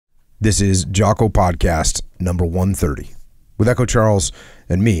This is Jocko Podcast number 130 with Echo Charles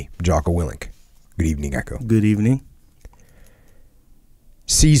and me, Jocko Willink. Good evening, Echo. Good evening.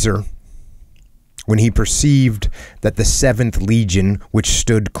 Caesar, when he perceived that the 7th Legion, which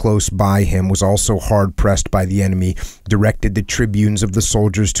stood close by him, was also hard-pressed by the enemy, directed the tribunes of the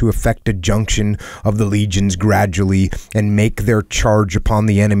soldiers to effect a junction of the legions gradually and make their charge upon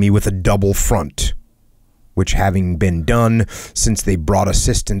the enemy with a double front, which having been done, since they brought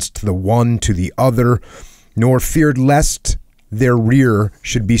assistance to the one to the other, nor feared lest their rear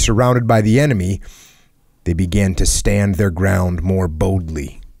should be surrounded by the enemy, they began to stand their ground more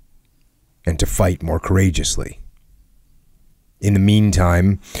boldly and to fight more courageously. In the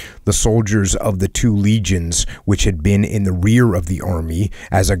meantime, the soldiers of the 2 legions, which had been in the rear of the army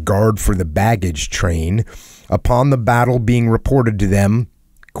as a guard for the baggage train, upon the battle being reported to them,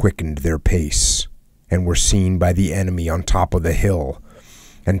 quickened their pace, and were seen by the enemy on top of the hill.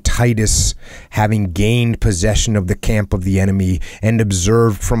 And Titus, having gained possession of the camp of the enemy and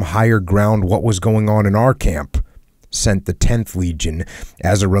observed from higher ground what was going on in our camp, sent the 10th Legion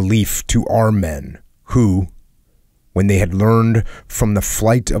as a relief to our men, who, when they had learned from the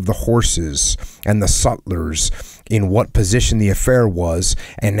flight of the horses and the sutlers in what position the affair was,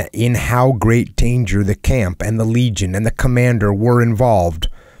 and in how great danger the camp and the legion and the commander were involved,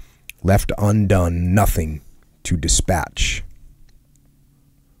 left undone nothing to dispatch.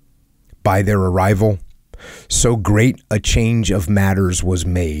 By their arrival, so great a change of matters was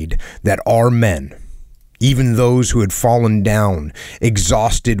made that our men, even those who had fallen down,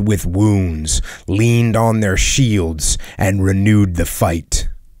 exhausted with wounds, leaned on their shields and renewed the fight.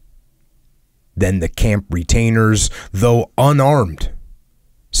 Then the camp retainers, though unarmed,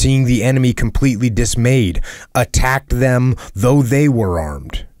 seeing the enemy completely dismayed, attacked them though they were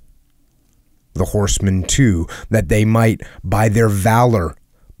armed. The horsemen, too, that they might, by their valor,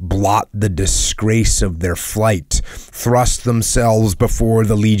 blot the disgrace of their flight, thrust themselves before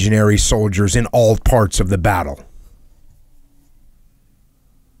the legionary soldiers in all parts of the battle.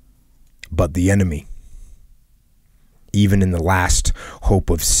 But the enemy, even in the last hope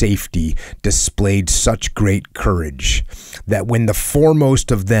of safety, displayed such great courage that when the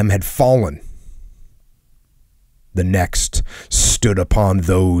foremost of them had fallen, the next stood upon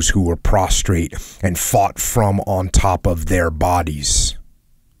those who were prostrate and fought from on top of their bodies.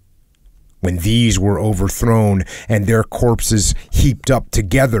 When these were overthrown and their corpses heaped up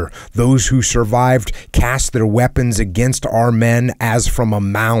together, those who survived cast their weapons against our men as from a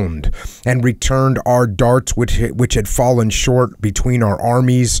mound, and returned our darts which had fallen short between our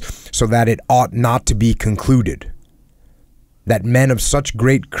armies, so that it ought not to be concluded that men of such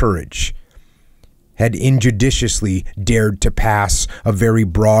great courage had injudiciously dared to pass a very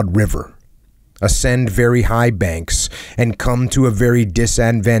broad river, ascend very high banks, and come to a very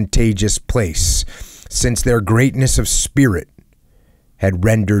disadvantageous place, since their greatness of spirit had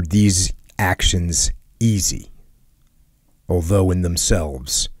rendered these actions easy, although in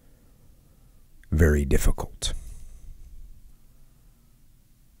themselves very difficult.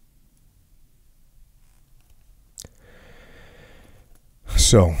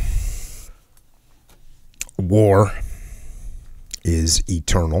 So, war is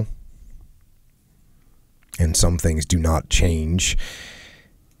eternal, and some things do not change.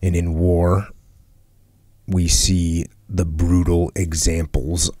 And in war, we see the brutal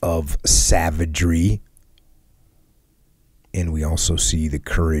examples of savagery, and we also see the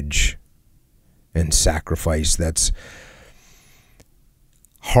courage and sacrifice that's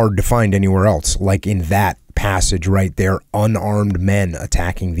hard to find anywhere else, like in that passage right there, unarmed men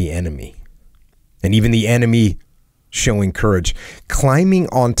attacking the enemy. And even the enemy showing courage, climbing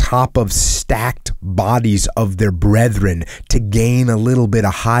on top of stacked bodies of their brethren to gain a little bit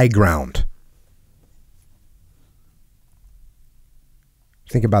of high ground.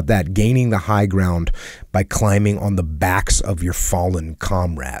 Think about that, gaining the high ground by climbing on the backs of your fallen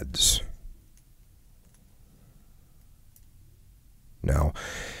comrades. Now,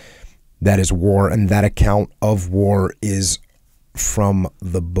 that is war, and that account of war is from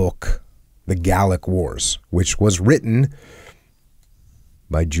the book The Gallic Wars, which was written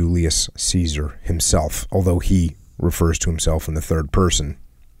by Julius Caesar himself, although he refers to himself in the third person.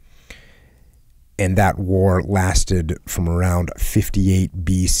 And that war lasted from around 58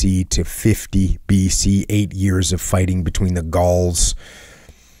 BC to 50 BC, 8 years of fighting between the Gauls,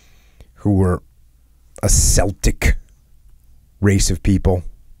 who were a Celtic race of people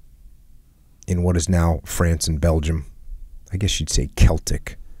in what is now France and Belgium. I guess you'd say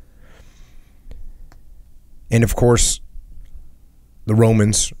Celtic. And of course, the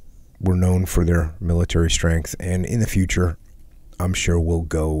Romans were known for their military strength, and in the future, I'm sure we'll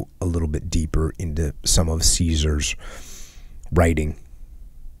go a little bit deeper into some of Caesar's writing.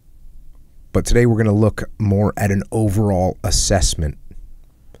 But today we're going to look more at an overall assessment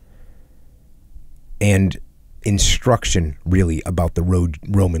and instruction, really, about the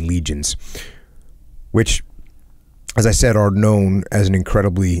Roman legions, which, as I said, are known as an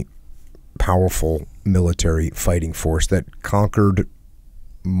incredibly powerful military fighting force that conquered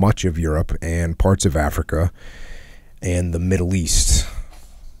much of Europe and parts of Africa and the Middle East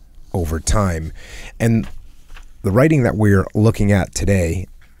over time. And the writing that we're looking at today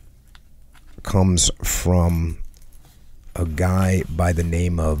comes from a guy by the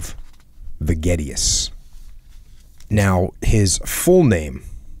name of Vegetius. Now, his full name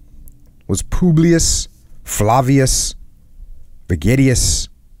was Publius Flavius Vegetius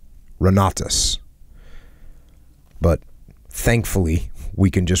Renatus, but thankfully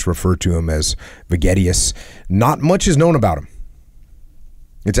we can just refer to him as Vegetius. Not much is known about him.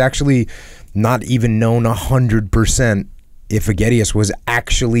 It's actually not even known 100% if Vegetius was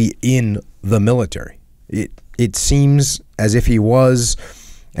actually in the military. It seems as if he was,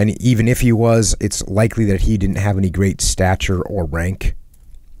 and even if he was, it's likely that he didn't have any great stature or rank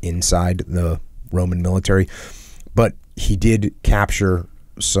inside the Roman military, but he did capture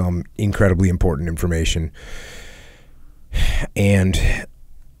some incredibly important information, and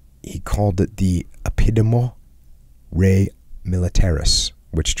he called it the Epidemo Re Militaris,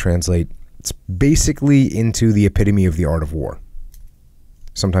 which translates basically into the epitome of the art of war.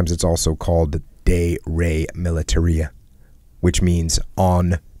 Sometimes it's also called De Re Militaria, which means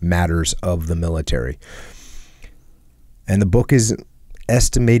on matters of the military. And the book is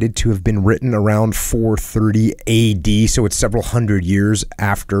estimated to have been written around 430 AD, so it's several hundred years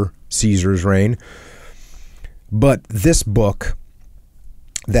after Caesar's reign. But this book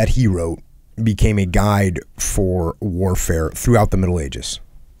that he wrote became a guide for warfare throughout the Middle Ages.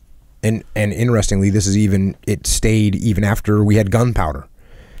 And interestingly, it stayed even after we had gunpowder.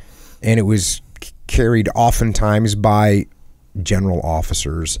 And it was carried oftentimes by general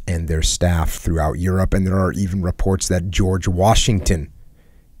officers and their staff throughout Europe. And there are even reports that George Washington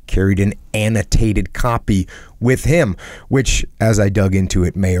carried an annotated copy with him, which, as I dug into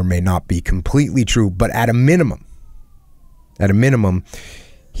it, may or may not be completely true. But at a minimum,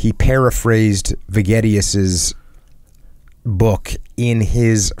 he paraphrased Vegetius's book in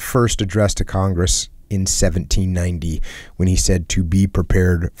his first address to Congress in 1790, when he said, "To be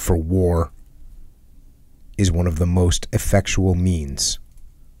prepared for war is one of the most effectual means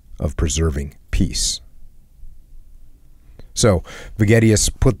of preserving peace." So Vegetius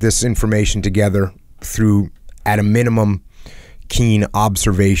put this information together through, at a minimum, keen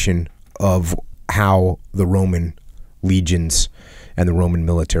observation of how the Roman legions and the Roman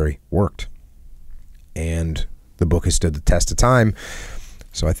military worked. And the book has stood the test of time,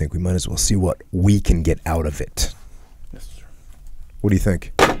 so I think we might as well see what we can get out of it. Yes, sir. What do you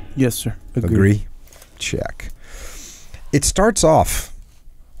think? Yes, sir. Agree? Check. It starts off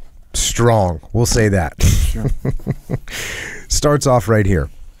strong. We'll say that. Sure. Starts off right here.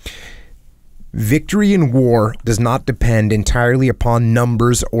 Victory in war does not depend entirely upon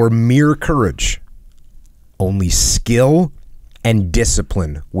numbers or mere courage. Only skill and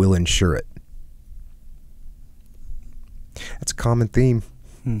discipline will ensure it. That's a common theme.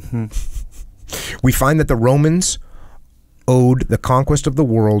 Mm-hmm. We find that the Romans owed the conquest of the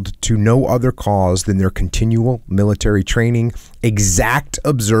world to no other cause than their continual military training, exact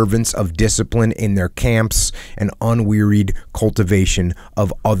observance of discipline in their camps, and unwearied cultivation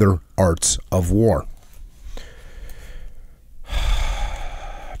of other arts of war.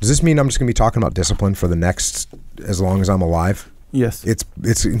 Does this mean I'm just going to be talking about discipline for the next, as long as I'm alive? Yes.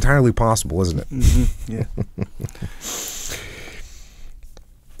 It's entirely possible, isn't it? Mm-hmm. Yeah.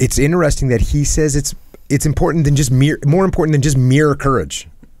 It's interesting that he says it's important than just more important than just mere courage.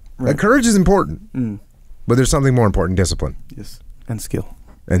 Right. Courage is important, but there's something more important: discipline. Yes, and skill.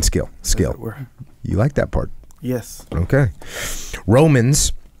 And skill. You like that part? Yes. Okay.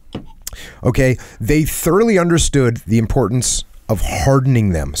 Romans. Okay, they thoroughly understood the importance of hardening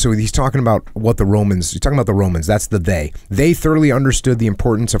them. So he's talking about what the Romans, he's talking about the Romans, that's the they. They thoroughly understood the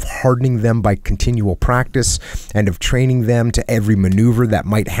importance of hardening them by continual practice and of training them to every maneuver that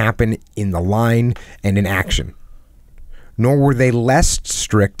might happen in the line and in action. Nor were they less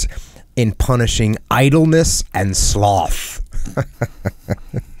strict in punishing idleness and sloth.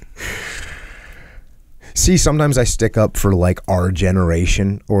 See, sometimes I stick up for like our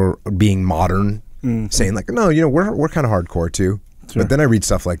generation or being modern, saying like, no, we're kind of hardcore too. Sure. But then I read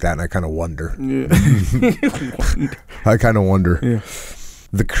stuff like that and I kind of wonder. Yeah. I kind of wonder. Yeah.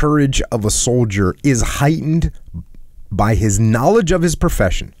 The courage of a soldier is heightened by his knowledge of his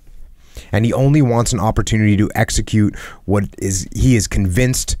profession, and he only wants an opportunity to execute what he is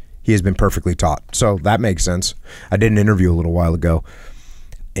convinced he has been perfectly taught. So that makes sense. I did an interview a little while ago,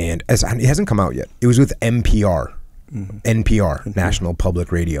 and it hasn't come out yet. It was with NPR, National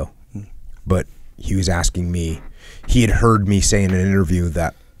Public Radio. But he was asking me, he had heard me say in an interview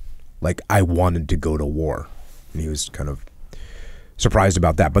that, like, I wanted to go to war. And he was kind of surprised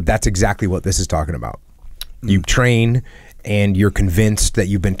about that. But that's exactly what this is talking about. You train, and you're convinced that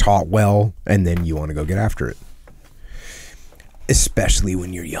you've been taught well, and then you want to go get after it. Especially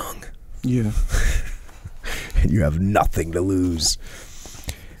when you're young. Yeah. And you have nothing to lose.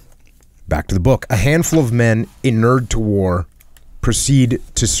 Back to the book. A handful of men inured to war proceed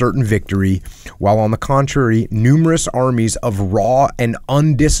to certain victory, while on the contrary, numerous armies of raw and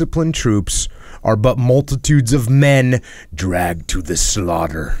undisciplined troops are but multitudes of men dragged to the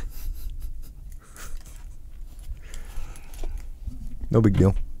slaughter. No big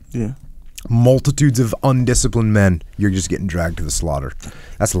deal. Yeah. Multitudes of undisciplined men. You're just getting dragged to the slaughter.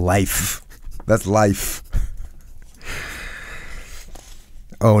 That's life. That's life.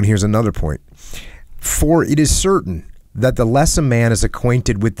 Oh, and here's another point. For it is certain that the less a man is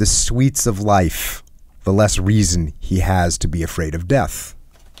acquainted with the sweets of life, the less reason he has to be afraid of death.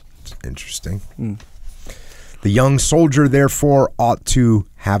 It's interesting. The young soldier, therefore, ought to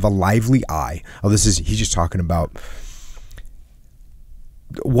have a lively eye. Oh, he's just talking about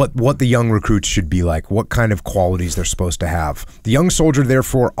what the young recruits should be like, what kind of qualities they're supposed to have. The young soldier,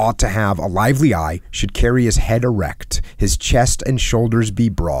 therefore, ought to have a lively eye, should carry his head erect, his chest and shoulders be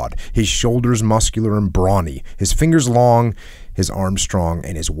broad, his shoulders muscular and brawny, his fingers long, his arms strong,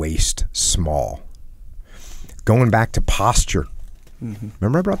 and his waist small. Going back to posture.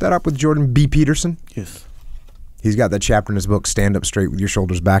 Remember I brought that up with Jordan B. Peterson? Yes. He's got that chapter in his book, Stand Up Straight with Your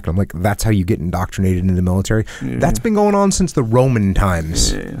Shoulders Back. And I'm like, that's how you get indoctrinated into the military. Yeah. That's been going on since the Roman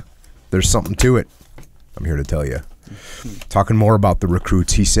times. Yeah. There's something to it. I'm here to tell you. Talking more about the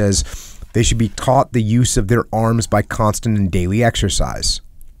recruits, he says they should be taught the use of their arms by constant and daily exercise.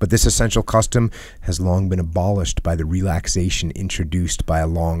 But this essential custom has long been abolished by the relaxation introduced by a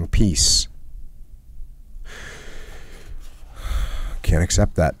long peace. Can't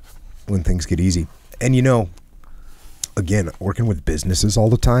accept that when things get easy. And you know, again, working with businesses all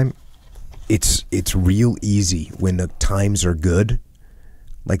the time, it's real easy when the times are good.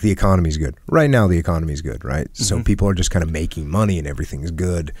 Like the economy's good. Right now the economy's good, right? So people are just kind of making money and everything's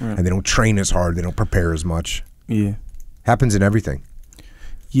good. Right. And they don't train as hard, they don't prepare as much. Yeah. Happens in everything.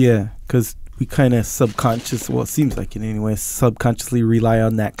 Yeah, because we kind of well, it seems like it anyway, subconsciously rely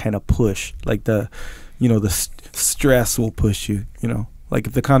on that kind of push. Like the stress will push you, Like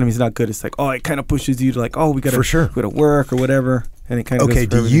if the economy's not good, it's like, oh, it kind of pushes you to like, oh, we got to work or whatever. And it kind of okay,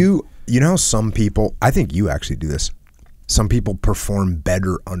 goes for you know how some people, I think you actually do this. Some people perform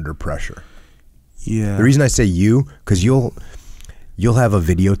better under pressure. Yeah. The reason I say you, because you'll have a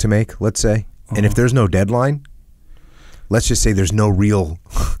video to make, let's say, and if there's no deadline, let's just say there's no real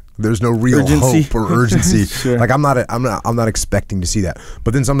urgency. hope or urgency. Sure. Like I'm not expecting to see that.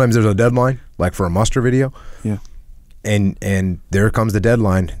 But then sometimes there's a deadline, like for a muster video. Yeah. And there comes the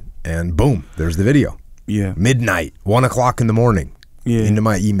deadline, and boom, there's the video. Yeah. Midnight, 1 o'clock in the morning, into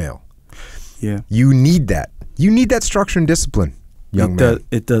my email. Yeah. You need that. You need that structure and discipline, young man.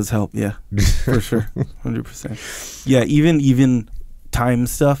 It does help, yeah, for sure, 100%. Yeah, even time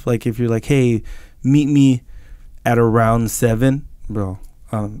stuff. Like if you're like, hey, meet me at around 7, bro.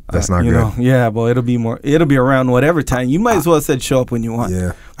 That's not good. Yeah, well, it'll be around whatever time. You might as well have said show up when you want.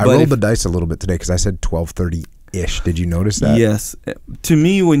 Yeah, I rolled the dice a little bit today because I said 12:30-ish. Did you notice that? Yes. To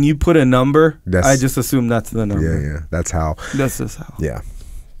me, when you put a number, I just assume that's the number. Yeah. That's how. That's just how. Yeah,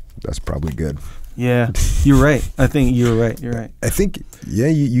 that's probably good. Yeah, you're right. I think you're right. You're right. I think, yeah,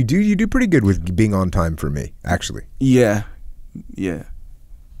 you do pretty good with being on time for me, actually. Yeah.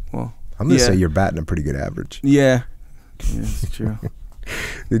 Well, I'm going to say you're batting a pretty good average. Yeah. Yeah, it's true.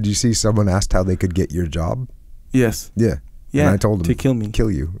 Did you see someone asked how they could get your job? Yes. Yeah. Yeah. And I told them to kill me.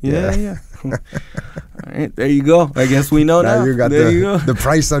 Kill you. Yeah. All right, there you go. I guess we know now. You got the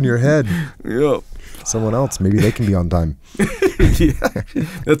price on your head. Yep. Someone else, maybe they can be on time. Yeah,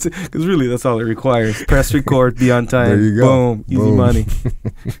 that's it. Because really, that's all it requires. Press record, be on time. There you go. Boom, easy money.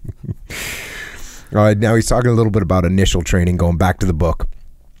 All right, now he's talking a little bit about initial training, going back to the book.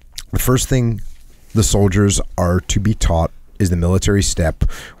 The first thing the soldiers are to be taught is the military step,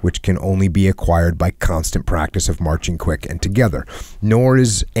 which can only be acquired by constant practice of marching quick and together. Nor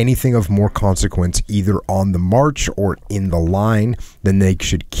is anything of more consequence either on the march or in the line than they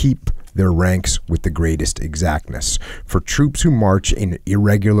should keep their ranks with the greatest exactness. For troops who march in an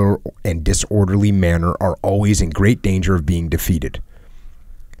irregular and disorderly manner are always in great danger of being defeated.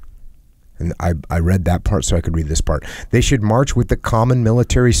 And I read that part so I could read this part. They should march with the common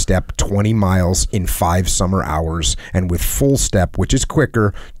military step 20 miles in 5 summer hours, and with full step, which is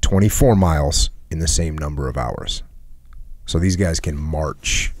quicker, 24 miles in the same number of hours. So these guys can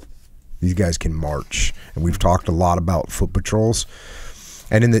march. These guys can march. And we've talked a lot about foot patrols.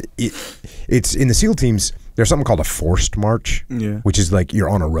 And in it's in the SEAL teams, there's something called a forced march, which is like you're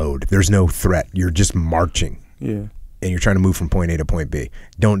on a road. There's no threat. You're just marching. Yeah. And you're trying to move from point A to point B.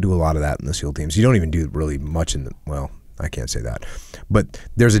 Don't do a lot of that in the SEAL teams. You don't even do really much in the, well, I can't say that. But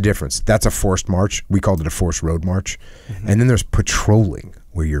there's a difference. That's a forced march. We called it a forced road march. Mm-hmm. And then there's patrolling,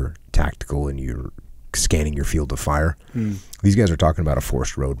 where you're tactical and you're scanning your field of fire. These guys are talking about a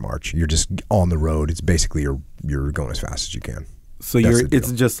forced road march. You're just on the road. It's basically you're going as fast as you can. So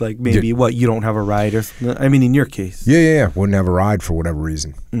it's just like maybe you don't have a ride or something. I mean, in your case. Yeah. Wouldn't have a ride for whatever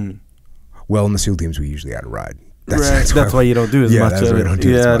reason. Well, in the SEAL teams, we usually had a ride. That's why you don't do as much. That's why we don't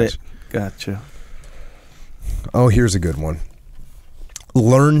do as much. Gotcha. Oh, here's a good one.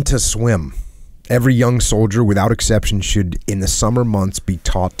 Learn to swim. Every young soldier, without exception, should in the summer months be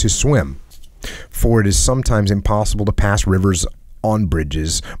taught to swim. For it is sometimes impossible to pass rivers on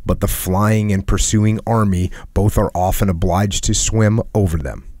bridges, but the flying and pursuing army both are often obliged to swim over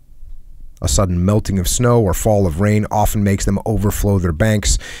them. A sudden melting of snow or fall of rain often makes them overflow their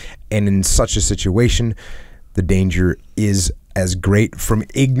banks, and in such a situation, the danger is as great from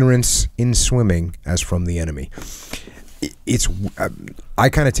ignorance in swimming as from the enemy. I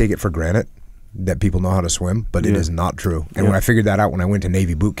kind of take it for granted that people know how to swim, but it is not true. And when I figured that out when I went to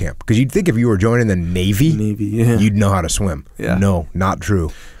Navy boot camp, because you'd think if you were joining the Navy, you'd know how to swim. No, not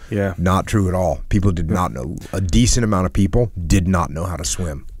true. Not true at all. People did not know. A decent amount of people did not know how to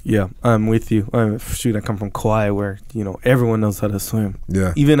swim. Yeah, I'm with you. I come from Kauai, where everyone knows how to swim.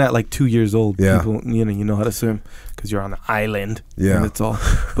 Yeah, even at like 2 years old, people you know how to swim because you're on the island. Yeah, and it's all.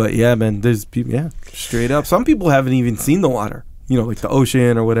 But yeah, man, there's people. Yeah, straight up. Some people haven't even seen the water. Like the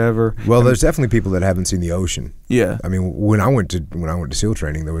ocean or whatever. Well, there's definitely people that haven't seen the ocean. Yeah, I mean, when I went to SEAL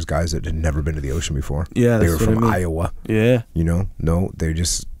training, there was guys that had never been to the ocean before. Yeah, they were from Iowa. Yeah, no, they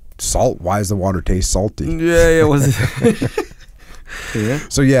just salt. Why does the water taste salty? Yeah, was it? Yeah.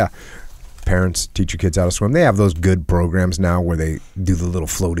 So yeah, parents teach your kids how to swim. They have those good programs now where they do the little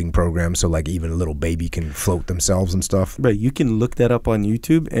floating program, so like even a little baby can float themselves and stuff. Right, you can look that up on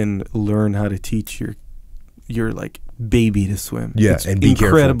YouTube and learn how to teach your like baby to swim. Yeah, it's and be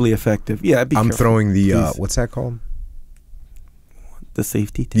incredibly careful. effective. Yeah, I'm throwing the what's that called? The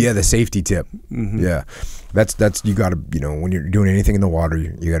safety tip. Yeah, the safety tip. Mm-hmm. Yeah, that's you got to when you're doing anything in the water,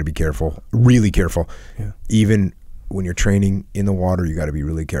 you got to be careful, really careful. Yeah, even when you're training in the water, you got to be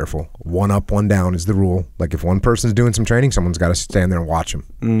really careful. One up, one down is the rule. Like if one person's doing some training, someone's got to stand there and watch them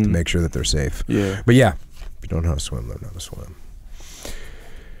to make sure that they're safe. Yeah. But yeah, if you don't know how to swim, learn how to swim.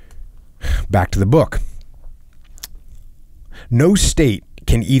 Back to the book. No state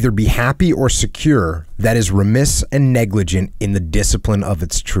can either be happy or secure that is remiss and negligent in the discipline of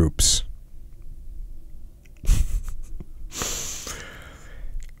its troops.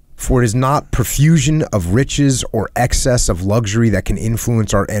 For it is not profusion of riches or excess of luxury that can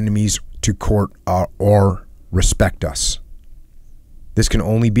influence our enemies to court or respect us. This can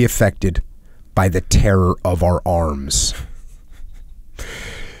only be effected by the terror of our arms.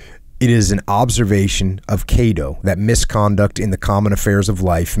 It is an observation of Cato that misconduct in the common affairs of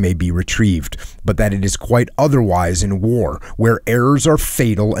life may be retrieved, but that it is quite otherwise in war, where errors are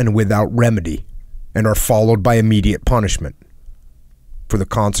fatal and without remedy, and are followed by immediate punishment. For the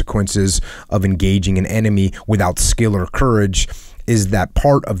consequences of engaging an enemy without skill or courage is that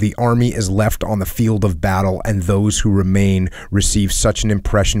part of the army is left on the field of battle, and those who remain receive such an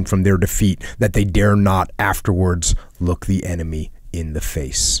impression from their defeat that they dare not afterwards look the enemy in the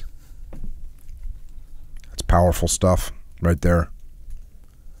face. That's powerful stuff right there.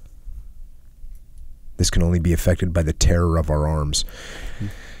 This can only be affected by the terror of our arms.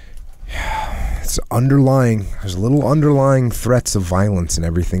 It's there's little underlying threats of violence and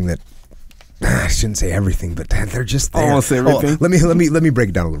everything that I shouldn't say everything, but they're just there. Almost everything. Let me break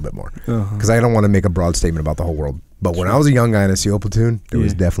it down a little bit more, because I don't want to make a broad statement about the whole world. But when I was a young guy in a SEAL platoon, there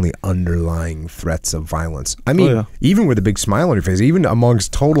was definitely underlying threats of violence. I mean, even with a big smile on your face, even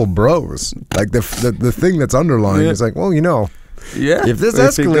amongst total bros, like the thing that's underlying is like, well, if this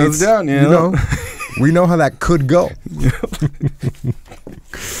escalates, down, we know how that could go.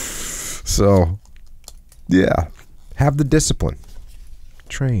 So, yeah, have the discipline.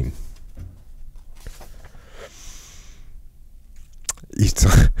 Train.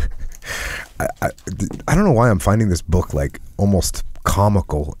 I don't know why I'm finding this book like almost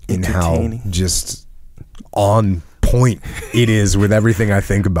comical in how just on point it is with everything I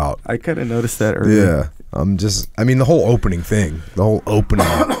think about. I kind of noticed that earlier. Yeah. I mean, the whole opening thing, the whole opening,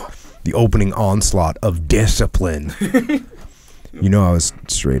 the opening onslaught of discipline. You know, I was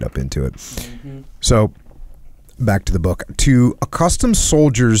straight up into it. Mm-hmm. So, back to the book. To accustom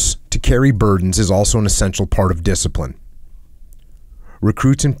soldiers to carry burdens is also an essential part of discipline.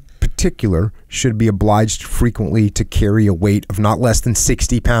 Recruits in particular should be obliged frequently to carry a weight of not less than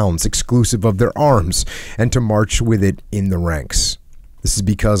 60 pounds, exclusive of their arms, and to march with it in the ranks. This is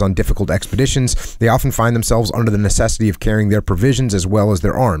because on difficult expeditions, they often find themselves under the necessity of carrying their provisions as well as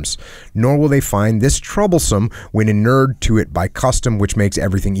their arms. Nor will they find this troublesome when inured to it by custom, which makes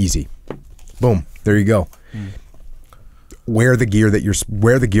everything easy. Boom. There you go. Wear the gear that you're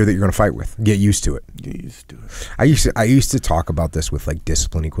going to fight with. Get used to it. Get used to it. I used to talk about this with like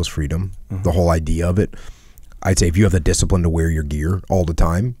discipline equals freedom. The whole idea of it. I'd say if you have the discipline to wear your gear all the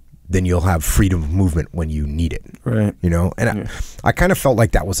time, then you'll have freedom of movement when you need it. Right. You know? And I kind of felt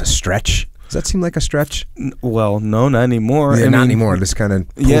like that was a stretch. Does that seem like a stretch? Well, no, not anymore. Yeah, not anymore. Just kind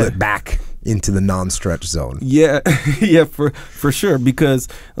of pull it back into the non-stretch zone. Yeah. Yeah, for sure. Because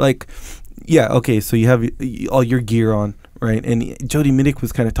like, yeah, okay, so you have all your gear on, right? And Jody Minnick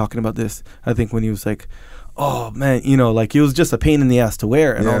was kind of talking about this, I think, when he was like, oh, man, you know, like it was just a pain in the ass to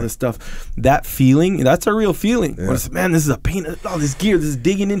wear and all this stuff. That feeling, that's a real feeling. Yeah. Man, this is a pain. All this gear, this is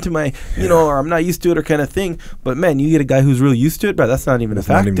digging into my, you know, or I'm not used to it or kind of thing. But, man, you get a guy who's really used to it, but that's not even a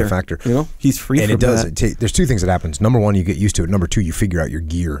factor. Not even a factor. You know, he's free from that. And it does. There's two things that happens. Number one, you get used to it. Number two, you figure out your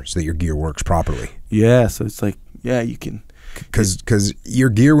gear so that your gear works properly. Yeah, so it's like, yeah, you can. Because your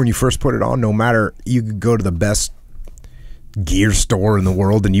gear, when you first put it on, no matter, you could go to the best gear store in the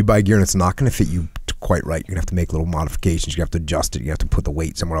world and you buy gear and it's not going to fit you quite right. You're going to have to make little modifications. You have to adjust it. You have to put the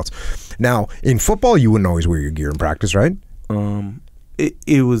weight somewhere else. Now, in football, you wouldn't always wear your gear in practice, right?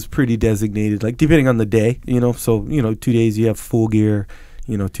 It was pretty designated, like depending on the day, you know. So, you know, 2 days you have full gear,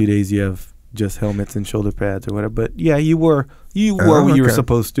 you know, 2 days you have just helmets and shoulder pads or whatever. But yeah, you wore what you were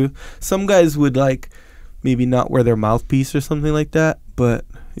supposed to. Some guys would like maybe not wear their mouthpiece or something like that, but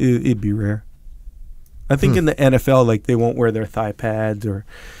it'd be rare. I think in the NFL, like they won't wear their thigh pads or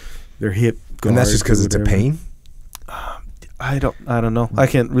their hip guards. And that's just because it's a pain? I don't know. I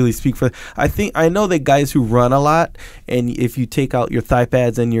can't really speak for. I know that guys who run a lot, and if you take out your thigh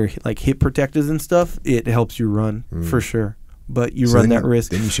pads and your like hip protectors and stuff, it helps you run for sure. But you run that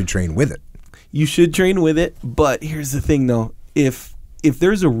risk. Then you should train with it. You should train with it. But here's the thing, though. If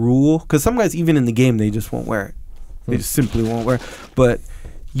there's a rule, because some guys even in the game they just won't wear it. They just simply won't wear it. But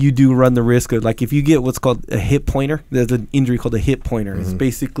you do run the risk of, like, if you get what's called a hip pointer, there's an injury called a hip pointer. It's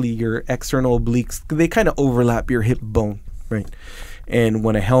basically your external obliques. They kind of overlap your hip bone, right? And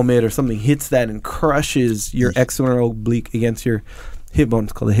when a helmet or something hits that and crushes your external oblique against your hip bone,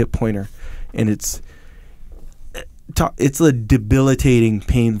 it's called a hip pointer. And it's a debilitating,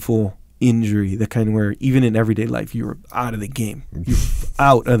 painful injury, the kind where even in everyday life you're out of the game. You're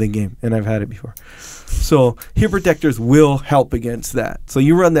out of the game, and I've had it before. So hip protectors will help against that. So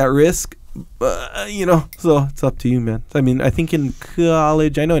you run that risk, you know. So it's up to you, man. I mean, I think in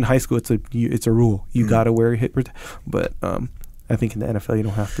college, I know in high school it's a rule. You gotta wear a hip protector, but I think in the NFL you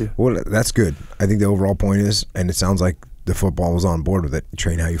don't have to. Well, that's good. I think the overall point is, and it sounds like the football was on board with it.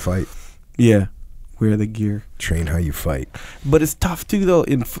 Train how you fight. Yeah, wear the gear. Train how you fight. But it's tough too, though.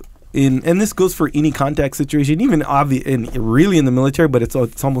 And this goes for any contact situation, even obvious and really in the military, but it's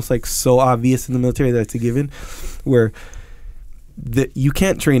almost like so obvious in the military that it's a given, where you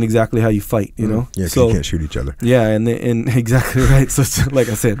can't train exactly how you fight, you know? Yeah, so you can't shoot each other. Yeah, and exactly right. So it's, like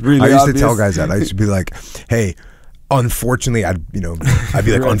I said, really obvious. I used to tell guys that. I used to be like, hey, unfortunately, I'd be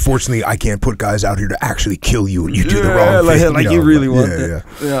like, unfortunately, I can't put guys out here to actually kill you and you do the wrong thing. Like you really want that.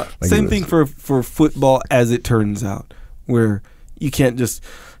 Yeah. Like same thing for football, as it turns out, where you can't just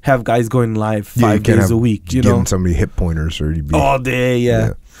have guys going live 5 days a week, you know, giving somebody hip pointers or you'd be all day.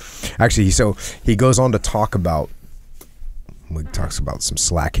 Yeah. Actually, so he goes on to talk about, he talks about some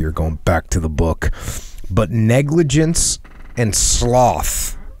slack here, going back to the book, but negligence and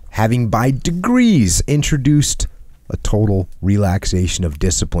sloth, having by degrees introduced a total relaxation of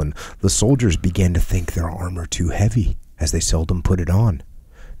discipline, the soldiers began to think their armor too heavy, as they seldom put it on.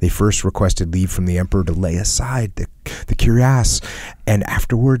 They first requested leave from the emperor to lay aside the cuirass and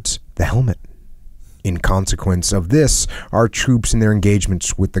afterwards the helmet. In consequence of this, our troops in their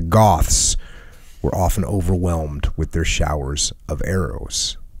engagements with the Goths were often overwhelmed with their showers of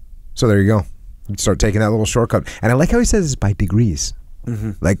arrows. So there you go. You start taking that little shortcut. And I like how he says it's by degrees.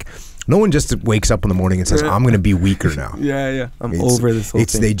 Like, no one just wakes up in the morning and says, I'm going to be weaker now. Yeah. I'm over this whole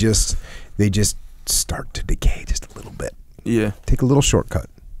thing. They just start to decay just a little bit. Yeah. Take a little shortcut.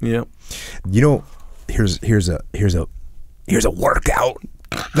 Yeah. You know, here's a workout.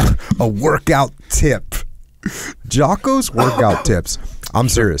 A workout tip. Jocko's workout tips. I'm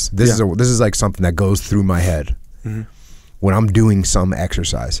serious. This is like something that goes through my head when I'm doing some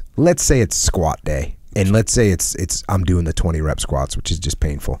exercise. Let's say it's squat day, and let's say it's I'm doing the 20 rep squats, which is just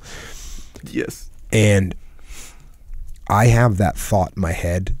painful. Yes. And I have that thought in my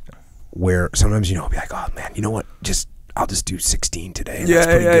head where sometimes, I'll be like, oh man, you know what? I'll just do 16 today. And that's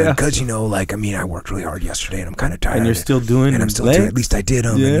pretty good. Because, I worked really hard yesterday and I'm kind of tired. And you're still doing and I'm still doing, at least I did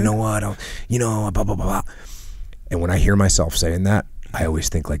them. Yeah. And you know what? Blah, blah, blah. And when I hear myself saying that, I always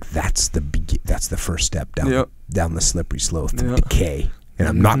think like that's the first step down the slippery slope to decay. And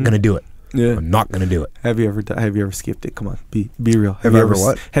I'm not going to do it. Yeah. I'm not going to do it. Have you ever skipped it? Come on, be real. Have you ever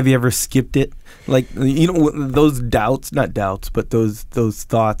what? Have you ever skipped it? Like, those doubts, not doubts, but those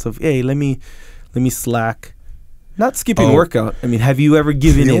thoughts of, hey, let me slack. Not skipping workout. I mean, have you ever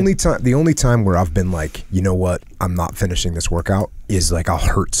given in? The only time where I've been like, you know what, I'm not finishing this workout is like I'll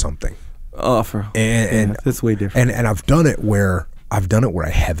hurt something. Oh, and that's way different. And I've done it where I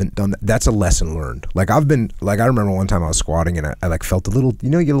haven't done that. That's a lesson learned. Like I remember one time I was squatting and I like felt a little, you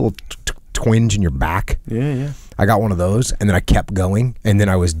get a little twinge in your back. Yeah. I got one of those and then I kept going and then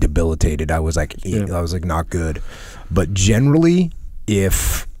I was debilitated. I was like, not good. But generally,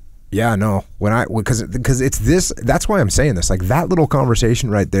 because it's this, that's why I'm saying this, like that little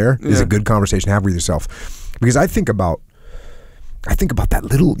conversation right there is a good conversation to have with yourself, because I think about that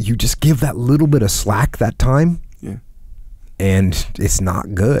little, you just give that little bit of slack that time and it's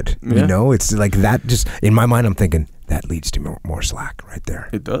not good. It's like that, just in my mind I'm thinking that leads to more slack right there.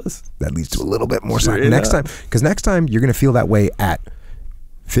 It does. That leads to a little bit more slack next time, because next time you're going to feel that way at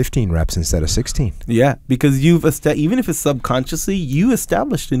 15 reps instead of 16. Yeah, because even if it's subconsciously, you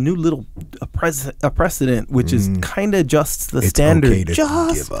established a new little precedent, which is kind of adjusts the standard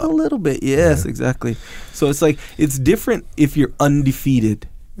just a little bit. Yes, exactly. So it's like, it's different if you're undefeated,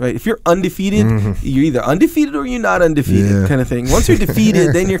 right? If you're undefeated, you're either undefeated or you're not undefeated, kind of thing. Once you're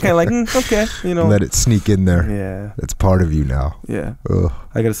defeated, then you're kind of like, okay, Let it sneak in there. Yeah. That's part of you now. Yeah. Ugh.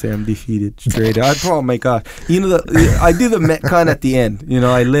 I got to say I'm defeated straight up. Oh my God. I do the Metcon at the end.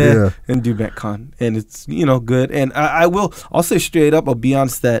 I live and do Metcon, and it's, good. And I'll say straight up, I'll be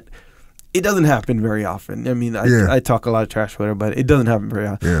honest that it doesn't happen very often. I mean, I talk a lot of trash, whatever, but it doesn't happen very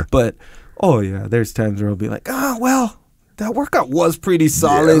often. Yeah. But, there's times where I'll be like, that workout was pretty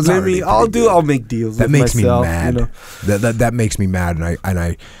solid. I'll make deals with myself. That makes me mad. That makes me mad, and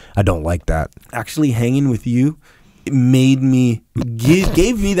I don't like that. Actually, hanging with you, it made me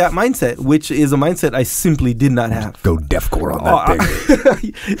gave me that mindset, which is a mindset I simply did not have. Go deathcore on that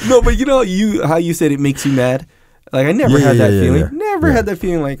thing. No, but how you said it makes you mad. Like, I never had that feeling. Never had that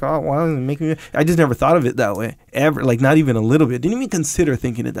feeling like, oh, why is it making me... I just never thought of it that way. Ever. Like, not even a little bit. Didn't even consider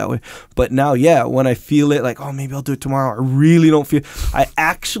thinking it that way. But now, when I feel it, like, oh, maybe I'll do it tomorrow. I really don't feel... I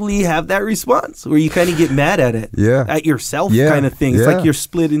actually have that response where you kind of get mad at it. Yeah. At yourself kind of thing. It's like you're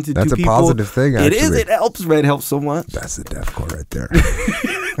split into two people. That's a positive thing, actually. It is. It helps, man. It helps so much. That's the deathcore right there.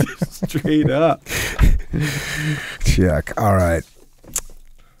 Straight up. Check. All right.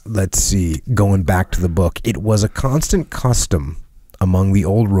 Let's see, going back to the book. It was a constant custom among the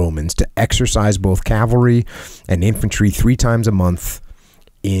old Romans to exercise both cavalry and infantry 3 times a month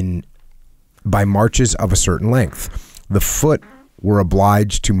by marches of a certain length. The foot were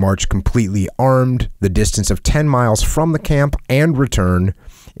obliged to march completely armed the distance of 10 miles from the camp and return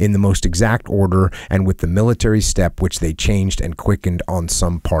in the most exact order and with the military step which they changed and quickened on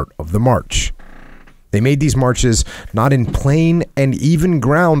some part of the march. They made these marches not in plain and even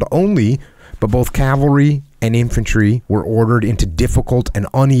ground only, but both cavalry and infantry were ordered into difficult and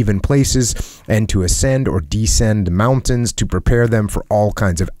uneven places and to ascend or descend mountains to prepare them for all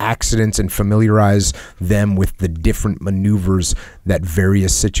kinds of accidents and familiarize them with the different maneuvers that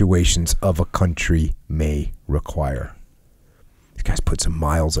various situations of a country may require. These guys put some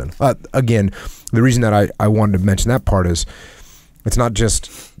miles in. Again, the reason that I wanted to mention that part is it's not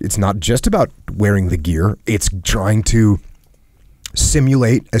just about wearing the gear. It's trying to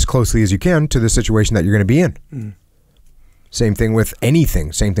simulate as closely as you can to the situation that you're going to be in. Same thing with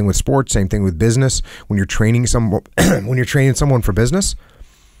anything. Same thing with sports. Same thing with business. When you're training someone for business,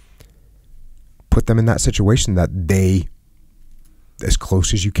 put them in that situation that they, as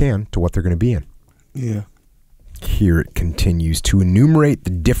close as you can to what they're going to be in. Yeah. Here it continues to enumerate the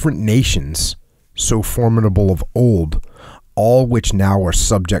different nations so formidable of old, all which now are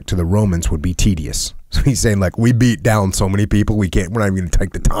subject to the Romans, would be tedious. So he's saying, like, we beat down so many people, we're not even going to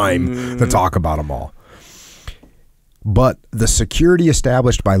take the time to talk about them all. But the security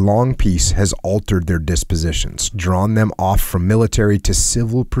established by long peace has altered their dispositions, drawn them off from military to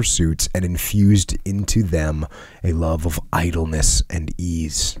civil pursuits, and infused into them a love of idleness and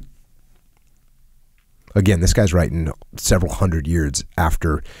ease. Again, this guy's writing several hundred years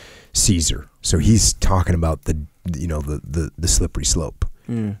after Caesar, so he's talking about the slippery slope.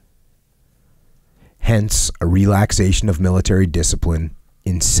 Hence, a relaxation of military discipline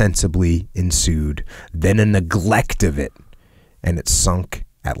insensibly ensued, then a neglect of it, and it sunk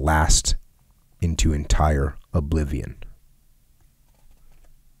at last into entire oblivion.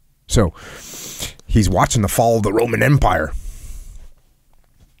 So he's watching the fall of the Roman Empire,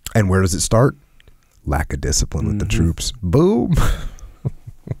 and where does it start? Lack of discipline with the troops. Boom.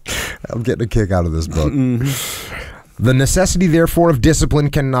 I'm getting a kick out of this book. The necessity, therefore, of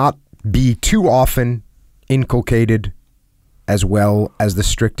discipline cannot be too often inculcated, as well as the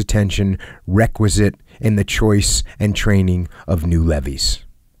strict attention requisite in the choice and training of new levies.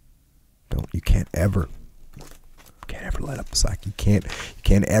 You can't ever let up the slack. You can't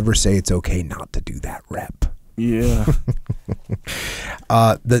ever say it's okay not to do that rep. Yeah.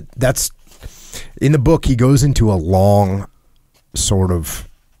 That's in the book. He goes into a long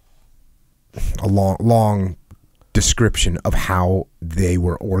description of how they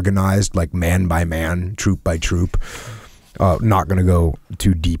were organized, like man by man, troop by troop. Not going to go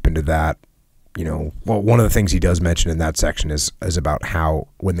too deep into that. Well, one of the things he does mention in that section is about how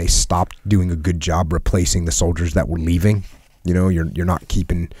when they stopped doing a good job replacing the soldiers that were leaving, you're not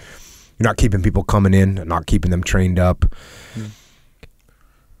keeping people coming in, not keeping them trained up.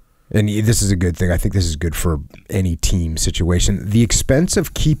 And this is a good thing. I think this is good for any team situation. The expense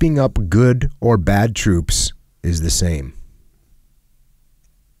of keeping up good or bad troops is the same,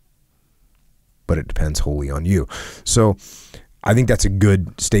 but it depends wholly on you. So I think that's a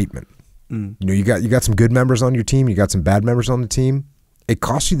good statement. You got some good members on your team, you got some bad members on the team. It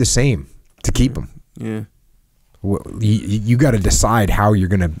costs you the same to keep them. Yeah. Well, you got to decide how you're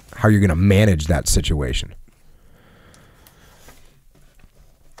gonna manage that situation.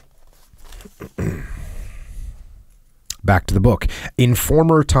 Back to the book. In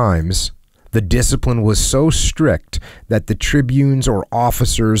former times, the discipline was so strict that the tribunes or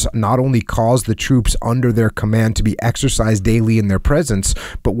officers not only caused the troops under their command to be exercised daily in their presence,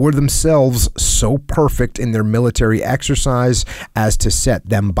 but were themselves so perfect in their military exercise as to set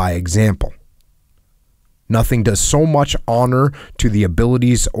them by example. Nothing does so much honor to the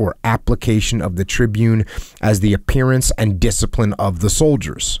abilities or application of the tribune as the appearance and discipline of the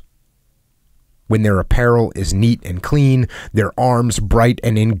soldiers. When their apparel is neat and clean, their arms bright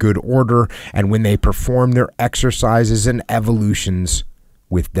and in good order, and when they perform their exercises and evolutions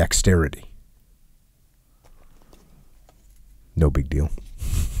with dexterity. No big deal.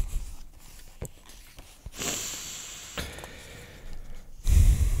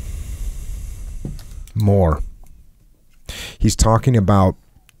 More. He's talking about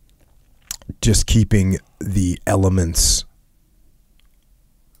just keeping the elements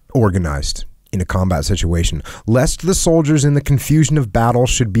organized in a combat situation. Lest the soldiers in the confusion of battle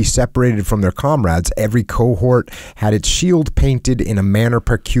should be separated from their comrades, every cohort had its shield painted in a manner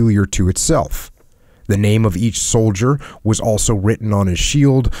peculiar to itself. The name of each soldier was also written on his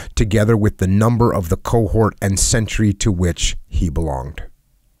shield, together with the number of the cohort and century to which he belonged.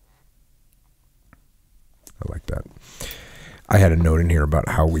 I like that. I had a note in here about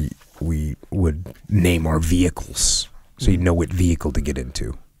how we would name our vehicles, so you'd know what vehicle to get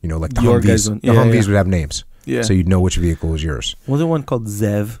into. Like the Humvees. The Humvees would have names. Yeah. So you'd know which vehicle was yours. Was there one called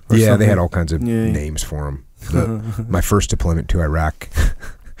Zev? Or yeah, something? They had all kinds of names for them. My first deployment to Iraq.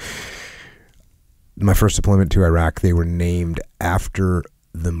 They were named after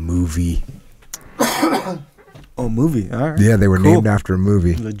the movie. Oh, movie. All right. Yeah, they were named after a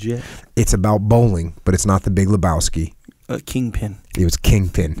movie. Legit. It's about bowling, but it's not The Big Lebowski. Kingpin. It was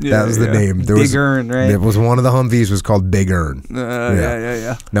Kingpin. That was the name. Big Earn, right? It was one of the Humvees was called Big Earn.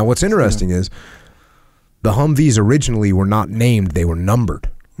 Yeah. Now, what's interesting is the Humvees originally were not named; they were numbered.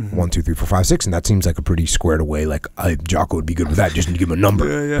 1, 2, 3, 4, 5, 6, and that seems like a pretty squared away. Like Jocko would be good with that. Just need to give him a number.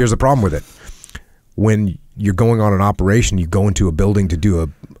 Here's the problem with it: when you're going on an operation, you go into a building to do a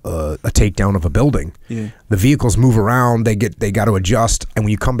takedown of a building. Yeah. The vehicles move around. They got to adjust, and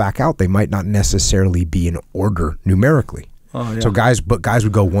when you come back out, they might not necessarily be in order numerically. Oh, yeah. So guys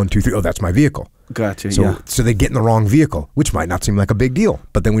would go 1, 2, 3. Oh, that's my vehicle. Gotcha. So they get in the wrong vehicle, which might not seem like a big deal,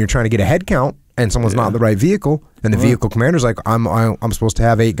 but then when you're trying to get a head count and someone's not in the right vehicle, and the vehicle commander's like, I'm supposed to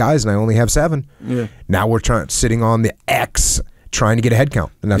have 8 guys and I only have 7. Yeah. Now we're sitting on the X trying to get a head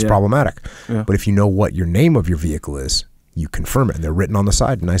count, and that's problematic. Yeah. But if you know what your name of your vehicle is, you confirm it, and they're written on the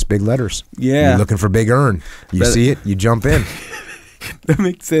side, nice big letters. Yeah. You're looking for big earn. You see it, you jump in. That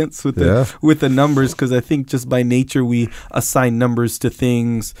makes sense with the numbers, because I think just by nature we assign numbers to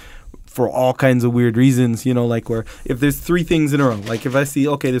things for all kinds of weird reasons. You know, like where if there's 3 things in a row, like if I see,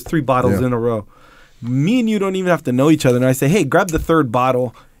 okay, there's 3 bottles in a row, me and you don't even have to know each other, and I say, hey, grab the 3rd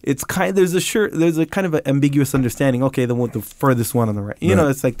bottle. It's kind there's a kind of an ambiguous understanding. Okay, the furthest one on the right. You know,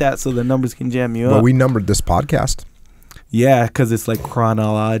 it's like that, so the numbers can jam you up. Well, we numbered this podcast. Yeah, because it's like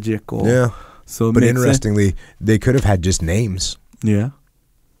chronological. Yeah. So, but interestingly, they could have had just names. Yeah.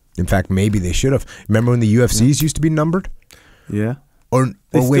 In fact, maybe they should have. Remember when the UFCs used to be numbered? Yeah. Or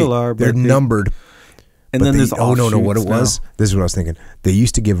wait, still are, they're numbered. And then there's no, what it was? now. This is what I was thinking. They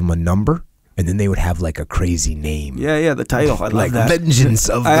used to give them a number, and then they would have like a crazy name. Yeah, the title. I love like that. Vengeance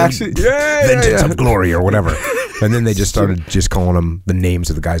of Vengeance of Glory or whatever. And then they just started just calling them the names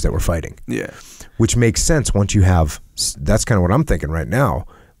of the guys that were fighting. Yeah. Which makes sense once you have, that's kind of what I'm thinking right now.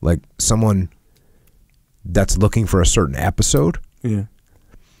 Like someone that's looking for a certain episode. Yeah.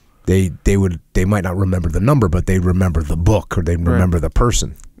 They might not remember the number, but they remember the book, or they remember the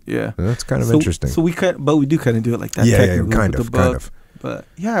person. Yeah. And that's kind of interesting. So we do kind of do it like that. Yeah, kind of. But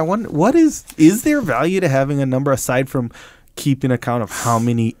yeah, I wonder, is there value to having a number aside from keeping account of how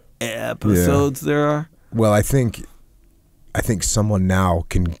many episodes there are? Well, I think someone now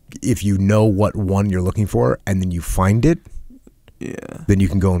can, if you know what one you're looking for and then you find it, then you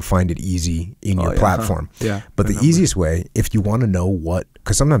can go and find it easy in your platform. Yeah. But the easiest way, if you want to know what,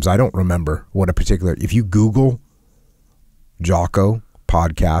 because sometimes I don't remember what a particular, if you Google Jocko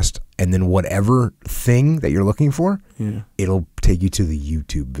podcast and then whatever thing that you're looking for, it'll take you to the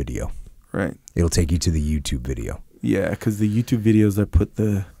YouTube video. Right. It'll take you to the YouTube video. Yeah, because the YouTube videos that put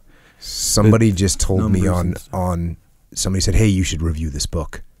the... Somebody just told me on somebody said, hey, you should review this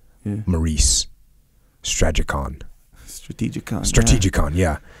book. Yeah. Maurice Strategicon. Strategicon,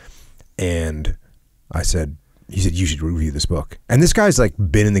 yeah. And he said, you should review this book. And this guy's like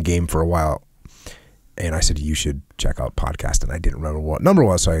been in the game for a while. And I said, you should check out podcast. And I didn't remember what number it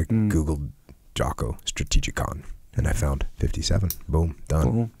was. So I Googled Jocko Strategicon. And I found 57. Boom.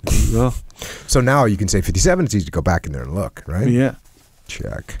 Done. Boom. There you go. So now you can say 57. It's easy to go back in there and look, right? Yeah.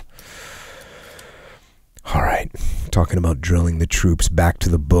 Check. All right. Talking about drilling the troops, back to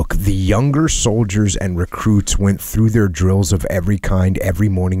the book. The younger soldiers and recruits went through their drills of every kind every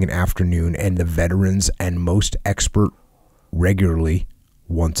morning and afternoon, and the veterans and most expert regularly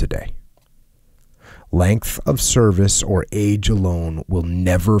once a day. Length of service or age alone will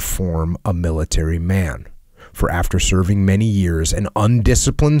never form a military man, for after serving many years, an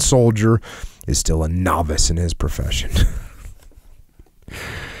undisciplined soldier is still a novice in his profession.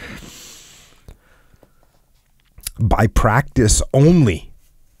 By practice only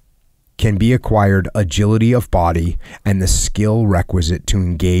can be acquired agility of body and the skill requisite to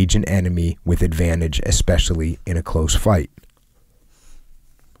engage an enemy with advantage, especially in a close fight.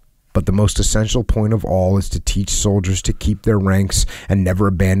 But the most essential point of all is to teach soldiers to keep their ranks and never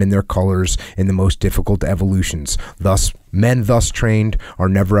abandon their colors in the most difficult evolutions. Thus, men thus trained are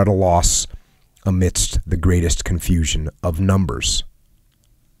never at a loss amidst the greatest confusion of numbers.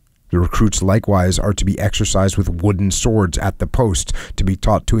 The recruits likewise are to be exercised with wooden swords at the post, to be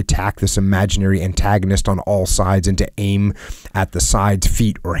taught to attack this imaginary antagonist on all sides and to aim at the sides,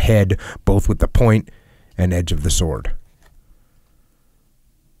 feet, or head, both with the point and edge of the sword.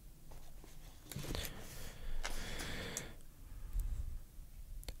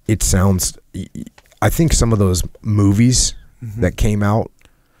 It sounds, I think some of those movies that came out,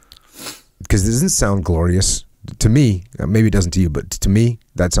 because it doesn't sound glorious to me, maybe it doesn't to you, but to me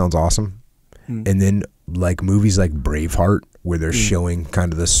that sounds awesome. And then like movies like Braveheart, where they're showing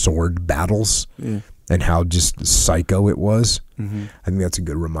kind of the sword battles and how just psycho it was. I think that's a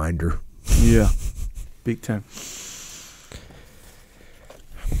good reminder. Yeah, big time.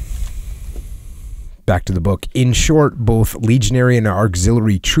 Back to the book. In short, both legionary and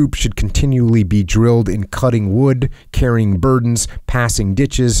auxiliary troops should continually be drilled in cutting wood, carrying burdens, passing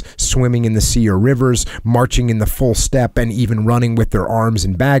ditches, swimming in the sea or rivers, marching in the full step, and even running with their arms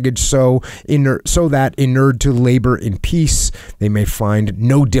and baggage, so that, inured to labor in peace, they may find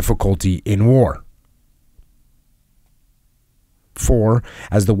no difficulty in war. For,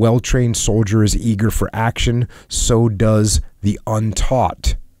 as the well-trained soldier is eager for action, so does the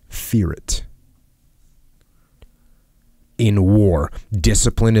untaught fear it. In war,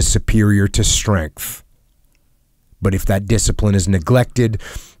 discipline is superior to strength. But if that discipline is neglected,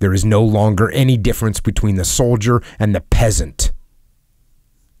 there is no longer any difference between the soldier and the peasant.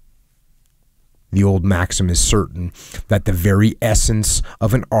 The old maxim is certain that the very essence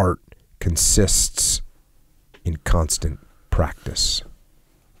of an art consists in constant practice.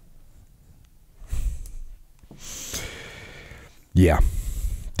 Yeah.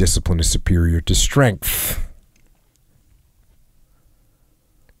 Discipline is superior to strength.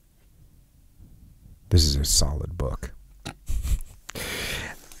 This is a solid book.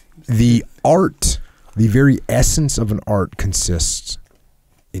 The art, the very essence of an art consists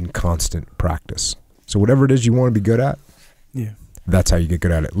in constant practice. So whatever it is you want to be good at, yeah, that's how you get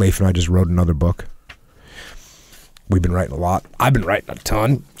good at it. Leif and I just wrote another book. We've been writing a lot. I've been writing a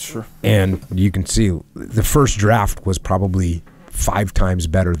ton. Sure. And you can see the first draft was probably 5 times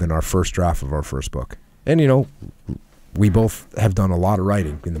better than our first draft of our first book. And, you know, we both have done a lot of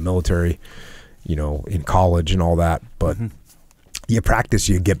writing in the military, you know, in college and all that. But you practice,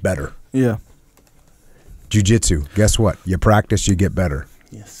 you get better. Yeah. Jiu-jitsu, guess what? You practice, you get better.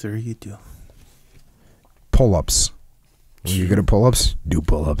 Yes, sir, you do. Pull-ups. When you're good at pull-ups, do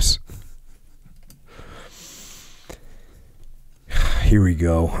pull-ups. Here we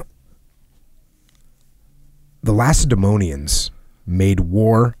go. The Lacedaemonians made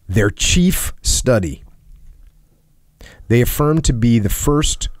war their chief study. They affirmed to be the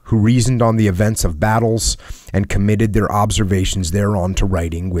first who reasoned on the events of battles and committed their observations thereon to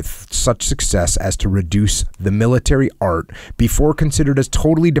writing with such success as to reduce the military art, before considered as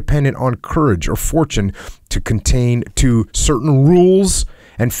totally dependent on courage or fortune, to contain to certain rules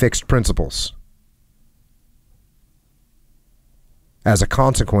and fixed principles. As a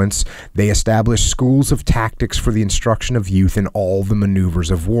consequence, they established schools of tactics for the instruction of youth in all the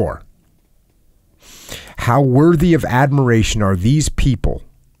maneuvers of war. How worthy of admiration are these people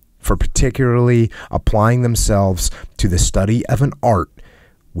for particularly applying themselves to the study of an art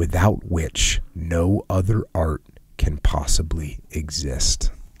without which no other art can possibly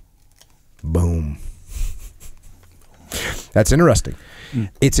exist. Boom. That's interesting.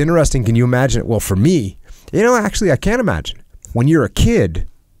 It's interesting. Can you imagine? Well, for me, you know, actually, I can't imagine. When you're a kid,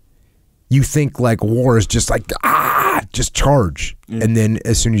 you think like war is just like, just charge. And then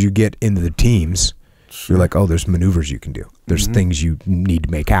as soon as you get into the teams, you're like, oh, there's maneuvers you can do. There's things you need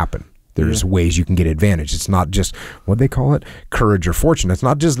to make happen. There's ways you can get advantage. It's not just, what they call it, courage or fortune. It's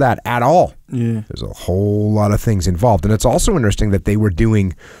not just that at all. Yeah. There's a whole lot of things involved. And it's also interesting that they were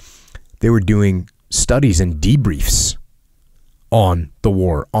doing studies and debriefs on the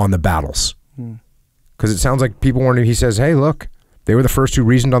war, on the battles. Because it sounds like people weren't, he says, hey, look, they were the first who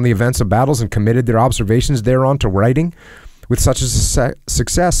reasoned on the events of battles and committed their observations thereon to writing with such a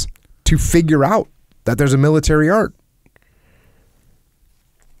success to figure out that there's a military art.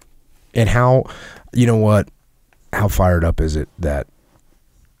 And how, you know what, how fired up is it that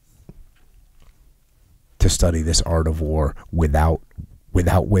to study this art of war without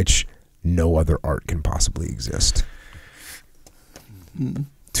which no other art can possibly exist?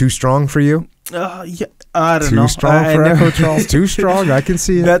 Too strong for you? Yeah, I don't know. Too strong for Echo Charles? Too strong? I can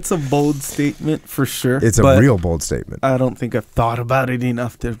see it. That's a bold statement for sure. It's a real bold statement. I don't think I've thought about it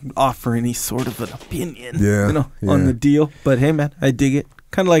enough to offer any sort of an opinion, on the deal. But hey, man, I dig it.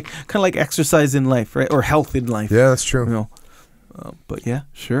 Kind of like exercise in life, right? Or health in life. Yeah, that's true. You know, but yeah,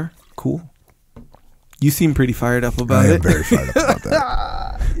 sure, cool. You seem pretty fired up about it. I am very fired up about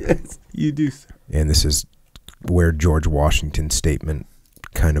that. Yes, you do, sir. And this is where George Washington's statement,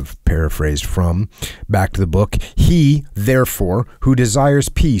 kind of paraphrased from, back to the book. He, therefore, who desires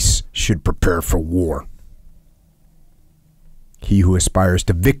peace should prepare for war. He who aspires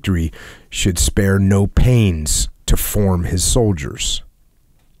to victory should spare no pains to form his soldiers.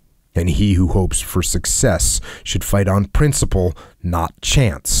 And he who hopes for success should fight on principle, not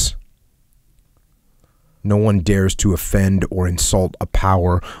chance. No one dares to offend or insult a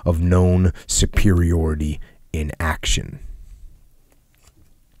power of known superiority in action.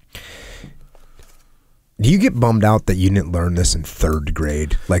 Do you get bummed out that you didn't learn this in 3rd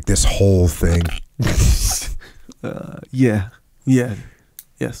grade? Like this whole thing? Yeah.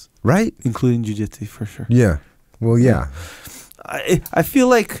 Yes. Right? Including jiu-jitsu for sure. Yeah. Well, yeah. I feel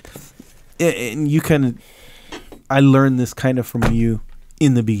like, and you kind of, I learned this kind of from you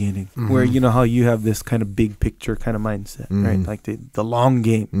in the beginning, where you know how you have this kind of big picture kind of mindset, right? Like the long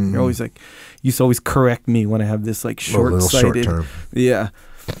game. You're always like, you used to always correct me when I have this like short-sighted. Short term. Yeah.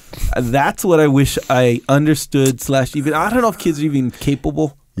 That's what I wish I understood / even, I don't know if kids are even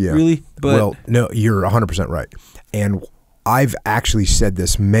capable, really. But well, no, you're 100% right. And I've actually said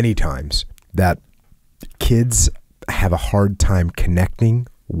this many times, that kids have a hard time connecting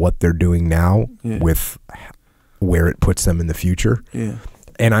what they're doing now with where it puts them in the future. Yeah.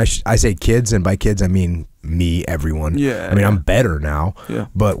 And I say kids, and by kids I mean me, everyone. Yeah. I mean, I'm better now. Yeah.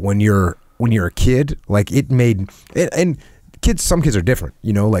 But when you're a kid, like it made it, and kids, some kids are different,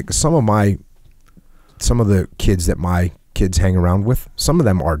 you know, like some of my some of the kids that my kids hang around with, some of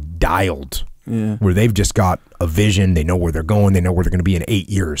them are dialed. Yeah. Where they've just got a vision, they know where they're going, they know where they're going to be in 8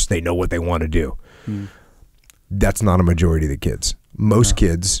 years, they know what they want to do. That's not a majority of the kids. Most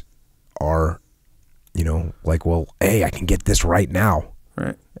kids are, you know, like, well, hey, I can get this right now.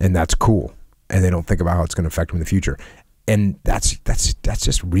 Right. And that's cool. And they don't think about how it's going to affect them in the future. And that's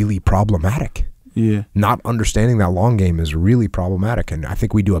just really problematic. Yeah. Not understanding that long game is really problematic. And I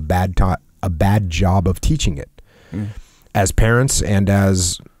think we do a bad job of teaching it as parents and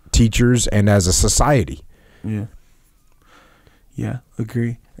as teachers and as a society. Yeah. Yeah,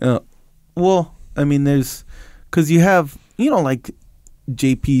 agree. Well, I mean, there's, because you have, you know, like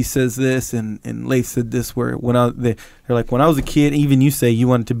JP says this and Leif said this, where they're like, when I was a kid, even you say you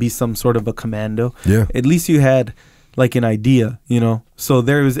wanted to be some sort of a commando. Yeah. At least you had like an idea, you know? So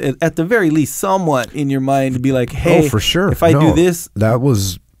there was, at the very least, somewhat in your mind to be like, hey, for sure. If I do this. That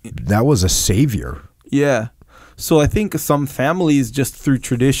was a savior. Yeah. So I think some families, just through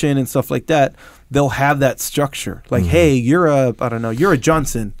tradition and stuff like that, they'll have that structure. Like, hey, you're a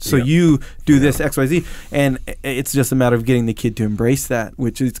Johnson, so you do this X, Y, Z. And it's just a matter of getting the kid to embrace that,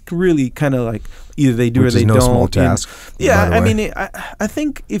 which is really kind of like either they do or they don't. Which is no small task. Yeah, I mean, I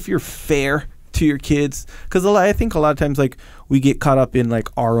think if you're fair to your kids, because I think a lot of times, like, we get caught up in like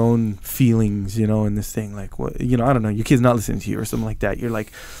our own feelings, you know, in this thing, like, what, you know, I don't know, your kid's not listening to you or something like that. You're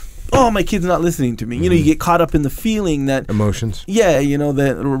like, oh, my kid's not listening to me. You know, you get caught up in the feeling that emotions. Yeah, you know,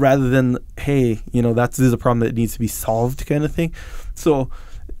 that rather than, hey, you know, this is a problem that needs to be solved kind of thing. So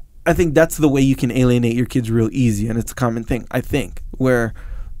I think that's the way you can alienate your kids real easy, and it's a common thing, I think, where,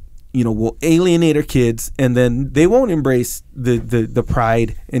 you know, we'll alienate our kids and then they won't embrace the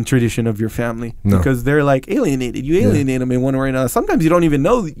pride and tradition of your family because they're like alienated. You alienate them in one way or another. Sometimes you don't even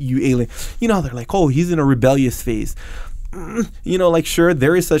know you alienate. You know, they're like, oh, he's in a rebellious phase. You know, like, sure,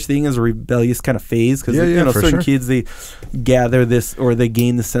 there is such thing as a rebellious kind of phase because, you know, certain kids, they gather this or they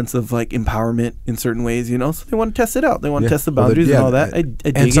gain the sense of, like, empowerment in certain ways, you know, so they want to test it out. They want to test the boundaries and all that. I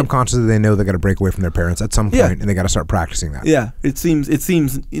dig and subconsciously, they know they got to break away from their parents at some point and they got to start practicing that. Yeah, it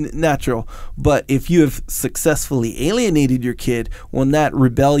seems natural. But if you have successfully alienated your kid, when that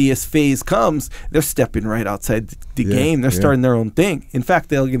rebellious phase comes, they're stepping right outside the game. They're starting their own thing. In fact,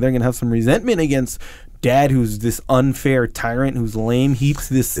 they're going to have some resentment against dad, who's this unfair tyrant, who's lame, heaps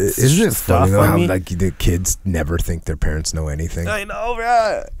this isn't it stuff funny though, on how me. like the kids never think their parents know anything? I know,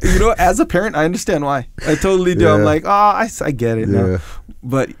 right? You know, as a parent, I understand why. I totally do. I'm like, I get it now.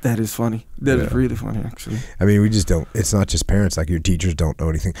 But that is funny. That is really funny, actually. I mean, we just don't. It's not just parents. Like, your teachers don't know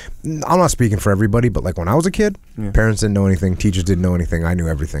anything. I'm not speaking for everybody, but like when I was a kid, parents didn't know anything. Teachers didn't know anything. I knew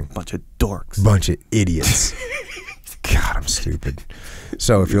everything. Bunch of dorks. Bunch of idiots. God, I'm stupid.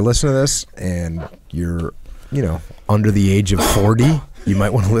 So if you're listening to this and you're, you know, under the age of 40, you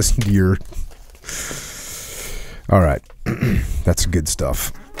might want to listen to your... All right. That's good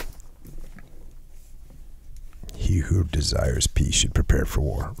stuff. He who desires peace should prepare for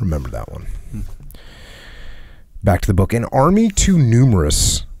war. Remember that one. Back to the book. An army too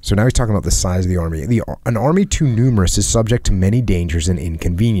numerous... So now he's talking about the size of the army. An army too numerous is subject to many dangers and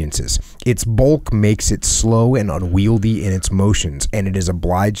inconveniences. Its bulk makes it slow and unwieldy in its motions, and it is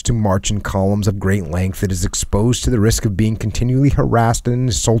obliged to march in columns of great length. It is exposed to the risk of being continually harassed and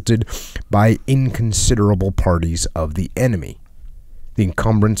insulted by inconsiderable parties of the enemy. The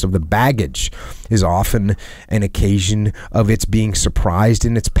encumbrance of the baggage is often an occasion of its being surprised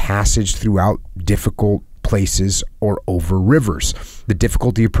in its passage throughout difficult places or over rivers. The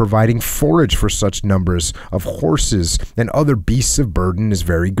difficulty of providing forage for such numbers of horses and other beasts of burden is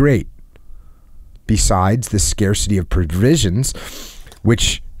very great. Besides, the scarcity of provisions,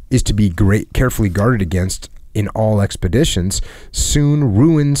 which is to be carefully guarded against in all expeditions, soon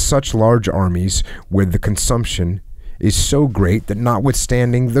ruins such large armies where the consumption is so great that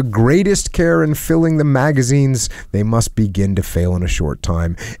notwithstanding the greatest care in filling the magazines, they must begin to fail in a short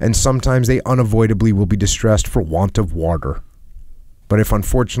time, and sometimes they unavoidably will be distressed for want of water. But if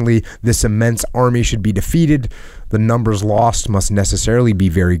unfortunately this immense army should be defeated, the numbers lost must necessarily be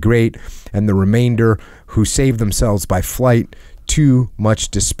very great, and the remainder, who save themselves by flight, too much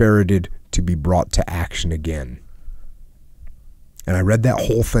dispirited to be brought to action again. And I read that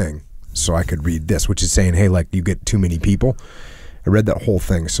whole thing so I could read this, which is saying, hey, like, you get too many people. I read that whole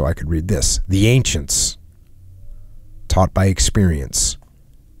thing so I could read this. The ancients, taught by experience,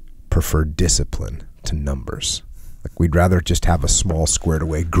 preferred discipline to numbers. Like, we'd rather just have a small squared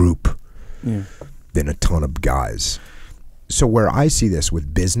away group than a ton of guys. So where I see this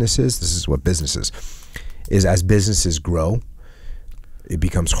with businesses, this is what businesses is, as businesses grow, it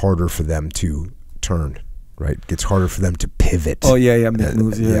becomes harder for them to turn, right? It gets harder for them to pivot. Oh yeah, make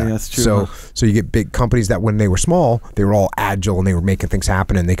moves. Yeah, that's true. So you get big companies that when they were small, they were all agile and they were making things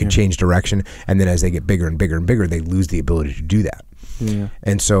happen and they could change direction. And then as they get bigger and bigger and bigger, they lose the ability to do that. Yeah.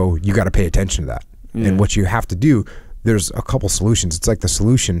 And so you got to pay attention to that. Yeah. And what you have to do, there's a couple solutions. It's like the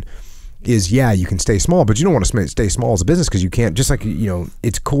solution is, yeah, you can stay small, but you don't want to stay small as a business because you can't, just like, you know,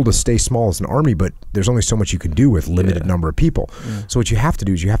 it's cool to stay small as an army, but there's only so much you can do with limited number of people. Yeah. So what you have to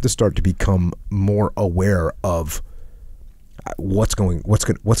do is you have to start to become more aware of what's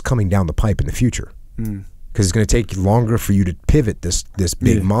coming down the pipe in the future. Because it's going to take longer for you to pivot this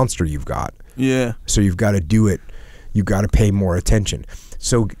big monster you've got. Yeah. So you've got to do it. You've got to pay more attention.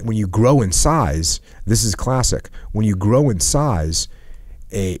 So when you grow in size, this is classic. When you grow in size,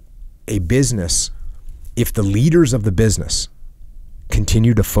 a business, if the leaders of the business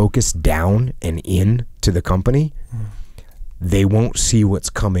continue to focus down and in to the company, they won't see what's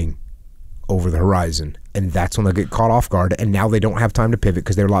coming over the horizon, and that's when they'll get caught off guard, and now they don't have time to pivot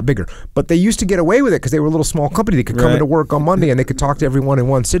because they're a lot bigger. But they used to get away with it because they were a little small company. They could come into work on Monday and they could talk to everyone in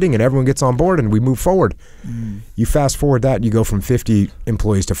one sitting and everyone gets on board and we move forward. You fast forward that, you go from 50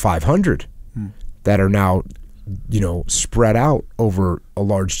 employees to 500 that are now, you know, spread out over a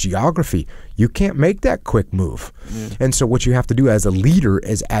large geography. You can't make that quick move. And so what you have to do as a leader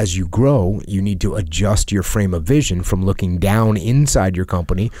is, as you grow, you need to adjust your frame of vision from looking down inside your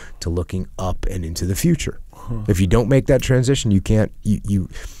company to looking up and into the future. If you don't make that transition, you can't, you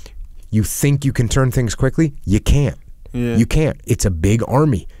think you can turn things quickly, you can't. You can't. It's a big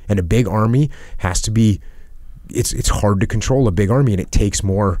army, and a big army has to be, it's hard to control a big army, and it takes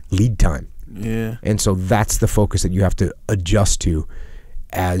more lead time. And so that's the focus that you have to adjust to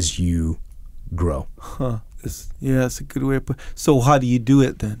as you grow. That's a good way to put it. So how do you do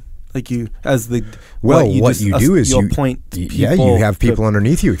it then? Like you, as the, what you do is you appoint people. Yeah, you have people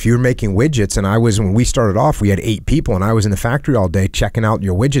underneath you. If you're making widgets, and when we started off, we had 8 people, and I was in the factory all day checking out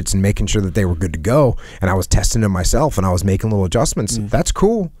your widgets and making sure that they were good to go, and I was testing them myself, and I was making little adjustments. That's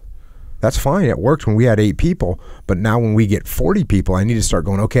cool. That's fine. It worked when we had 8 people, but now when we get 40 people, I need to start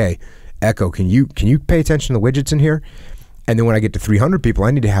going, okay, Echo, can you pay attention to the widgets in here? And then when I get to 300 people, I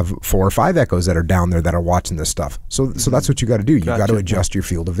need to have 4 or 5 Echoes that are down there that are watching this stuff. So that's what you got to do. You got to adjust your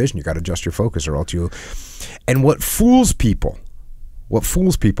field of vision. You got to adjust your focus, or else you. And what fools people,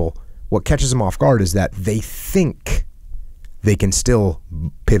 what catches them off guard is that they think they can still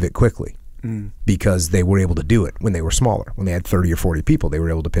pivot quickly because they were able to do it when they were smaller. When they had 30 or 40 people, they were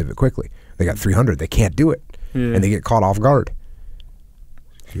able to pivot quickly. They got 300, they can't do it, and they get caught off guard.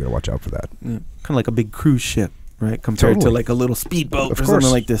 You got to watch out for that. Kind of like a big cruise ship, right? Compared to like a little speedboat or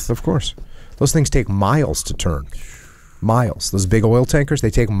something like this. Of course. Those things take miles to turn. Miles. Those big oil tankers, they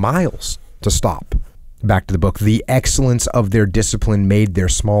take miles to stop. Back to the book. The excellence of their discipline made their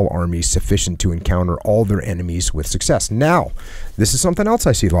small armies sufficient to encounter all their enemies with success. Now, this is something else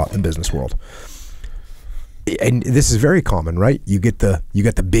I see a lot in the business world. And this is very common, right? You get the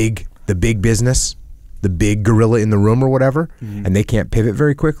big business, the big gorilla in the room or whatever, and they can't pivot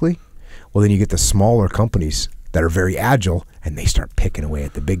very quickly. Well, then you get the smaller companies that are very agile, and they start picking away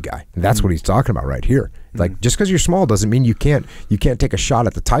at the big guy. And that's what he's talking about right here. Like, just because you're small doesn't mean you can't take a shot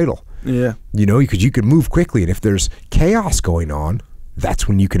at the title. Yeah. You know, because you can move quickly, and if there's chaos going on, that's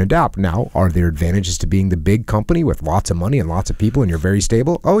when you can adapt. Now, are there advantages to being the big company with lots of money and lots of people, and you're very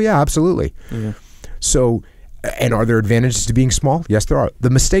stable? Oh yeah, absolutely. Yeah. So, and are there advantages to being small? Yes, there are.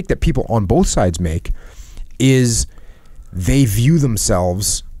 The mistake that people on both sides make is they view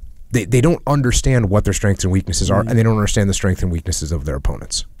themselves, they don't understand what their strengths and weaknesses are, and they don't understand the strengths and weaknesses of their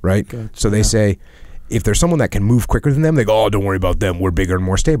opponents, right? Gotcha. So they say, if there's someone that can move quicker than them, they go, oh, don't worry about them, we're bigger and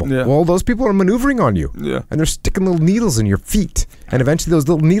more stable. Yeah. Well, those people are maneuvering on you, and they're sticking little needles in your feet, and eventually those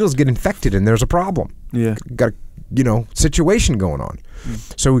little needles get infected, and there's a problem. Yeah. Got a situation going on.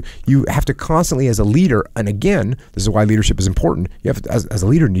 So you have to constantly, as a leader, and again, this is why leadership is important, you have to, as a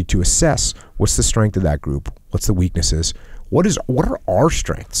leader, need to assess what's the strength of that group, what's the weaknesses, what are our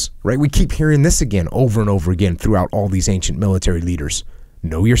strengths, right? We keep hearing this again over and over again throughout all these ancient military leaders.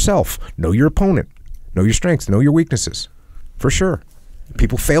 Know yourself, know your opponent, know your strengths, know your weaknesses, for sure.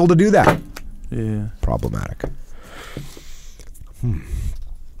 People fail to do that. Yeah. Problematic.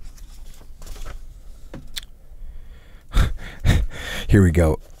 Here we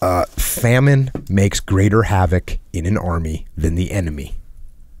go. Famine makes greater havoc in an army than the enemy,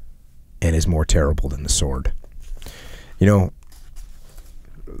 and is more terrible than the sword. You know,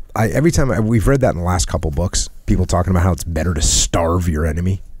 every time we've read that in the last couple books, people talking about how it's better to starve your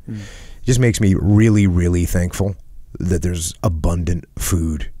enemy. It just makes me really, really thankful that there's abundant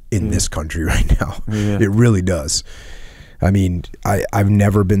food in this country right now. Yeah. It really does. I mean, I've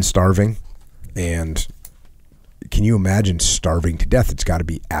never been starving, and can you imagine starving to death? It's got to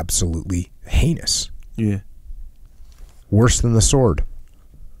be absolutely heinous. Yeah. Worse than the sword,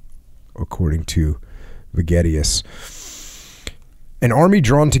 according to Vegetius. An army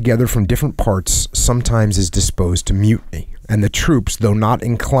drawn together from different parts sometimes is disposed to mutiny, and the troops, though not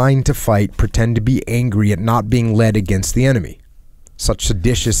inclined to fight, pretend to be angry at not being led against the enemy. Such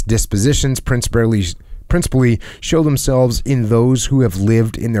seditious dispositions principally show themselves in those who have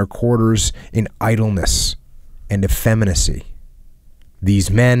lived in their quarters in idleness and effeminacy. These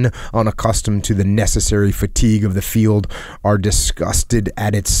men, unaccustomed to the necessary fatigue of the field, are disgusted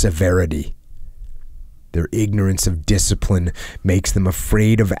at its severity. Their ignorance of discipline makes them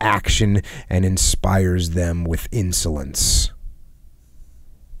afraid of action and inspires them with insolence.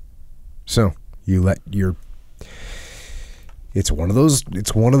 So, you let your... It's one of those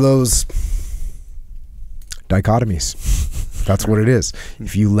dichotomies. That's what it is.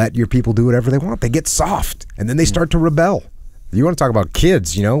 If you let your people do whatever they want, they get soft, and then they start to rebel. You want to talk about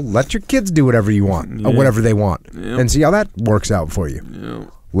kids, let your kids do whatever you want, or whatever they want, and see how that works out for you. Yeah.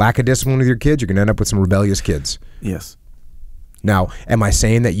 Lack of discipline with your kids, you're going to end up with some rebellious kids. Yes. Now, am I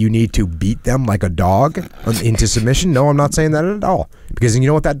saying that you need to beat them like a dog into submission? No, I'm not saying that at all. Because you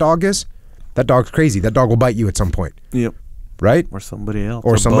know what that dog is? That dog's crazy. That dog will bite you at some point. Yep. Right? Or somebody else.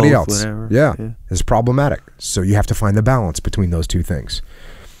 Or somebody both, else. Whatever. Yeah. It's problematic. So you have to find the balance between those two things.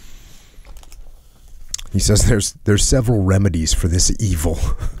 He says there's several remedies for this evil.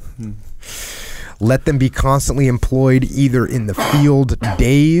 Let them be constantly employed either in the field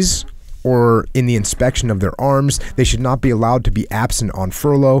days or in the inspection of their arms. They should not be allowed to be absent on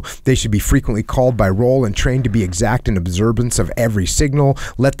furlough. They should be frequently called by roll and trained to be exact in observance of every signal.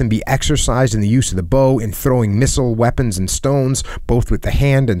 Let them be exercised in the use of the bow, in throwing missile weapons and stones, both with the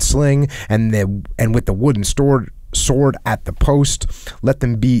hand and sling, and with the wooden sword at the post.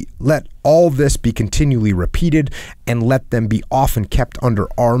 Let all this be continually repeated, and let them be often kept under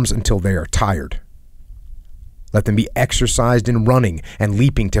arms until they are tired. Let them be exercised in running and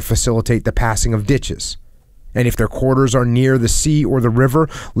leaping to facilitate the passing of ditches. And if their quarters are near the sea or the river,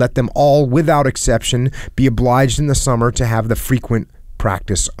 let them all, without exception, be obliged in the summer to have the frequent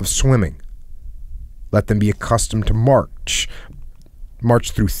practice of swimming. Let them be accustomed to march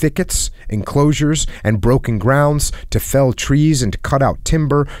through thickets, enclosures, and broken grounds, to fell trees and to cut out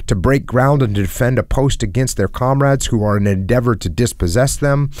timber, to break ground and to defend a post against their comrades who are in an endeavor to dispossess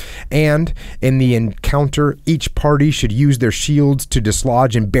them. And in the encounter, each party should use their shields to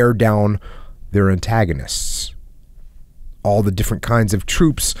dislodge and bear down their antagonists. All the different kinds of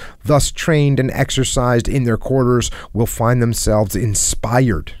troops, thus trained and exercised in their quarters, will find themselves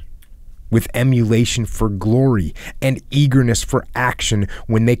inspired with emulation for glory and eagerness for action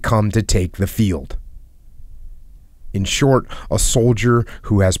when they come to take the field. In short, a soldier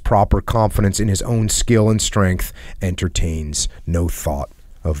who has proper confidence in his own skill and strength entertains no thought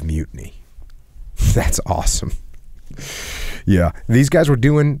of mutiny. That's awesome. Yeah, these guys were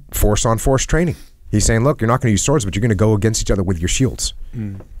doing force-on-force training. He's saying, look, you're not going to use swords, but you're going to go against each other with your shields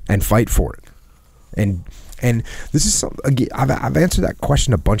and fight for it. And this is something, I've answered that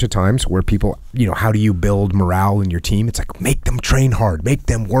question a bunch of times where people, how do you build morale in your team? It's like, make them train hard, make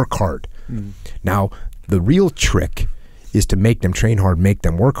them work hard. Now, the real trick is to make them train hard, make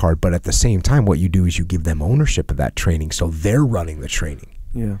them work hard, but at the same time, what you do is you give them ownership of that training, so they're running the training.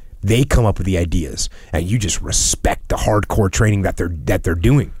 Yeah. They come up with the ideas, and you just respect the hardcore training that they're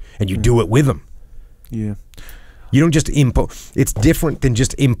doing, and you do it with them. Yeah. You don't just impose. It's different than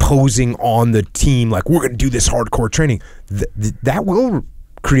just imposing on the team, like, we're going to do this hardcore training. That will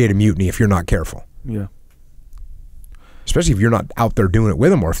create a mutiny if you're not careful. Yeah. Especially if you're not out there doing it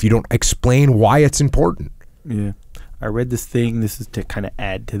with them, or if you don't explain why it's important. Yeah. I read this thing. This is to kind of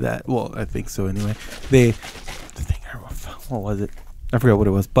add to that. Well, I think so anyway. What was it? I forgot what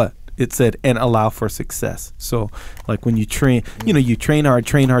it was, but it said, and allow for success. So, like, when you train, you train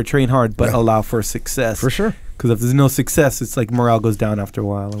hard, but allow for success. For sure. Because if there's no success, it's like morale goes down after a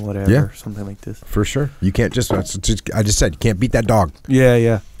while and whatever, something like this. For sure. You can't just, I just said, you can't beat that dog.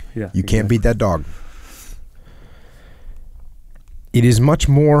 Yeah. You can't beat that dog. It is much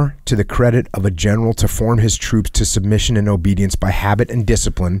more to the credit of a general to form his troops to submission and obedience by habit and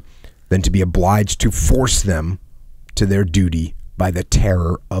discipline than to be obliged to force them to their duty by the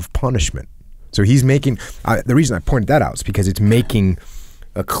terror of punishment. So he's making, the reason I pointed that out is because it's making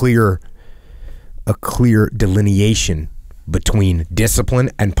a clear delineation between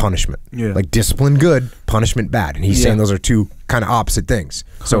discipline and punishment. Yeah. Like, discipline good, punishment bad. And he's saying those are two kind of opposite things.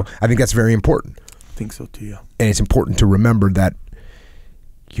 So I think that's very important. I think so too, yeah. And it's important to remember that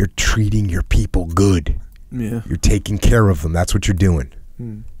you're treating your people good. Yeah. You're taking care of them. That's what you're doing.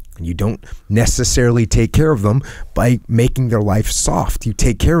 And you don't necessarily take care of them by making their life soft. You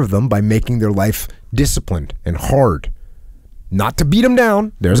take care of them by making their life disciplined and hard. Not to beat them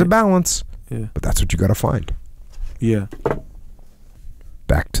down. There's a balance. Yeah. But that's what you got to find. Yeah.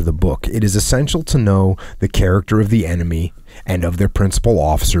 Back to the book. It is essential to know the character of the enemy and of their principal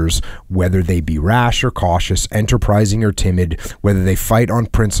officers, whether they be rash or cautious, enterprising or timid, whether they fight on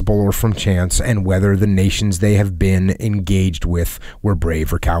principle or from chance, and whether the nations they have been engaged with were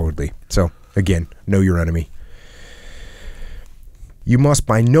brave or cowardly. So, again, know your enemy. You must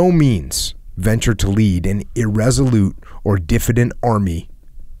by no means venture to lead an irresolute or diffident army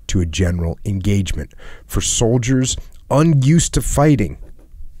to a general engagement, for soldiers unused to fighting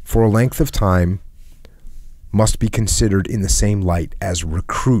for a length of time must be considered in the same light as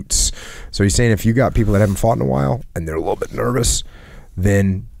recruits. So he's saying if you got people that haven't fought in a while and they're a little bit nervous,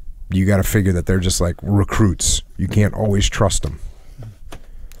 then you got to figure that they're just like recruits. You can't always trust them.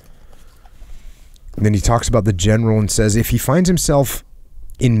 And then he talks about the general and says if he finds himself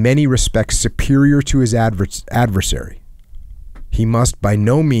in many respects superior to his adversary, he must by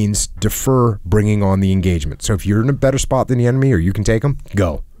no means defer bringing on the engagement. So if you're in a better spot than the enemy or you can take them,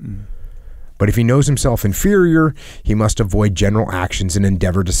 go. But if he knows himself inferior, he must avoid general actions and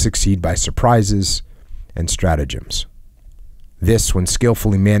endeavor to succeed by surprises and stratagems. This, when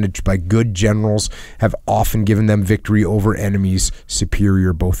skillfully managed by good generals, have often given them victory over enemies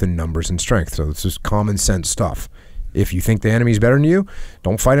superior both in numbers and strength. So this is common sense stuff. If you think the enemy's better than you,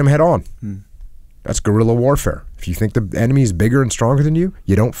 don't fight him head on. That's guerrilla warfare. If you think the enemy is bigger and stronger than you,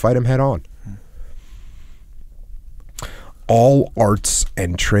 you don't fight him head on. All arts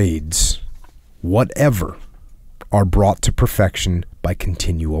and trades, whatever, are brought to perfection by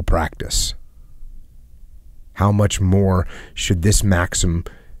continual practice. How much more should this maxim,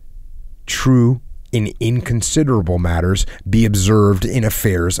 true in inconsiderable matters, be observed in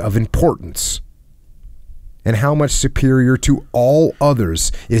affairs of importance? And how much superior to all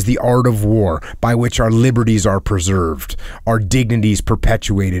others is the art of war, by which our liberties are preserved, our dignities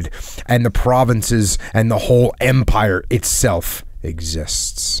perpetuated, and the provinces and the whole empire itself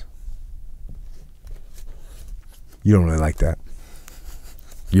exists. You don't really like that.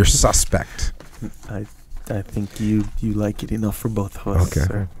 You're suspect. I think you like it enough for both of us. Okay,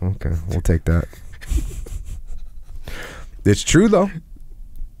 sir. okay, we'll take that. It's true though.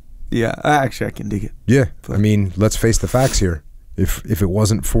 Yeah, actually, I can dig it. Yeah, I mean, let's face the facts here. If it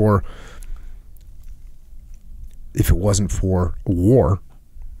wasn't for war,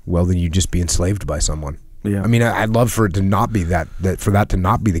 well, then you'd just be enslaved by someone. Yeah. I mean, I'd love for it to not be that for that to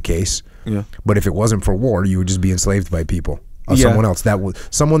not be the case. Yeah. But if it wasn't for war, you would just be enslaved by people. Yeah. Someone else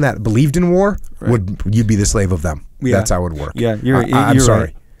someone that believed in war you'd be the slave of them. Yeah. That's how it would work. Yeah, I'm you're sorry.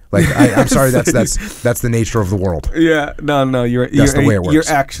 right. Like I'm sorry. That's the nature of the world. Yeah, no, That's the way it works. You're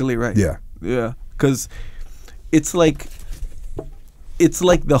actually right. Yeah, yeah, because it's like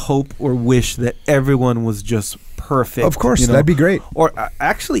the hope or wish that everyone was just perfect. Of course, that'd be great. Or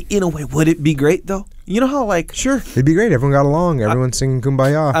actually, in a way, would it be great though? You know how sure, it'd be great. Everyone got along. Everyone's singing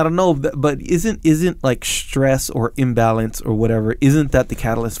Kumbaya. I don't know, but isn't like stress or imbalance or whatever? Isn't that the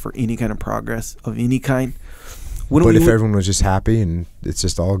catalyst for any kind of progress of any kind? But if everyone was just happy and it's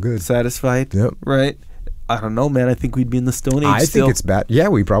just all good. Satisfied. Yep. Right? I don't know, man. I think we'd be in the Stone Age I still. think it's bad. Yeah,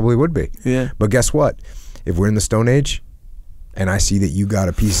 we probably would be. Yeah. But guess what? If we're in the Stone Age and I see that you got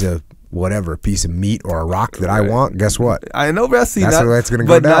a piece of whatever, a piece of meat or a rock that I want, guess what? I know, but see, that's the way it's going to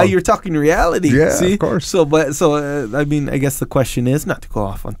go but down. now you're talking reality. Yeah, see? of course. I mean, I guess the question is, not to go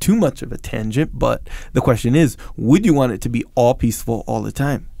off on too much of a tangent, but the question is, would you want it to be all peaceful all the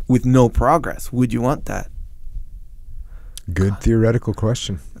time with no progress? Would you want that? Good theoretical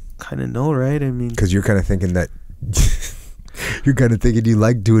question. Kind of no, right? I mean, because you're kind of thinking that you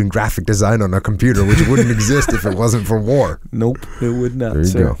like doing graphic design on a computer, which wouldn't exist if it wasn't for war. Nope, it would not. There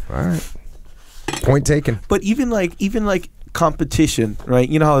you go. All right, point taken. But even like competition, right?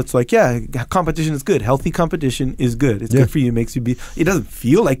 You know how it's like, yeah, competition is good. Healthy competition is good. It's good for you. It makes you be. It doesn't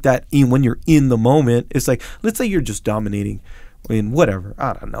feel like that when you're in the moment. It's like, let's say you're just dominating in whatever,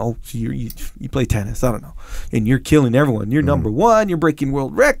 I don't know, you play tennis, I don't know, and you're killing everyone, you're number one, you're breaking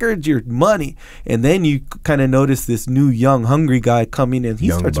world records, you're money, and then you kind of notice this new young hungry guy coming and he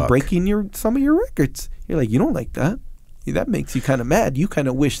starts breaking some of your records. You're like, you don't like that. That makes you kind of mad. You kind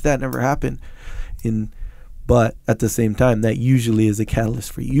of wish that never happened. But at the same time, that usually is a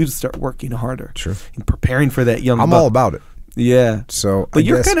catalyst for you to start working harder. Sure. And preparing for that young I'm all about it. Yeah. So but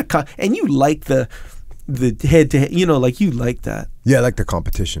you're kind of and you like the head-to-head, like you like that. Yeah, I like the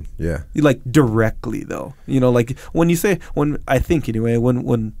competition. Yeah. You like directly though. Like when I think anyway,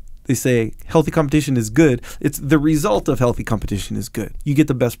 when they say healthy competition is good. It's the result of healthy competition is good. You get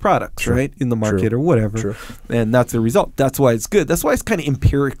the best products, right, in the market or whatever. And that's the result. That's why it's good. That's why it's kind of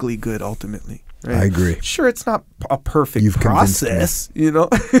empirically good ultimately. Right? I agree. Sure, it's not a perfect process, you know.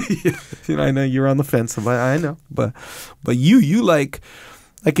 You know, I know you're on the fence, but I know. But you like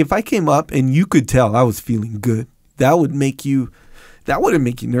if I came up and you could tell I was feeling good, that wouldn't make you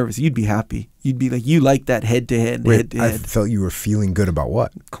nervous. You'd be happy. You'd be like, you like that head-to-head. I felt you were feeling good about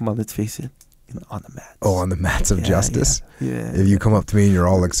what? Come on, let's face it. On the mats. Oh, on the mats of justice? Yeah. If you come up to me and you're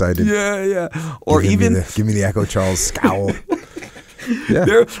all excited. Yeah. Or give me the Echo Charles scowl.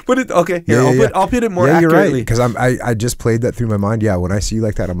 Yeah. I'll put it more accurately. You're right. Because I just played that through my mind. Yeah, when I see you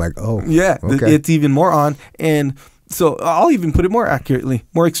like that, I'm like, oh. Yeah, okay. It's even more on. And so I'll even put it more accurately,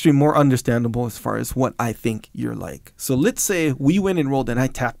 more extreme, more understandable as far as what I think you're like. So let's say we went and rolled and I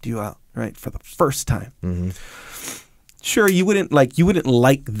tapped you out, right, for the first time. Mm-hmm. Sure, you wouldn't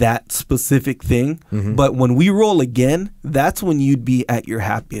like that specific thing, mm-hmm. but when we roll again, that's when you'd be at your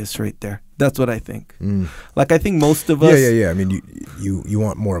happiest right there. That's what I think. Like I think most of us. Yeah. I mean, you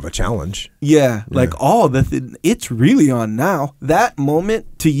want more of a challenge. Yeah. Like it's really on now. That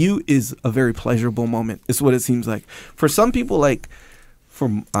moment to you is a very pleasurable moment. Is what it seems like. For some people, I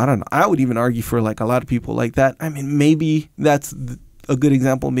don't know. I would even argue for like a lot of people like that. I mean, maybe that's a good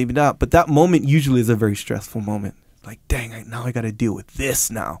example, maybe not. But that moment usually is a very stressful moment. Like, dang, now I got to deal with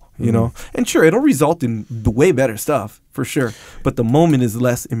this now, you know? And sure, it'll result in way better stuff, for sure. But the moment is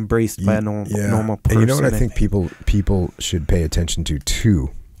less embraced by a normal person. And you know what I think people should pay attention to,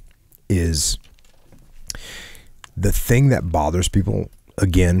 too, is the thing that bothers people,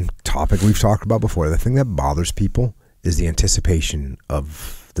 again, topic we've talked about before, the thing that bothers people is the anticipation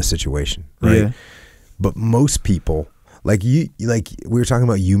of the situation, right? Yeah. But most people, like we were talking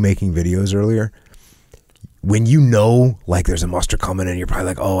about you making videos earlier, when you know, like, there's a muster coming and you're probably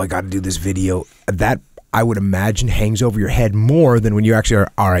like, oh, I got to do this video, that I would imagine hangs over your head more than when you actually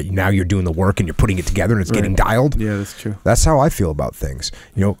are, all right, now you're doing the work and you're putting it together and it's getting dialed. Yeah, that's true. That's how I feel about things.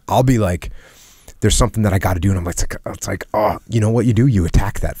 You know, I'll be like, there's something that I got to do, and I'm like, it's like, oh, you know what you do? You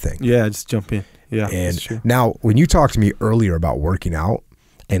attack that thing. Yeah, just jump in. Yeah, and that's true. Now, when you talked to me earlier about working out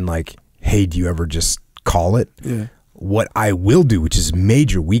and like, hey, do you ever just call it? Yeah. What I will do, which is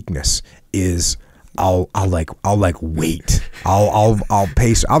major weakness, is I'll wait. I'll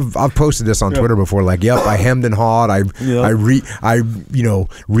pace. I've posted this on Twitter before. Like, yep, I hemmed and hawed. I redid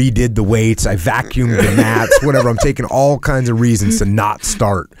the weights. I vacuumed the mats. Whatever. I'm taking all kinds of reasons to not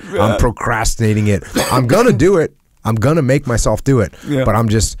start. I'm procrastinating it. I'm gonna do it. I'm gonna make myself do it. Yeah. But I'm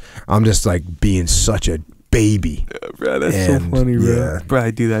just like being such a baby. Yeah, bro, that's so funny, bro. Yeah. Bro,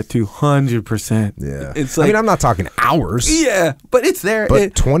 I do that too, 100%. Yeah. It's like, I mean, I'm not talking hours. Yeah, but it's there.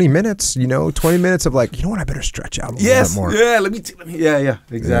 But 20 minutes, 20 minutes of like, you know what, I better stretch out a little bit more. Yeah, let me yeah,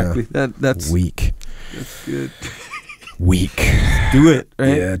 exactly. Yeah. That's weak. That's good. Weak. Do it,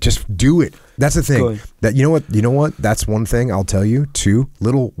 right? Yeah, just do it. That's the thing. That you know what? That's one thing I'll tell you too.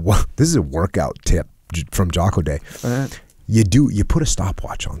 This is a workout tip from Jocko Day. You put a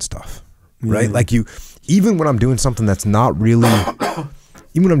stopwatch on stuff. Right? Like even when I'm doing something that's not really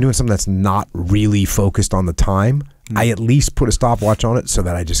focused on the time, I at least put a stopwatch on it so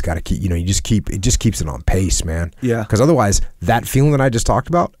that I just got to keep, it just keeps it on pace, man. Yeah. Because otherwise that feeling that I just talked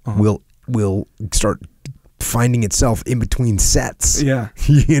about will start finding itself in between sets. Yeah.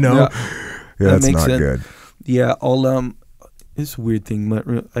 Yeah, that's not good. Yeah. It's a weird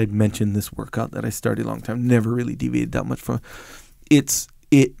thing. I mentioned this workout that I started a long time, never really deviated that much from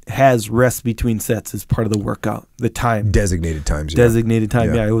it has rest between sets as part of the workout. The time. Designated times. Yeah. Designated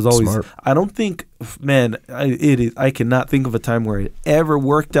time. Yeah. It was always, smart. I don't think, man, I cannot think of a time where it ever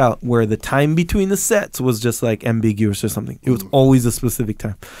worked out where the time between the sets was just like ambiguous or something. It was always a specific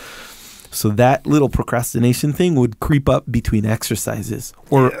time. So that little procrastination thing would creep up between exercises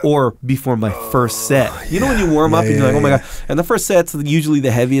or before my first set. You know when you warm up and you're like, oh my God. And the first set's usually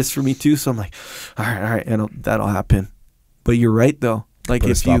the heaviest for me too. So I'm like, all right, and that'll happen. But you're right though. Like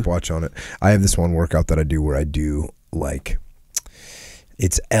put a stopwatch on it. I have this one workout that I do where I do like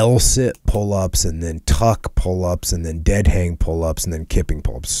it's L-sit pull-ups and then tuck pull-ups and then dead hang pull-ups and then kipping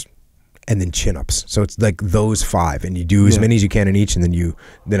pull-ups and then chin-ups. So it's like those 5 and you do as many as you can in each and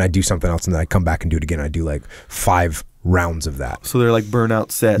then I do something else and then I come back and do it again. I do like 5 rounds of that. So they're like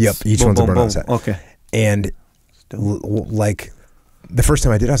burnout sets. Yep, each one's a burnout set. Okay. And like the first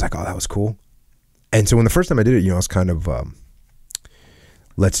time I did it, I was like, oh, that was cool. And so when the first time I did it, I was kind of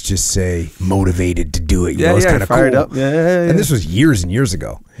let's just say motivated to do it. It was kind of fired cool. Up. Yeah. And this was years and years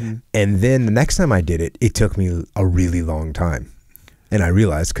ago. And then the next time I did it, it took me a really long time. And I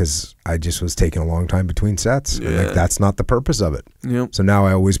realized because I just was taking a long time between sets. And like, that's not the purpose of it. Yep. So now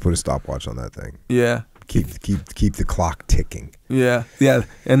I always put a stopwatch on that thing. Yeah. Keep the clock ticking. Yeah.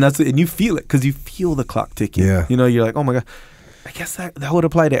 And and you feel it because you feel the clock ticking. Yeah. You know, you're like, oh my God, I guess that would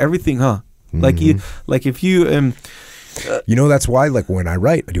apply to everything, huh? Like if you you know, that's why, like, when I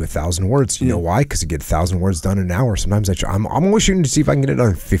write, I do 1,000 words. You know why? Because I get 1,000 words done in an hour. Sometimes I'm always shooting to see if I can get it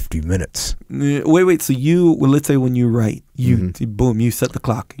done in 50 minutes. Wait. So let's say when you write, boom, you set the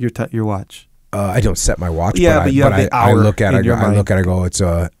clock, your watch. I don't set my watch. Yeah, but you have the hour. I look at it. I I go, it's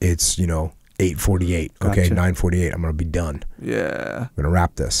 8:48. Okay, Gotcha. 9:48. I'm gonna be done. Yeah. I'm gonna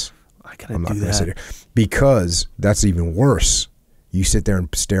wrap this. I gotta do that. Sit here. Because that's even worse. You sit there and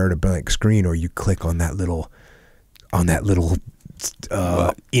stare at a blank screen, or you click on that little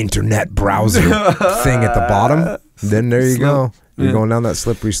internet browser thing at the bottom. Then there you go. You're going down that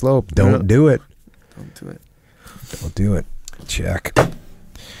slippery slope. Don't do it. Don't do it. Don't do it. Check.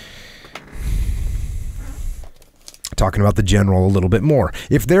 Talking about the general a little bit more.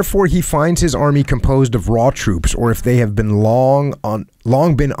 If therefore he finds his army composed of raw troops, or if they have been long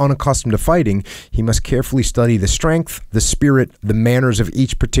been unaccustomed to fighting, he must carefully study the strength, the spirit, the manners of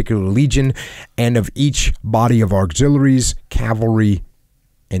each particular legion, and of each body of auxiliaries, cavalry,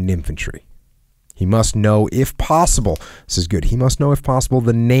 and infantry. He must know, if possible, this is good, he must know, if possible,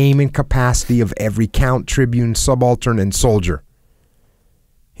 the name and capacity of every count, tribune, subaltern, and soldier.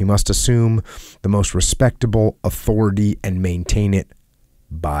 He must assume the most respectable authority and maintain it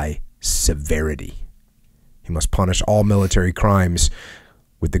by severity. He must punish all military crimes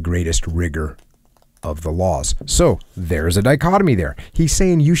with the greatest rigor of the laws. So there's a dichotomy there. He's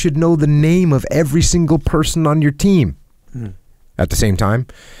saying you should know the name of every single person on your team. At the same time,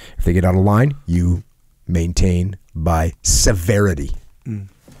 if they get out of line, you maintain by severity.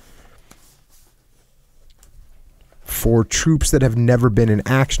 For troops that have never been in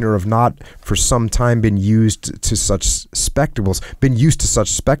action or have not for some time been used to such spectacles,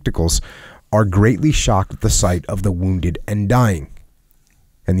 are greatly shocked at the sight of the wounded and dying,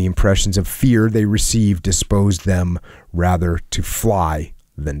 and the impressions of fear they receive dispose them rather to fly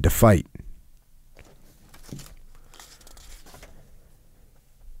than to fight.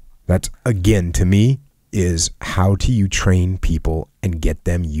 That, again, to me, is how do you train people and get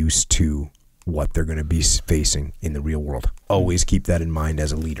them used to what they're going to be facing in the real world. Always keep that in mind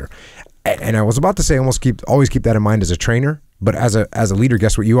as a leader. And I was about to say always keep that in mind as a trainer, but as a leader,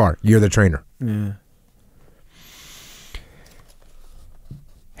 guess what you are? You're the trainer. Yeah.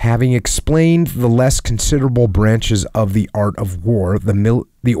 Having explained the less considerable branches of the art of war,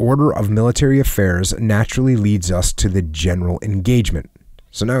 the order of military affairs naturally leads us to the general engagement.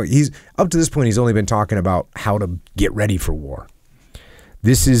 So now up to this point, he's only been talking about how to get ready for war.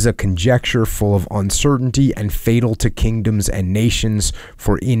 This is a conjecture full of uncertainty and fatal to kingdoms and nations,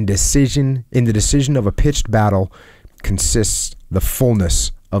 for in the decision of a pitched battle consists the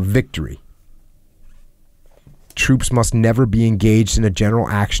fullness of victory. Troops must never be engaged in a general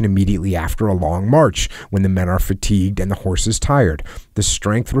action immediately after a long march, when the men are fatigued and the horses tired. The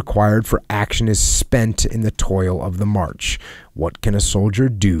strength required for action is spent in the toil of the march. What can a soldier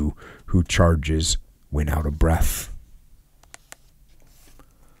do who charges when out of breath?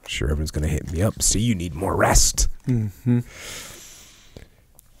 Sure, everyone's going to hit me up. See, you need more rest. Mm-hmm.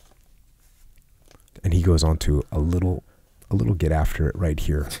 And he goes on to a little get after it right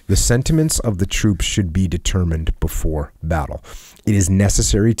here. The sentiments of the troops should be determined before battle. It is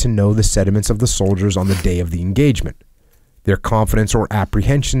necessary to know the sentiments of the soldiers on the day of the engagement. Their confidence or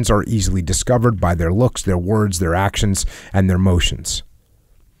apprehensions are easily discovered by their looks, their words, their actions, and their motions.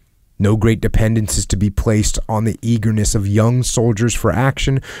 No great dependence is to be placed on the eagerness of young soldiers for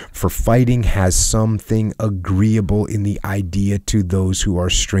action, for fighting has something agreeable in the idea to those who are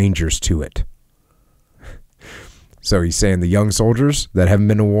strangers to it. So he's saying the young soldiers that haven't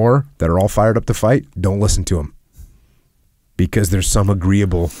been to war, that are all fired up to fight, don't listen to them. Because there's some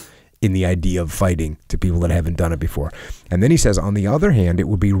agreeable in the idea of fighting to people that haven't done it before. And then he says, on the other hand, it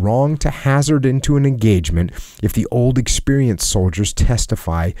would be wrong to hazard into an engagement if the old experienced soldiers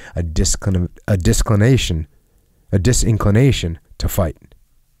testify a disinclination to fight.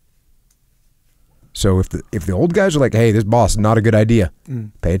 So if the old guys are like, hey, this boss is not a good idea,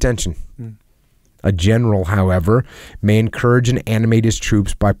 pay attention. A general, however, may encourage and animate his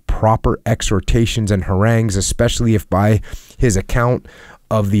troops by proper exhortations and harangues, especially if by his account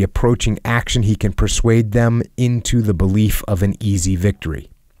of the approaching action he can persuade them into the belief of an easy victory.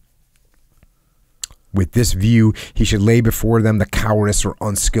 With this view, he should lay before them the cowardice or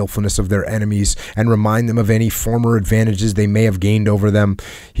unskillfulness of their enemies and remind them of any former advantages they may have gained over them.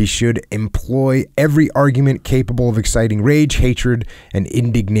 He should employ every argument capable of exciting rage, hatred, and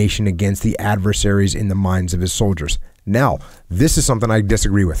indignation against the adversaries in the minds of his soldiers. Now, this is something I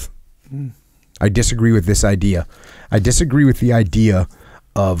disagree with. I disagree with this idea. I disagree with the idea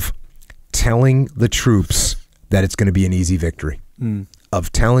of telling the troops that it's going to be an easy victory.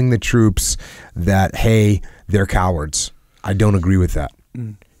 Of telling the troops that, hey, they're cowards. I don't agree with that.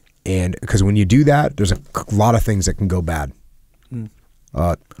 And because when you do that, there's a lot of things that can go bad.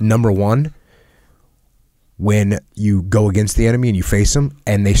 Number one, when you go against the enemy and you face them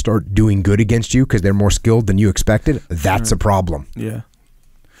and they start doing good against you because they're more skilled than you expected, that's a problem. Yeah.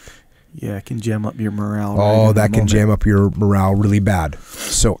 Yeah, it can jam up your morale. Oh, that can jam up your morale really bad.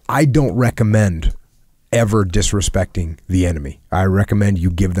 So I don't recommend ever disrespecting the enemy. I recommend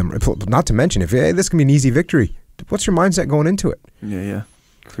you give them, not to mention, if hey, this can be an easy victory, what's your mindset going into it? Yeah.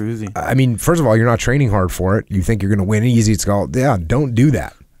 Cruising. I mean, first of all, you're not training hard for it. You think you're going to win easy. It's called, don't do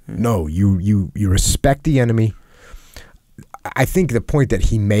that. No, you respect the enemy. I think the point that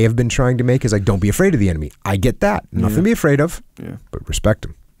he may have been trying to make is like, don't be afraid of the enemy. I get that. Nothing to be afraid of, but respect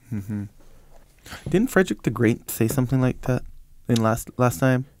him. Didn't Frederick the Great say something like that in last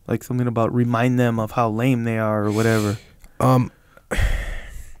time? Like something about remind them of how lame they are or whatever.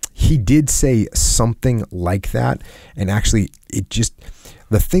 He did say something like that. And actually,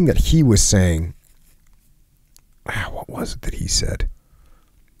 the thing that he was saying, what was it that he said?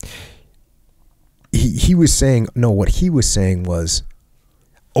 He was saying, no, what he was saying was,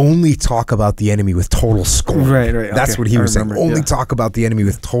 only talk about the enemy with total scorn. Right. That's what he was saying. Only talk about the enemy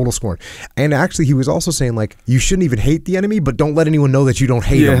with total scorn. And actually, he was also saying, like, you shouldn't even hate the enemy, but don't let anyone know that you don't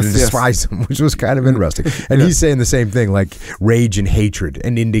hate him and despise him, which was kind of interesting. And he's saying the same thing, like rage and hatred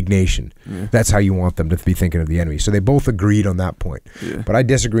and indignation. That's how you want them to be thinking of the enemy. So they both agreed on that point. But I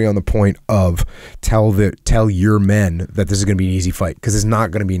disagree on the point of tell your men that this is going to be an easy fight, because it's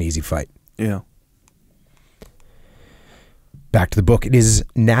not going to be an easy fight. Yeah. Back to the book. It is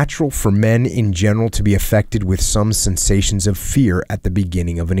natural for men in general to be affected with some sensations of fear at the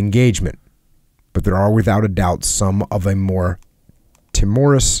beginning of an engagement, but there are without a doubt some of a more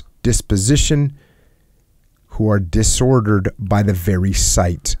timorous disposition who are disordered by the very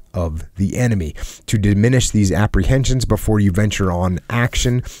sight of the enemy. To diminish these apprehensions before you venture on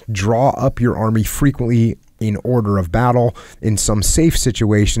action, draw up your army frequently in order of battle in some safe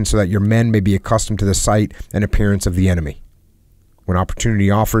situation so that your men may be accustomed to the sight and appearance of the enemy. When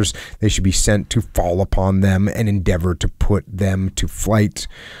opportunity offers, they should be sent to fall upon them and endeavor to put them to flight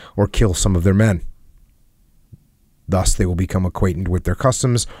or kill some of their men. Thus, they will become acquainted with their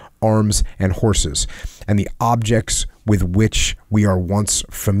customs, arms, and horses, and the objects with which we are once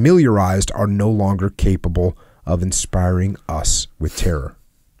familiarized are no longer capable of inspiring us with terror.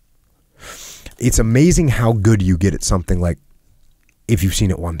 It's amazing how good you get at something like if you've seen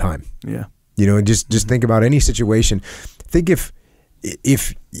it one time. Yeah. You know, and just think about any situation. Think if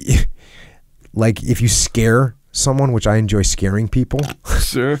you scare someone, which I enjoy scaring people.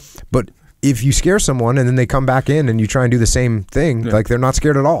 Sure. But if you scare someone and then they come back in and you try and do the same thing, like they're not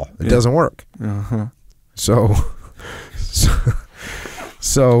scared at all. It doesn't work. So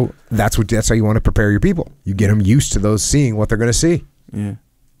that's how you want to prepare your people. You get them used to those seeing what they're going to see. Yeah.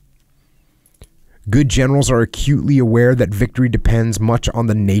 Good generals are acutely aware that victory depends much on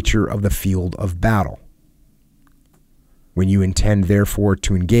the nature of the field of battle. When you intend, therefore,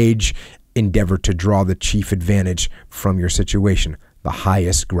 to engage, endeavor to draw the chief advantage from your situation. The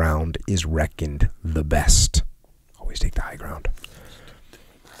highest ground is reckoned the best. Always take the high ground.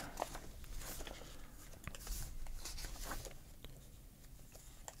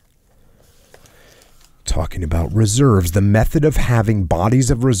 Talking about reserves, the method of having bodies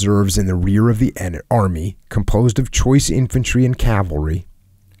of reserves in the rear of the army, composed of choice infantry and cavalry,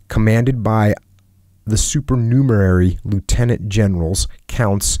 commanded by the supernumerary lieutenant generals,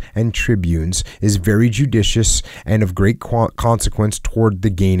 counts, and tribunes, is very judicious and of great consequence toward the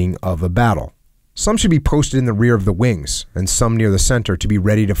gaining of a battle. Some should be posted in the rear of the wings, and some near the center, to be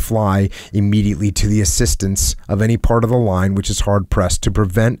ready to fly immediately to the assistance of any part of the line which is hard pressed, to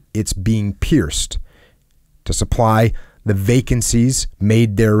prevent its being pierced, to supply the vacancies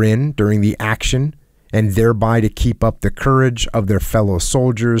made therein during the action, and thereby to keep up the courage of their fellow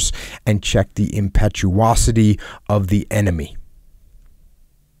soldiers and check the impetuosity of the enemy.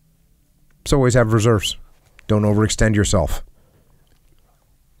 So always have reserves. Don't overextend yourself.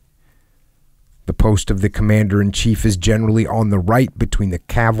 The post of the commander-in-chief is generally on the right between the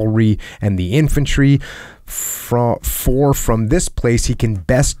cavalry and the infantry, for from this place he can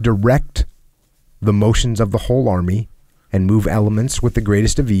best direct the motions of the whole army and move elements with the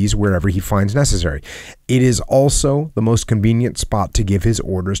greatest of ease wherever he finds necessary. It is also the most convenient spot to give his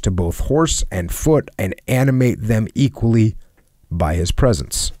orders to both horse and foot and animate them equally by his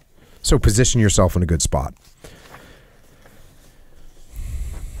presence. So position yourself in a good spot.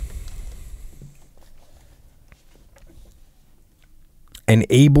 An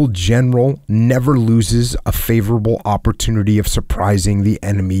able general never loses a favorable opportunity of surprising the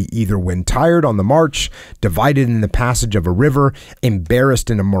enemy, either when tired on the march, divided in the passage of a river, embarrassed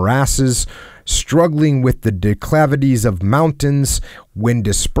in morasses, struggling with the declivities of mountains, when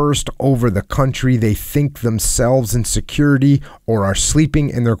dispersed over the country they think themselves in security or are sleeping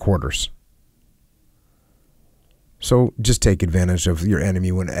in their quarters. So just take advantage of your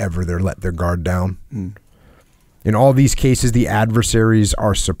enemy whenever they're let their guard down. In all these cases, the adversaries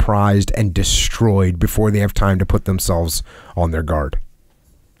are surprised and destroyed before they have time to put themselves on their guard.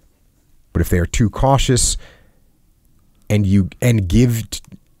 But if they are too cautious but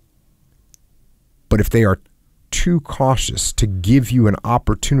if they are too cautious to give you an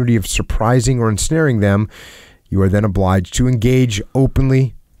opportunity of surprising or ensnaring them, you are then obliged to engage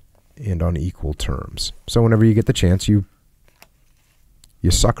openly and on equal terms. So whenever you get the chance, you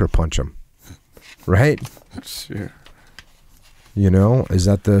sucker punch them. Right? Sure. You know,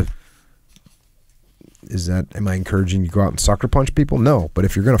 am I encouraging you to go out and sucker punch people? No, but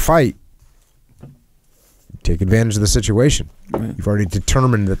if you're going to fight, take advantage of the situation. Right. You've already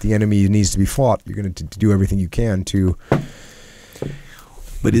determined that the enemy needs to be fought. You're going to do everything you can to.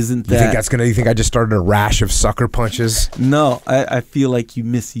 But isn't that? You think I just started a rash of sucker punches? No, I feel like you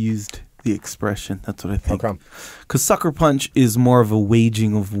misused the expression. That's what I think. How come? Because sucker punch is more of a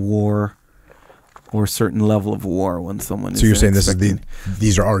waging of war. Or a certain level of war when someone is. So you're saying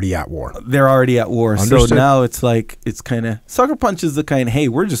these are already at war. They're already at war. Understood. So now it's like, it's kind of, sucker punch is the kind of, hey,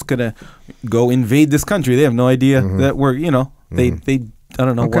 we're just going to go invade this country. They have no idea that we're, they I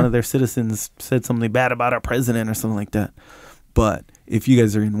don't know, one of their citizens said something bad about our president or something like that. But if you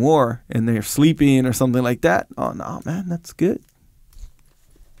guys are in war and they're sleeping or something like that, oh no, man, that's good.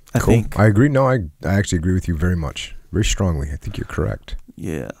 I think. I agree. No, I actually agree with you very much. Very strongly. I think you're correct.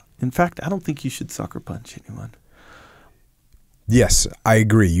 Yeah. In fact, I don't think you should sucker punch anyone. Yes, I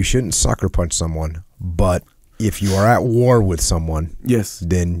agree. You shouldn't sucker punch someone, but if you are at war with someone,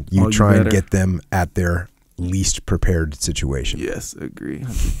 then you try and get them at their least prepared situation. Yes, agree.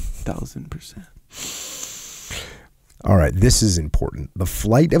 1,000%. All right, this is important. The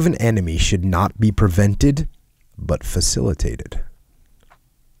flight of an enemy should not be prevented, but facilitated.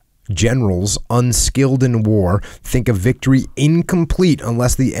 Generals unskilled in war think a victory incomplete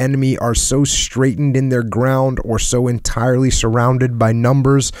unless the enemy are so straitened in their ground or so entirely surrounded by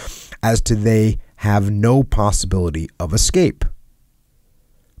numbers as to they have no possibility of escape.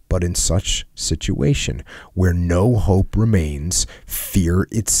 But in such situation, where no hope remains, fear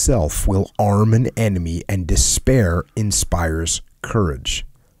itself will arm an enemy and despair inspires courage.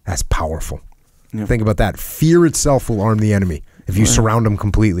 That's powerful. Yep. Think about that. Fear itself will arm the enemy. If you surround them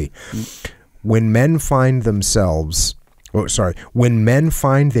completely. When men find they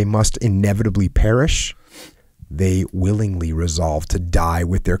must inevitably perish, they willingly resolve to die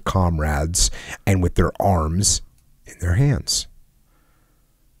with their comrades and with their arms in their hands.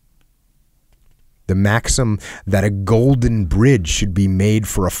 The maxim that a golden bridge should be made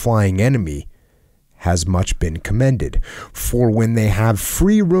for a flying enemy has much been commended. For when they have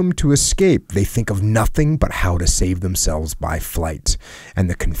free room to escape, they think of nothing but how to save themselves by flight. And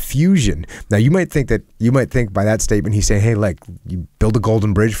the confusion. Now you might think by that statement he's saying, hey, like, you build a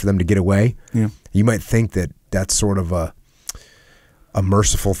golden bridge for them to get away. Yeah. You might think that that's sort of a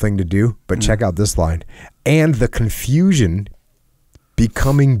merciful thing to do, but check out this line. And the confusion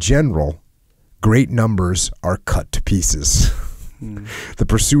becoming general, great numbers are cut to pieces. The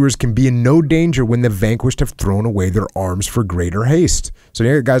pursuers can be in no danger when the vanquished have thrown away their arms for greater haste. So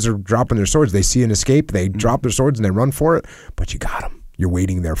here guys are dropping their swords. They see an escape. They drop their swords and they run for it. But you got them. You're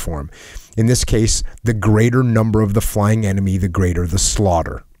waiting there for them. In this case, the greater number of the flying enemy, the greater the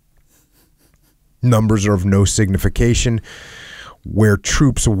slaughter. Numbers are of no signification. Where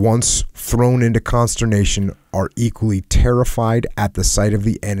troops once thrown into consternation are equally terrified at the sight of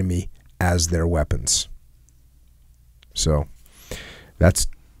the enemy as their weapons. So that's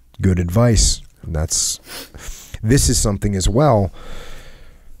good advice. And this is something as well.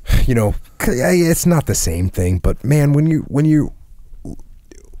 You know, it's not the same thing, but man, when you're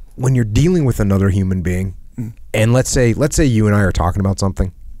dealing with another human being, and let's say you and I are talking about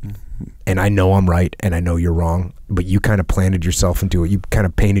something, and I know I'm right and I know you're wrong. but you kind of painted yourself into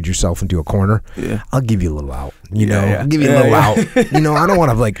a corner. Yeah. I'll give you a little out. You know, yeah. I'll give you a little out. You know, I don't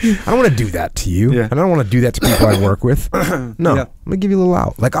want to do that to you. Yeah. And I don't want to do that to people I work with. No, I'm gonna give you a little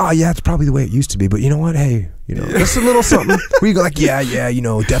out. Like, oh yeah, it's probably the way it used to be, but you know what? Hey, you know, just a little something where you go like, yeah, you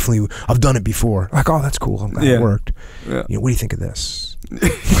know, definitely, I've done it before. Like, oh, that's cool. I'm glad it worked. Yeah. You know, what do you think of this?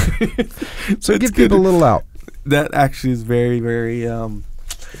 So It's give people a little out. That actually is very, very.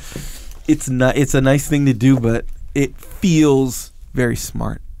 It's a nice thing to do, but it feels very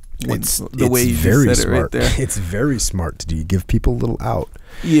smart. It's way you very just said smart. it right there. It's very smart to do. You give people a little out.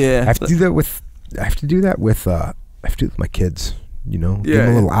 Yeah, I have to do that with my kids. You know, give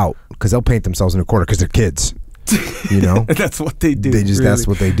them a little out because they'll paint themselves in a corner because they're kids. You know, that's what they do. That's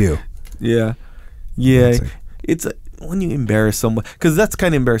what they do. Yeah. It's when you embarrass someone, because that's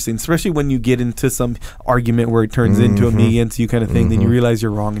kind of embarrassing, especially when you get into some argument where it turns into a me against you kind of thing. Then you realize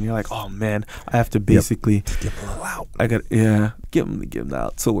you're wrong, and you're like, oh man, I have to basically give them a little out. I got give them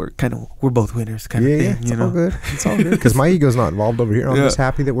out. So we're both winners kind of thing. Yeah, it's all good. It's all good because my ego's not involved over here. I'm just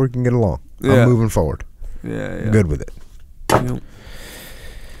happy that we can get along. I'm moving forward. Yeah. Good with it. Yeah.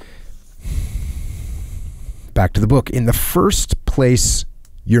 Back to the book. In the first place,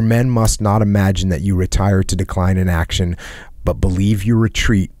 your men must not imagine that you retire to decline in action, but believe you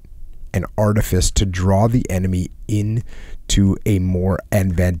retreat, an artifice to draw the enemy into a more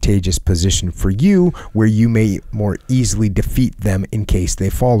advantageous position for you, where you may more easily defeat them in case they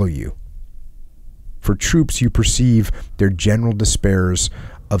follow you. For troops, you perceive their general despairs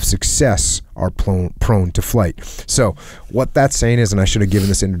of success are prone to flight. So what that's saying is, and I should have given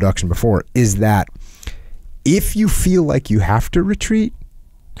this introduction before, is that if you feel like you have to retreat,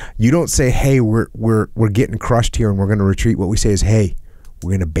 you don't say, hey, we're getting crushed here and we're going to retreat. What we say is, hey,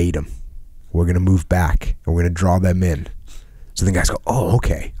 we're going to bait them. We're going to move back and we're going to draw them in. So the guys go, oh,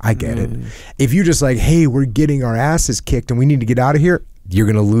 okay, I get it. If you're just like, hey, we're getting our asses kicked and we need to get out of here, you're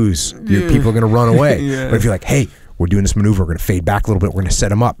going to lose. Your people are going to run away. But if you're like, hey, we're doing this maneuver, we're going to fade back a little bit, we're going to set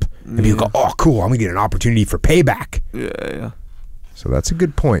them up. And people go, oh, cool, I'm going to get an opportunity for payback. Yeah. So that's a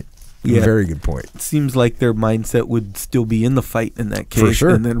good point. Yeah. Very good point. It seems like their mindset would still be in the fight in that case. For sure.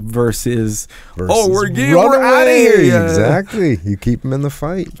 And then versus we're out of here. Yeah. Exactly. You keep them in the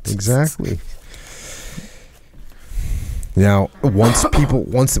fight. Exactly. Now, once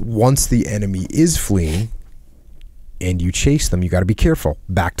the enemy is fleeing and you chase them, you got to be careful.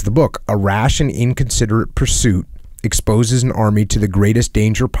 Back to the book. A rash and inconsiderate pursuit exposes an army to the greatest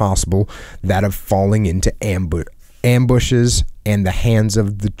danger possible, that of falling into ambushes and the hands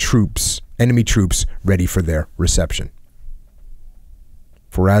of the enemy troops ready for their reception.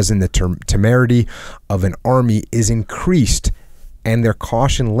 For as in the temerity of an army is increased and their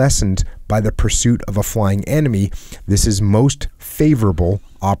caution lessened by the pursuit of a flying enemy, this is most favorable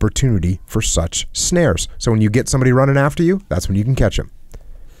opportunity for such snares. So when you get somebody running after you, that's when you can catch them.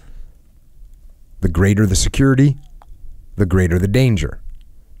 The greater the security, the greater the danger.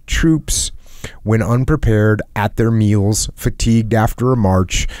 Troops, when unprepared at their meals, fatigued after a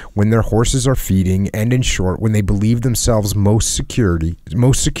march, when their horses are feeding, and in short, when they believe themselves most secure,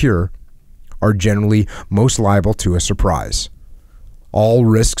 are generally most liable to a surprise. All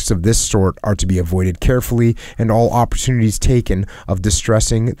risks of this sort are to be avoided carefully, and all opportunities taken of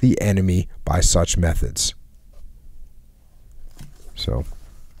distressing the enemy by such methods. So,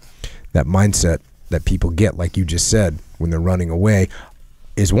 that mindset that people get, like you just said, when they're running away,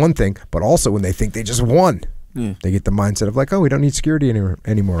 is one thing, but also when they think they just won, they get the mindset of like, oh, we don't need security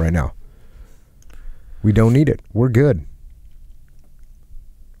anymore right now. We don't need it. We're good.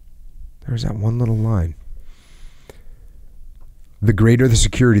 There's that one little line. The greater the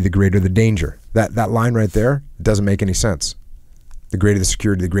security, the greater the danger. That line right there doesn't make any sense. The greater the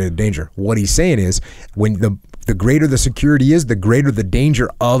security, the greater the danger. What he's saying is, when the greater the security is, the greater the danger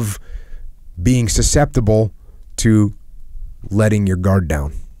of being susceptible to letting your guard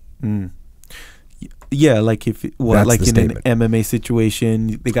down. Yeah, like if in statement. an MMA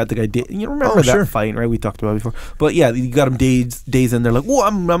situation, they got the guy. You remember that fight, right? We talked about it before. But yeah, you got him days, and they're like, "Whoa,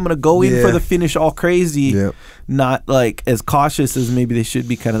 I'm gonna go in for the finish, all crazy." Yeah. Not like as cautious as maybe they should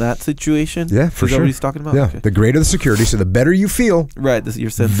be. Kind of that situation. Yeah, for Is that sure. what he's talking about? Yeah, Okay. the greater the security, so the better you feel. Right, your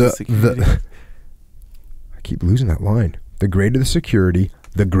sense of security. I keep losing that line. The greater the security,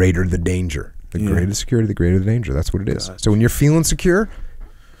 the greater the danger. The greater the security, the greater the danger. That's what it is. So when you're feeling secure,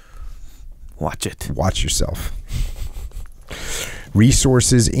 watch it. Watch yourself.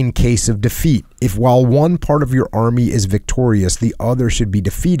 Resources in case of defeat. If while one part of your army is victorious, the other should be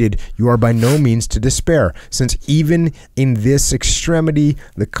defeated, you are by no means to despair, since even in this extremity,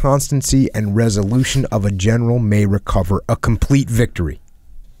 the constancy and resolution of a general may recover a complete victory.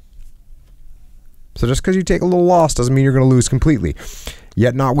 So just because you take a little loss doesn't mean you're going to lose completely.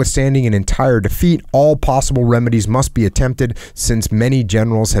 Yet notwithstanding an entire defeat, all possible remedies must be attempted, since many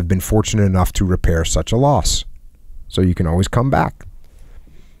generals have been fortunate enough to repair such a loss. So you can always come back.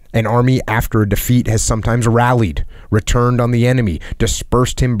 An army after a defeat has sometimes rallied, returned on the enemy,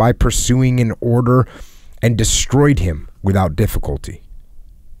 dispersed him by pursuing in order, and destroyed him without difficulty.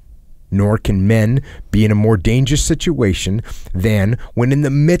 Nor can men be in a more dangerous situation than when, in the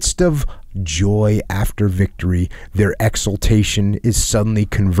midst of joy after victory, their exultation is suddenly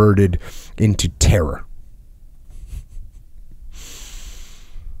converted into terror.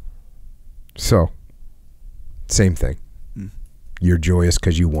 So, same thing. You're joyous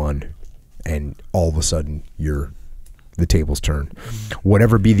because you won, and all of a sudden the tables turn.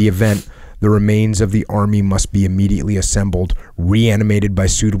 Whatever be the event, the remains of the army must be immediately assembled, reanimated by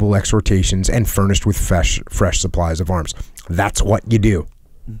suitable exhortations, and furnished with fresh supplies of arms. That's what you do.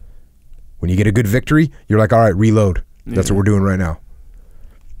 When you get a good victory, you're like, all right, reload. That's what we're doing right now.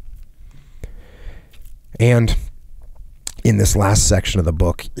 And in this last section of the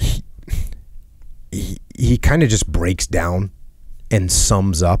book, he kind of just breaks down and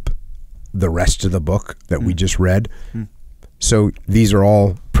sums up the rest of the book that we just read. So these are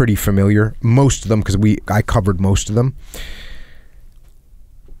all pretty familiar, most of them, because I covered most of them.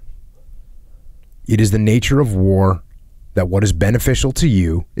 It is the nature of war that what is beneficial to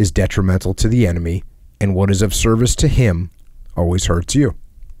you is detrimental to the enemy, and what is of service to him always hurts you.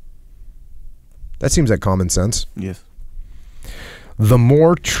 That seems like common sense. Yes. The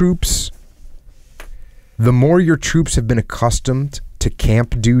more your troops have been accustomed to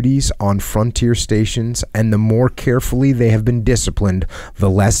camp duties on frontier stations, and the more carefully they have been disciplined, the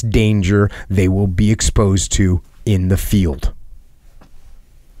less danger they will be exposed to in the field.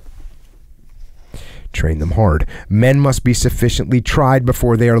 Train them hard. Men must be sufficiently tried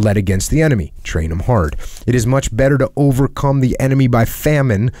before they are led against the enemy. Train them hard. It is much better to overcome the enemy by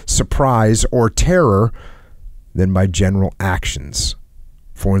famine, surprise, or terror than by general actions.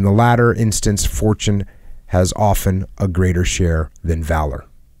 For in the latter instance, fortune has often a greater share than valor.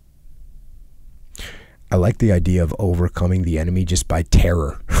 I like the idea of overcoming the enemy just by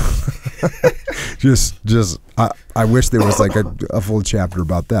terror. I wish there was like a full chapter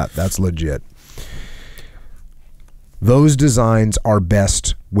about that. That's legit. Those designs are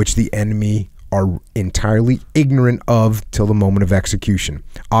best which the enemy are entirely ignorant of till the moment of execution.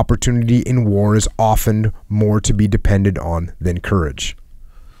 Opportunity in war is often more to be depended on than courage.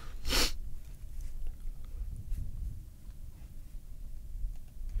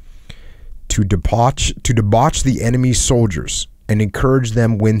 To debauch the enemy's soldiers and encourage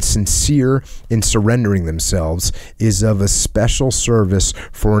them when sincere in surrendering themselves is of especial service,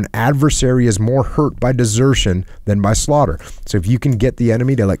 for an adversary is more hurt by desertion than by slaughter. So if you can get the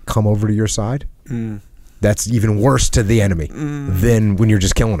enemy to like come over to your side, that's even worse to the enemy than when you're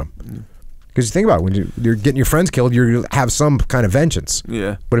just killing them. Because you think about it, when you're getting your friends killed, you have some kind of vengeance.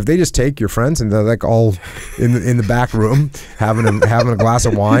 Yeah. But if they just take your friends and they're like all in the back room having a glass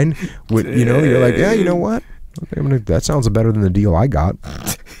of wine, with, you know, you're like, yeah, you know what? Okay, that sounds better than the deal I got.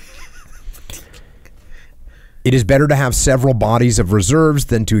 It is better to have several bodies of reserves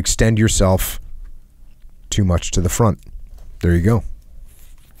than to extend yourself too much to the front. There you go.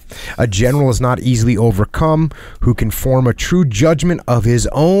 A general is not easily overcome who can form a true judgment of his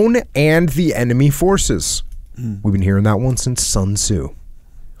own and the enemy forces. We've been hearing that one since Sun Tzu.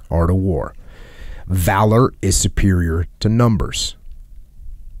 Art of War. Valor is superior to numbers.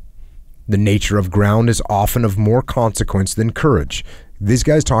 The nature of ground is often of more consequence than courage. This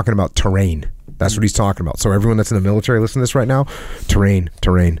guy's talking about terrain. That's what he's talking about. So everyone that's in the military, listen to this right now. Terrain,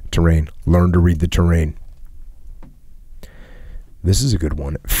 terrain, terrain. Learn to read the terrain. This is a good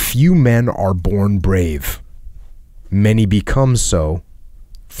one. Few men are born brave. Many become so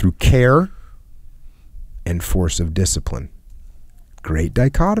through care and force of discipline. Great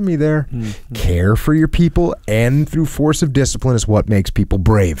dichotomy there. Care for your people and through force of discipline is what makes people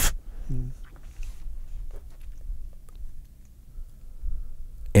brave.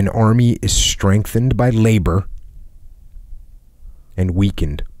 An army is strengthened by labor and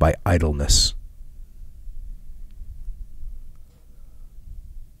weakened by idleness.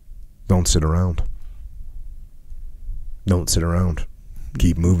 Don't sit around. Don't sit around.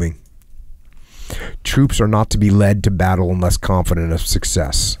 Keep moving. Troops are not to be led to battle unless confident of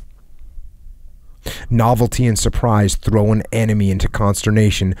success. Novelty and surprise throw an enemy into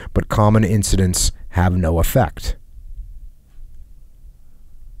consternation, but common incidents have no effect.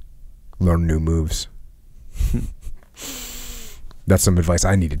 Learn new moves. That's some advice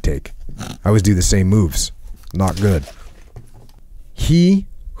I need to take. I always do the same moves. Not good. He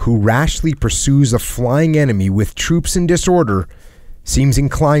who rashly pursues a flying enemy with troops in disorder seems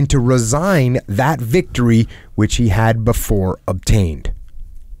inclined to resign that victory which he had before obtained.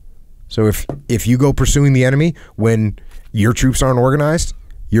 So if you go pursuing the enemy when your troops aren't organized,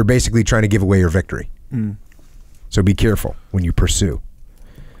 you're basically trying to give away your victory. So be careful when you pursue.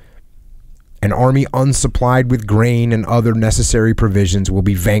 An army unsupplied with grain and other necessary provisions will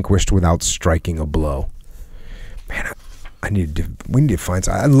be vanquished without striking a blow. Man, we need to find.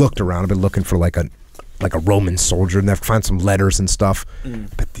 I looked around. I've been looking for like a Roman soldier, and I've found some letters and stuff.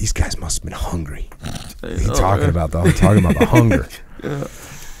 But these guys must have been hungry. What are you talking about, though? I'm talking about the hunger. Yeah.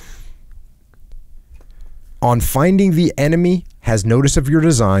 On finding the enemy has notice of your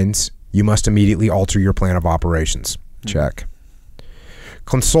designs, you must immediately alter your plan of operations. Check.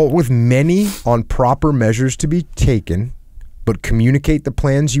 Consult with many on proper measures to be taken, but communicate the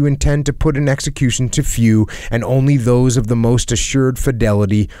plans you intend to put in execution to few, and only those of the most assured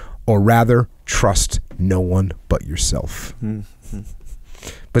fidelity, or rather, trust no one but yourself. But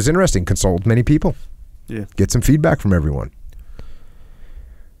it's interesting. Consult with many people. Yeah. Get some feedback from everyone.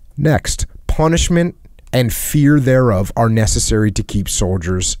 Next, punishment and fear thereof are necessary to keep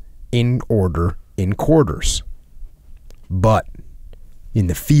soldiers in order in quarters. But in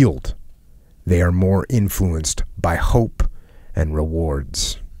the field, they are more influenced by hope and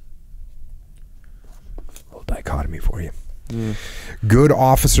rewards. A little dichotomy for you. Good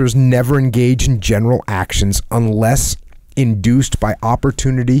officers never engage in general actions unless induced by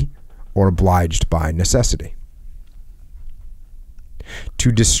opportunity or obliged by necessity.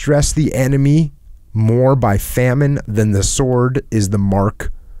 To distress the enemy more by famine than the sword is the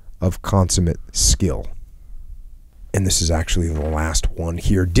mark of consummate skill. And this is actually the last one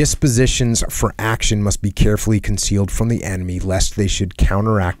here. Dispositions for action must be carefully concealed from the enemy, lest they should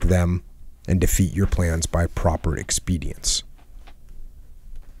counteract them and defeat your plans by proper expedients.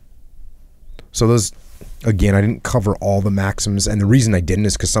 So those, again, I didn't cover all the maxims, and the reason I didn't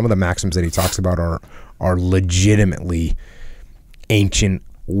is because some of the maxims that he talks about are legitimately ancient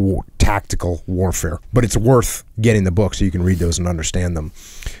tactical warfare. But it's worth getting the book so you can read those and understand them.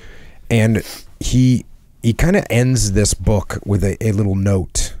 And he kind of ends this book with a little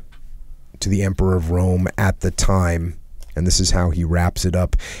note to the Emperor of Rome at the time, and this is how he wraps it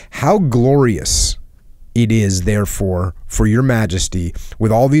up. How glorious it is, therefore, for your majesty,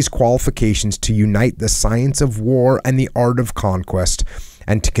 with all these qualifications, to unite the science of war and the art of conquest,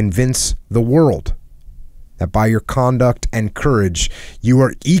 and to convince the world that by your conduct and courage you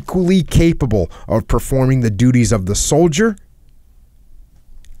are equally capable of performing the duties of the soldier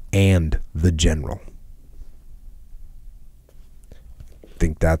and the general. I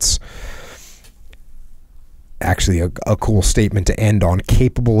think that's actually a cool statement to end on.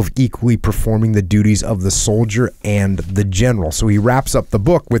 Capable of equally performing the duties of the soldier and the general. So he wraps up the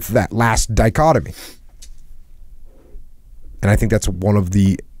book with that last dichotomy. And I think that's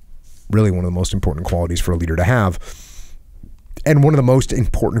really one of the most important qualities for a leader to have. And one of the most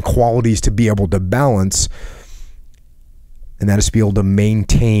important qualities to be able to balance, and that is to be able to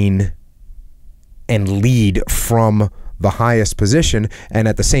maintain and lead from the highest position, and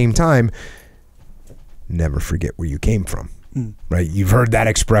at the same time, never forget where you came from. Right? You've heard that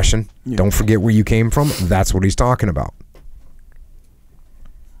expression. Yeah. Don't forget where you came from. That's what he's talking about.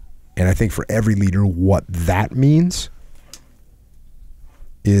 And I think for every leader, what that means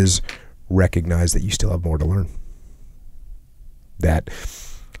is recognize that you still have more to learn. That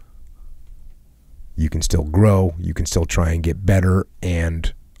you can still grow, you can still try and get better,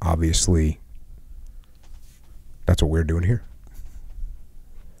 and obviously that's what we're doing here,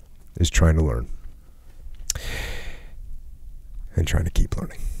 is trying to learn and trying to keep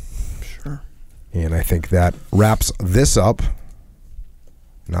learning. Sure. And I think that wraps this up.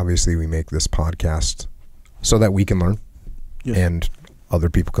 And obviously we make this podcast so that we can learn. Yes. And other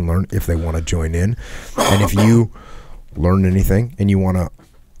people can learn if they want to join in. And if you learn anything and you want to,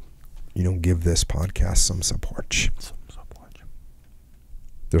 give this podcast some support.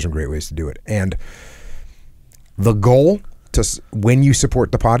 There's some great ways to do it. And the goal when you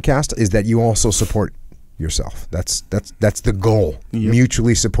support the podcast is that you also support yourself. That's the goal. Yep.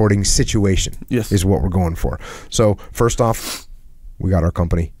 Mutually supporting situation is what we're going for. So first off, we got our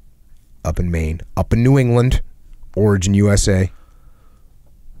company up in Maine, up in New England, Origin USA,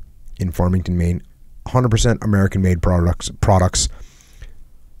 in Farmington, Maine. 100% American-made products.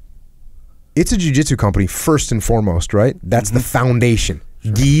 It's a jiu-jitsu company first and foremost, right? That's the foundation.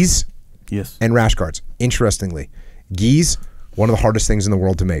 Sure. Gis and rash guards. Interestingly, gis, one of the hardest things in the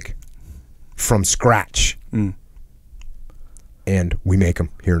world to make from scratch. And we make them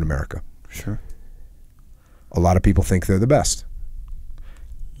here in America. Sure. A lot of people think they're the best.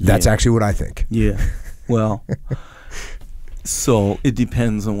 That's actually what I think. Yeah. Well, so it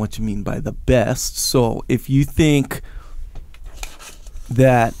depends on what you mean by the best. So if you think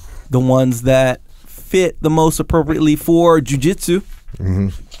that the ones that fit the most appropriately for jiu-jitsu,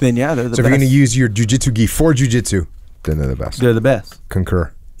 then yeah, they're the best. So if you're going to use your jiu-jitsu gi for jiu-jitsu, then they're the best. They're the best.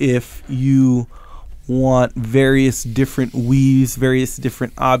 Concur. If you want various different weaves, various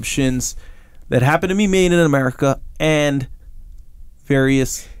different options that happen to be made in America, and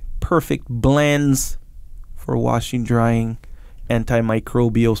various perfect blends for washing, drying,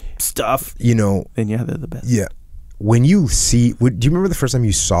 antimicrobial stuff, then yeah, they're the best. Yeah. When you see, do you remember the first time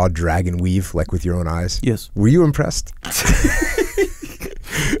you saw dragon weave, like with your own eyes? Yes. Were you impressed?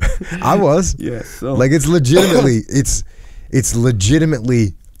 I was. Yes. So. Like it's legitimately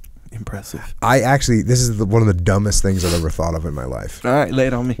impressive. This is one of the dumbest things I've ever thought of in my life. All right, lay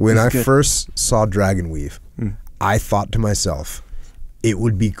it on me. When I first saw dragon weave, I thought to myself, it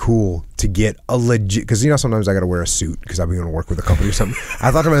would be cool to get a legit, because sometimes I got to wear a suit because I'm going to work with a company or something. I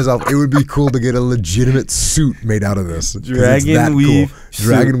thought to myself, it would be cool to get a legitimate suit made out of this. Dragon weave suit.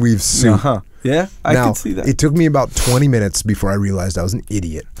 Dragon weave suit. Uh-huh. Yeah, I can see that. It took me about 20 minutes before I realized I was an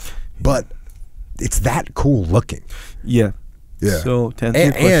idiot, but it's that cool looking. Yeah. Yeah. So to answer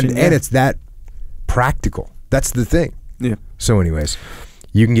your question, and it's that practical. That's the thing. Yeah. So anyways,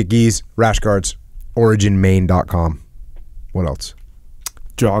 you can get gis, rash guards, originmain.com. What else?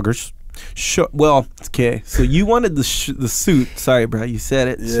 Joggers. Well, okay. So you wanted the suit. Sorry, bro. You said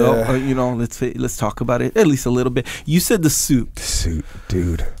it. Yeah. So let's talk about it at least a little bit. You said the suit. The suit,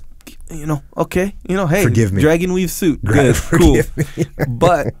 dude. Okay. Hey, forgive me. Dragon weave suit. Good, cool.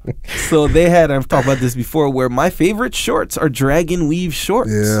 But so I've talked about this before, where my favorite shorts are dragon weave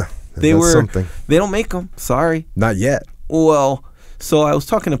shorts. Yeah, something. They don't make them. Sorry, not yet. Well, so I was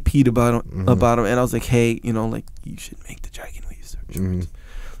talking to Pete about them, and I was like, hey, you should make the dragon weave shorts.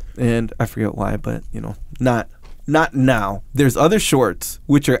 And I forget why, but not now. There's other shorts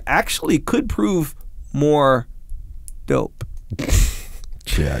which are actually could prove more dope.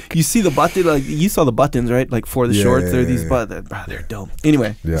 Check. You see the button, like you saw the buttons, right? Like for the shorts, there are these buttons. They're dope.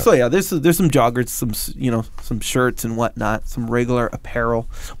 Anyway, so yeah, there's some joggers, some shirts and whatnot, some regular apparel,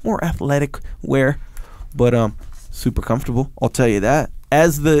 more athletic wear, but super comfortable. I'll tell you that.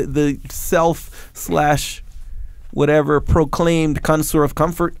 As the whatever proclaimed connoisseur of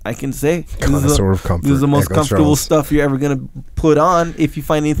comfort, I can say connoisseur of comfort. This is the most comfortable stuff you're ever gonna put on. If you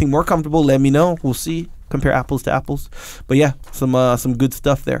find anything more comfortable, let me know. We'll see. Compare apples to apples. But yeah, some good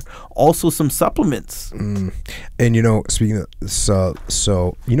stuff there. Also some supplements. And speaking of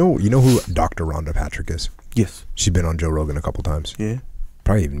so you know who Dr. Rhonda Patrick is? Yes. She's been on Joe Rogan a couple times. Yeah.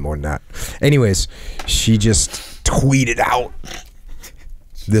 Probably even more than that. Anyways, she just tweeted out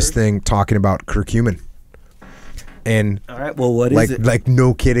this thing talking about curcumin. And all right, well, what is it? Like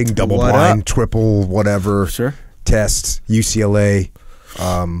no kidding, double blind, triple whatever tests, UCLA,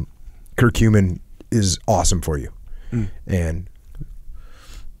 curcumin is awesome for you.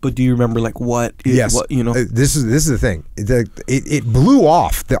 But do you remember what? Yes. What, this is the thing. It blew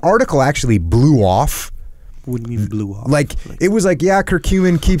off. The article actually blew off. What do you mean blew off? It was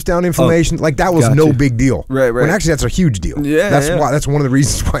curcumin keeps down inflammation. That was no big deal. Right. When actually that's a huge deal. Yeah. That's one of the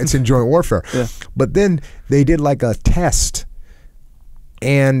reasons why it's in joint warfare. Yeah. But then they did a test,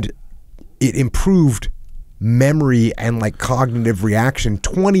 and it improved memory and cognitive reaction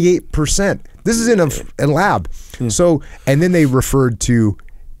 28%. This is in a lab. Yeah. So, and then they referred to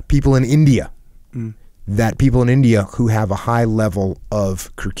people in India, that people in India who have a high level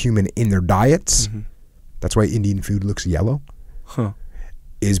of curcumin in their diets, that's why Indian food looks yellow,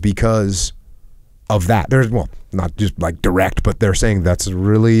 is because of that. There's, not just direct, but they're saying that's a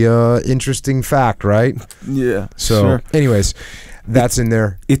really interesting fact, right? Yeah. So, anyways, that's in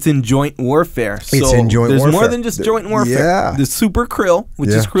there. It's in joint warfare. So it's in joint warfare. There's more than just joint warfare. Yeah. The super krill, which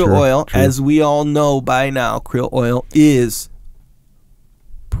is krill oil, as we all know by now, krill oil is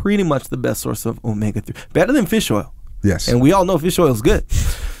pretty much the best source of omega-3. Better than fish oil. Yes. And we all know fish oil is good.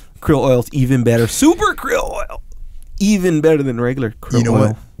 Krill oil is even better. Super krill oil, even better than regular krill oil. You know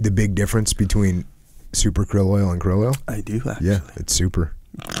what the big difference between super krill oil and krill oil? I do, actually. Yeah, it's super.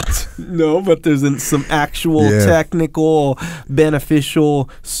 No, but there's some actual technical, beneficial,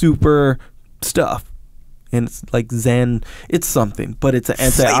 super stuff. And it's it's something, but it's an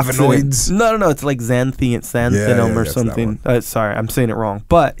antioxidant. Flavonoids? No, it's like xanthanum or something. Sorry, I'm saying it wrong.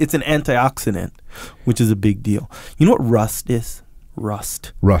 But it's an antioxidant, which is a big deal. You know what rust is?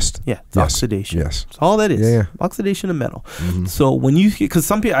 Rust. Rust. Yeah, it's Yes. oxidation. Yes. That's all that is. Yeah. Oxidation of metal. Mhm. So when you, because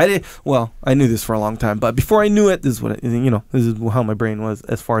some people, I knew this for a long time, but before I knew it, this is what, this is how my brain was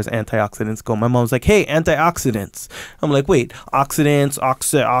as far as antioxidants go. My mom was like, hey, antioxidants. I'm like, wait, oxidants,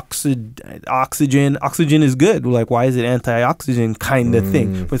 oxygen is good. We're like, why is it antioxidant kind of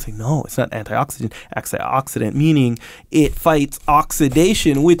thing? But it's like, no, it's not antioxidant. Antioxidant, meaning it fights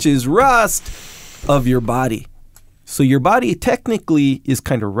oxidation, which is rust of your body. So your body technically is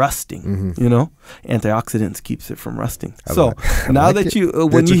kind of rusting, Antioxidants keeps it from rusting. So now that you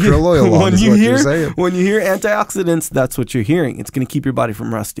when you hear antioxidants, that's what you're hearing. It's going to keep your body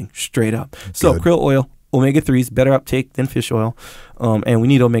from rusting straight up. So krill oil, omega-3s, better uptake than fish oil, and we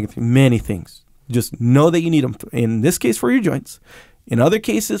need omega-3, many things. Just know that you need them. In this case, for your joints. In other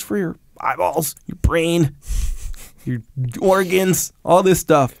cases, for your eyeballs, your brain, your organs, all this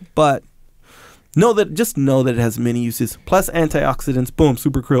stuff. But just know that it has many uses. Plus antioxidants, boom,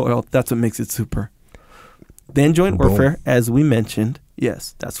 super krill oil. That's what makes it super. Then joint warfare, as we mentioned.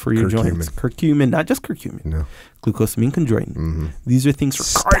 Yes, that's for your joints. Curcumin, not just curcumin. No. Glucosamine, chondroitin. Mm-hmm. These are things for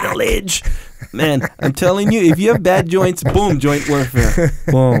cartilage. Man, I'm telling you, if you have bad joints, boom, joint warfare.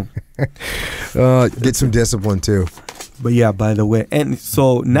 Boom. Get some discipline too. But yeah, by the way, and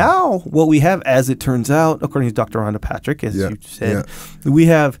so now what we have, as it turns out, according to Dr. Rhonda Patrick, as you said, we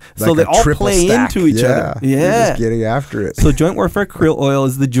have, like, so they all play into each other. Yeah. Just getting after it. So joint warfare, krill oil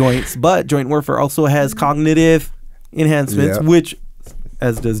is the joints, but joint warfare also has cognitive enhancements, which,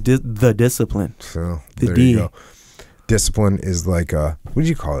 as does the discipline. So there you go. Discipline is like what do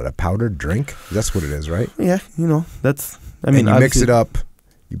you call it? A powdered drink? That's what it is, right? Yeah, that's, and you mix it up,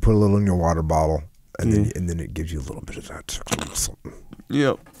 you put a little in your water bottle, and then it gives you a little bit of that something.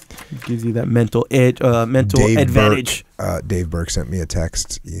 Yep. It gives you that mental advantage. Dave Burke sent me a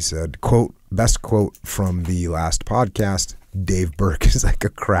text. He said, quote, best quote from the last podcast, Dave Burke is like a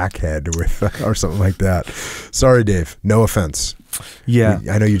crackhead with, or something like that. Sorry, Dave. No offense. Yeah.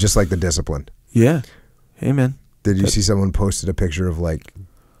 I know you just like the discipline. Yeah. Hey, man. Did you see someone posted a picture of like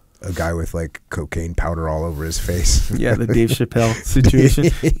a guy with like cocaine powder all over his face? Yeah, the Dave Chappelle situation.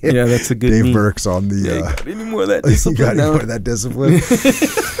 Yeah, that's a good Dave meme. Burke's on the... got any more of that discipline? You got any more of that discipline?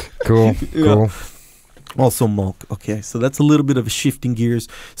 Cool. Also milk. Okay, so that's a little bit of a shifting gears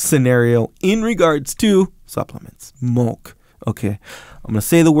scenario in regards to supplements. Milk. Okay, I'm going to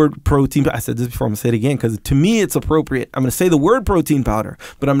say the word protein. I said this before. I'm going to say it again because to me it's appropriate. I'm going to say the word protein powder,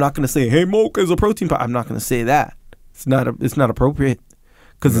 but I'm not going to say, hey, milk is a protein powder. I'm not going to say that. It's not appropriate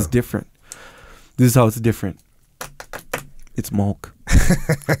because it's different. This is how it's different. It's milk.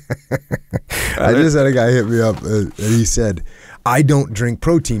 I just had a guy hit me up and he said, I don't drink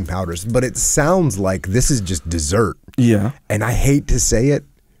protein powders, but it sounds like this is just dessert. Yeah. And I hate to say it.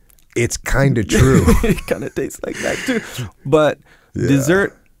 It's kind of true. It kind of tastes like that too. But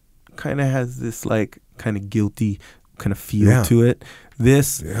dessert kind of has this like kind of guilty kind of feel to it.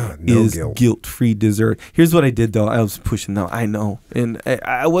 This is guilt-free dessert. Here's what I did though. I was pushing though. I know. And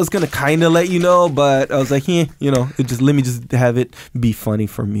I was going to kind of let you know, but I was like, let me just have it be funny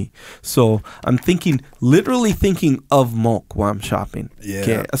for me. So I'm literally thinking of milk while I'm shopping. Yeah.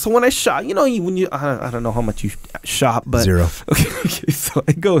 Okay. So when I shop, I don't know how much you shop, but. Zero. Okay. So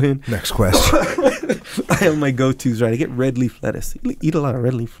I go in. Next question. I have my go-tos, right? I get red leaf lettuce. I eat a lot of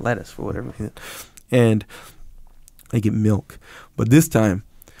red leaf lettuce for whatever reason. And I get milk. But this time,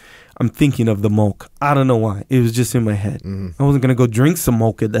 I'm thinking of the milk. I don't know why. It was just in my head. I wasn't going to go drink some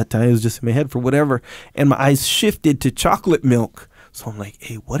milk at that time. It was just in my head for whatever. And my eyes shifted to chocolate milk. So I'm like,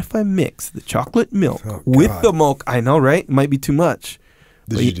 hey, what if I mix the chocolate milk with the milk? I know, right? It might be too much.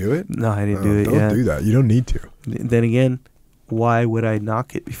 Did you do it? No, I didn't do it. Don't do that. You don't need to. Then again, why would I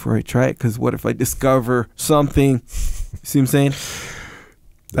knock it before I try it? Because what if I discover something? See what I'm saying?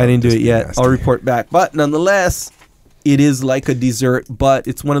 I didn't do it yet. Nasty. I'll report back. But nonetheless, it is like a dessert, but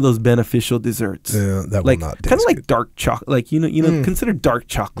it's one of those beneficial desserts. Yeah, that like, will not taste kind of like good. Dark chocolate. Like, consider dark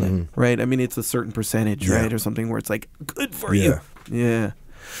chocolate, right? I mean, it's a certain percentage, right? Or something where it's like good for you. Yeah.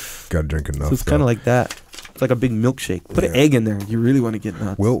 Got to drink enough. So it's kind of like that. It's like a big milkshake. Put an egg in there. You really want to get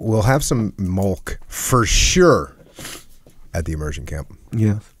nuts. We'll have some milk for sure at the immersion camp.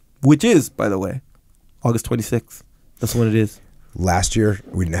 Yeah. Which is, by the way, August 26th. That's when it is. Last year,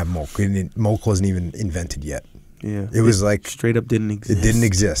 we didn't have milk. Milk wasn't even invented yet. Yeah. It was like... straight up didn't exist. It didn't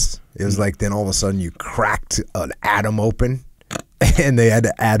exist. It was like then all of a sudden you cracked an atom open and they had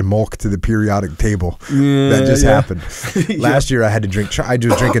to add milk to the periodic table. That just happened. Last year I had to drink... I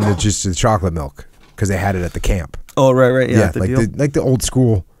was drinking just the chocolate milk because they had it at the camp. Oh, right. Yeah, like the old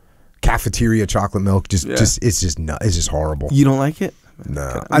school cafeteria chocolate milk. It's just horrible. You don't like it? man.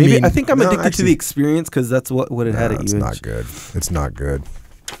 No, I think I'm addicted to the experience because that's what it had at It's UH. not good. It's not good.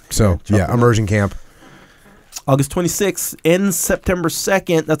 So yeah, immersion camp. August 26th ends September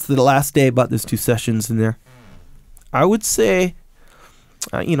 2nd. That's the last day. About there's 2 sessions in there. I would say,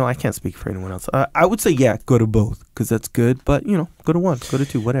 I can't speak for anyone else. I would say, yeah, go to both because that's good. But, go to 1, go to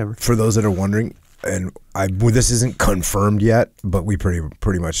 2, whatever. For those that are wondering, and this isn't confirmed yet, but we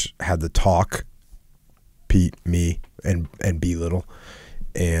pretty much had the talk, Pete, me, and B Little,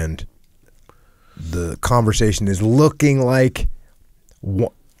 and the conversation is looking like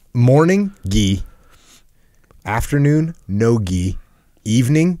morning, gi, afternoon, no gi,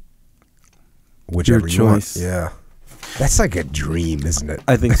 evening, whichever you want. Yeah. That's like a dream, isn't it?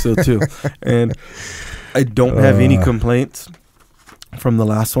 I think so too. And I don't have any complaints from the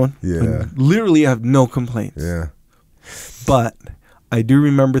last one. Yeah. Literally, I have no complaints. Yeah. But I do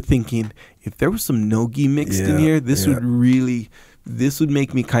remember thinking, if there was some no-gi mixed in here, this would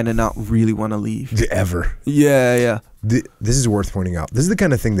make me kind of not really want to leave. Ever. Yeah. This is worth pointing out. This is the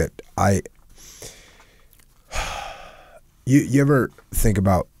kind of thing that you ever think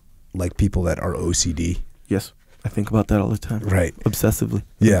about, like, people that are OCD? Yes. I think about that all the time. Right. Obsessively.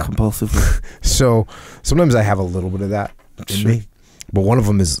 Yeah. Compulsively. So sometimes I have a little bit of that in me. But one of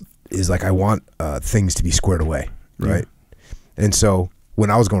them is like, I want things to be squared away. Right. Yeah. And so when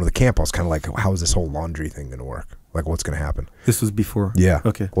I was going to the camp, I was kind of like, how is this whole laundry thing going to work? Like, what's going to happen? This was before. Yeah.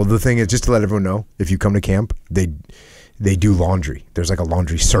 Okay. Well, the thing is, just to let everyone know, if you come to camp, they do laundry. There's like a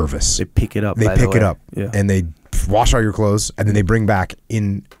laundry service. They pick it up. They pick it up. Yeah. And they wash all your clothes, and then they bring back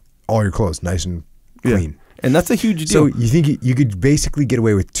in all your clothes nice and clean. Yeah. And that's a huge deal. So you think you could basically get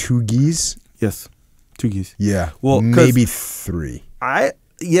away with 2 gis? Yes. 2 gis. Yeah. Well, maybe 3. I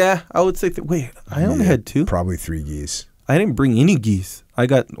would say, I only had 2. Probably 3 gis. I didn't bring any gis. I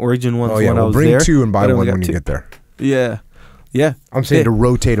got Origin ones when I was bring there. 2 and buy one when 2. you get there. Yeah. I'm saying to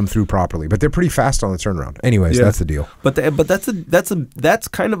rotate them through properly, but they're pretty fast on the turnaround. Anyways, that's the deal. But that's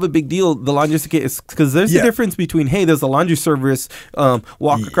kind of a big deal. The laundry is because there's a difference between, hey, there's a laundry service,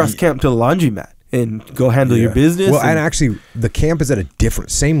 walk across camp to the laundromat and go handle your business. Well, and actually, the camp is at a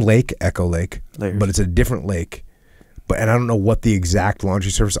same lake, Echo Lake, Layers. But it's a different lake. And I don't know what the exact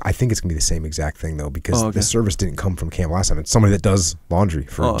laundry service. I think it's gonna be the same exact thing though, because the service didn't come from camp last time. It's somebody that does laundry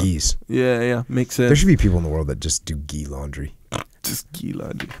for gis. Yeah, makes sense. There should be people in the world that just do gi laundry. Just gi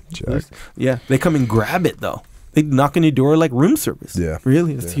laundry. Check. Yeah, they come and grab it though. They knock on your door like room service. Yeah,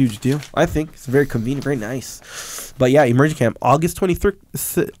 really, that's a huge deal. I think it's very convenient, very nice. But yeah, immersion camp, August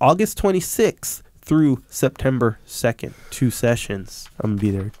 26th through September 2nd, 2 sessions. I'm gonna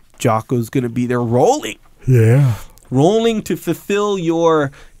be there. Jocko's gonna be there rolling. Yeah. Rolling to fulfill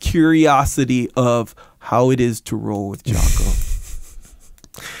your curiosity of how it is to roll with Jocko.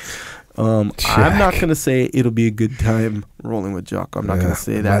 I'm not going to say it'll be a good time rolling with Jocko. I'm not going to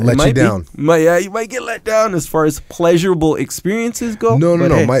say that. Might let you down. You might get let down as far as pleasurable experiences go. No.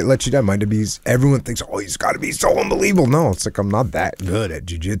 Hey. Might let you down. Might be. Everyone thinks, he's got to be so unbelievable. No, it's like, I'm not that good at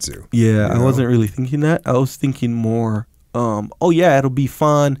jiu-jitsu. Yeah, I wasn't really thinking that. I was thinking more, it'll be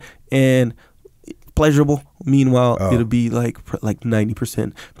fun and pleasurable. Meanwhile, it'll be like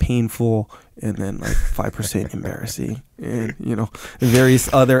 90% painful and then like 5% embarrassing and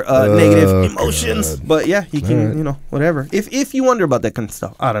various other negative emotions. God. But yeah, you can whatever. If you wonder about that kind of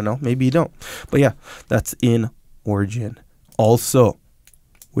stuff, I don't know, maybe you don't. But yeah, that's in Origin. Also,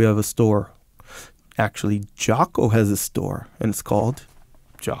 we have a store. Actually, Jocko has a store and it's called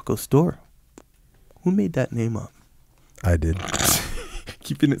Jocko Store. Who made that name up? I did.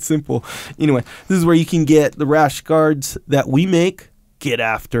 Keeping it simple. Anyway, this is where you can get the rash guards that we make. Get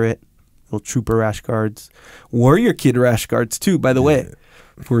after it. Little trooper rash guards. Warrior kid rash guards too, by the way.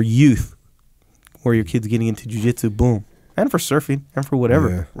 For youth. Warrior kids getting into jiu-jitsu, boom. And for surfing and for whatever.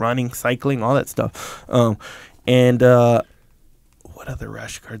 Yeah. Running, cycling, all that stuff. What other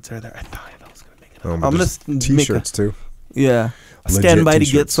rash guards are there? I thought I was going to make it up. I'm going to T-shirts too. Yeah. Stand by to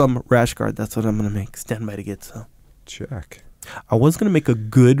get some rash guard. That's what I'm going to make. Stand by to get some. Check. I was going to make a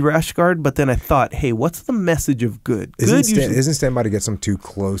good rash guard, but then I thought, hey, what's the message of good? Isn't stand by to get some too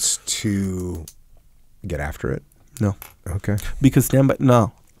close to get after it? No. Okay. Because stand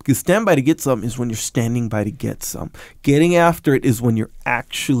by to get some is when you're standing by to get some. Getting after it is when you're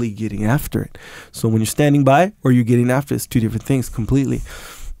actually getting after it. So when you're standing by or you're getting after it, it's 2 different things completely.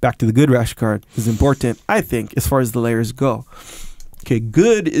 Back to the good rash guard is important, I think, as far as the layers go. Okay,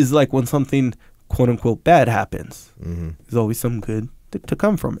 good is like when something quote unquote bad happens. Mm-hmm. There's always some good to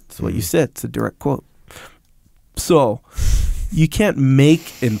come from it. It's what you said. It's a direct quote. So you can't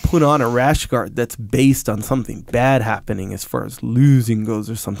make and put on a rash guard that's based on something bad happening as far as losing goes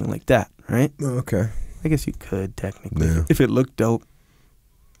or something like that, right? Okay. I guess you could technically if it looked dope.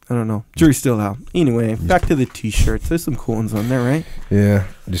 I don't know. Jury's still out. Anyway, back to the t-shirts. There's some cool ones on there, right? Yeah.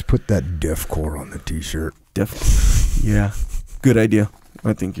 Just put that deathcore on the t-shirt. Yeah. Good idea.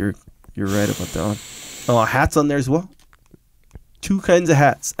 I think you're right about that one. Oh, hats on there as well. 2 kinds of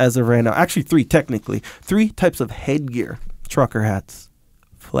hats as of right now. Actually, 3 technically. 3 types of headgear. Trucker hats.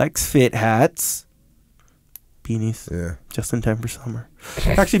 Flex fit hats. Beanies. Yeah. Just in time for summer.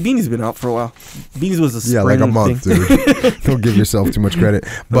 Actually, beanies been out for a while. Beanies was a spring like a month, thing. dude. Don't give yourself too much credit.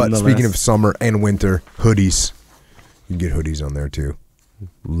 But speaking of summer and winter, hoodies. You can get hoodies on there too.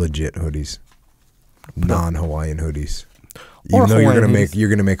 Legit hoodies. Non-Hawaiian hoodies. Even though you're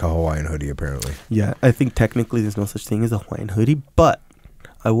gonna make a Hawaiian hoodie apparently. Yeah, I think technically there's no such thing as a Hawaiian hoodie, but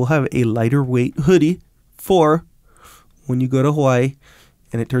I will have a lighter weight hoodie for when you go to Hawaii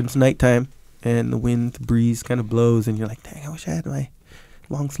and it turns nighttime and the breeze kind of blows and you're like, dang, I wish I had my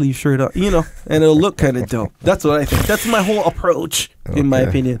long sleeve shirt on, and it'll look kind of dope. That's what I think. That's my whole approach, in my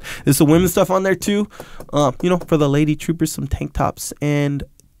opinion. There's some women's stuff on there too. For the lady troopers, some tank tops and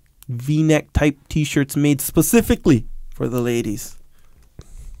V-neck type t-shirts made specifically for the ladies.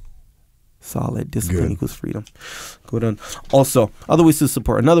 Solid. Discipline equals freedom. Good on. Also, other ways to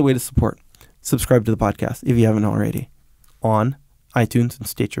support. Another way to support. Subscribe to the podcast if you haven't already. On iTunes and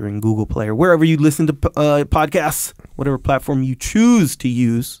Stitcher and Google Play or wherever you listen to podcasts, whatever platform you choose to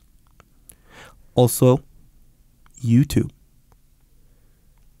use. Also, YouTube.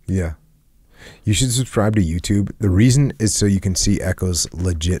 Yeah. You should subscribe to YouTube. The reason is so you can see Echo's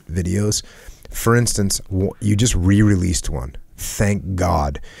legit videos. For instance, you just re-released one. Thank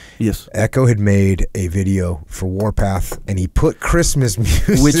God. Yes. Echo had made a video for Warpath, and he put Christmas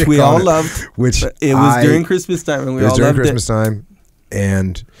music, which we all loved. Which it was during Christmas time, and we all loved it. It was during Christmas time,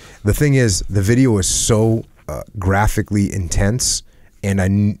 and the thing is, the video was so graphically intense,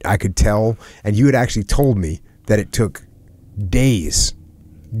 and I could tell. And you had actually told me that it took days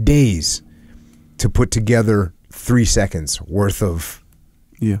to put together 3 seconds worth of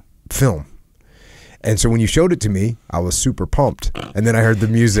film. And so when you showed it to me, I was super pumped. And then I heard the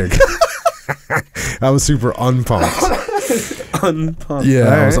music. I was super unpumped. Unpumped. Yeah,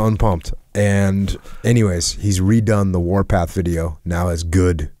 I was unpumped. And anyways, he's redone the Warpath video. Now has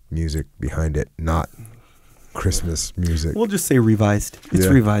good music behind it, not Christmas music. We'll just say revised. It's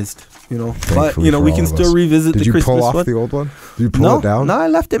revised, Thankfully but, we can still revisit the Christmas one. Did you pull off the old one? Did you pull it down? No, I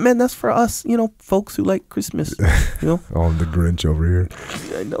left it, man. That's for us, folks who like Christmas, Oh, I'm the Grinch over here.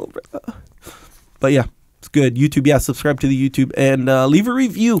 I know, bro. But yeah, it's good. YouTube, subscribe to the YouTube and leave a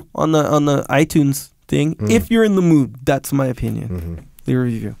review on the iTunes thing if you're in the mood. That's my opinion. Mm-hmm. Leave a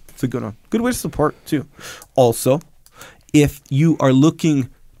review. It's a good one. Good way to support too. Also, if you are looking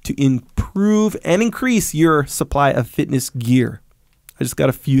to improve and increase your supply of fitness gear, I just got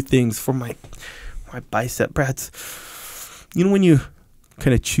a few things for my bicep brats. When you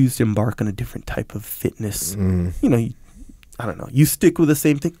kind of choose to embark on a different type of fitness, I don't know. You stick with the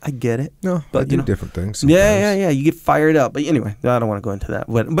same thing. I get it. No, but I do different things. Sometimes. Yeah. You get fired up. But anyway, I don't want to go into that.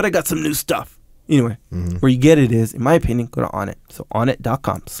 But I got some new stuff. Anyway, where you get it is, in my opinion, go to Onnit. So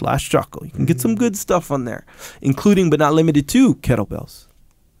onnit.com/Jocko. You can get some good stuff on there, including but not limited to kettlebells,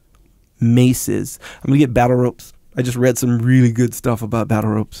 maces. I'm going to get battle ropes. I just read some really good stuff about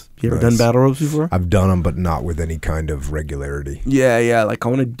battle ropes. You ever done battle ropes before? I've done them, but not with any kind of regularity. Yeah. Like I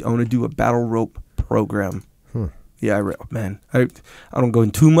want to do a battle rope program. Yeah, I don't go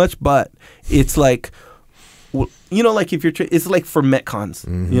in too much, but it's like, like if you're, it's like for Metcons,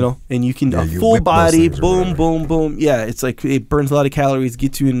 and you can full body, boom. Yeah, it's like it burns a lot of calories,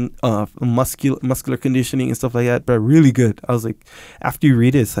 gets you in muscular conditioning and stuff like that. But really good. I was like, after you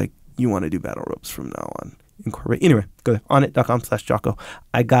read it, it's like you want to do battle ropes from now on. Incorporate. Anyway, go to onnit.com/Jocko.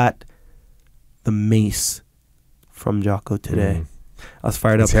 I got the mace from Jocko today. I was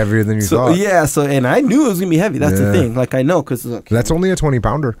fired up. It's heavier than you thought. Yeah, and I knew it was going to be heavy. That's the thing. Like, I know, because look. That's only a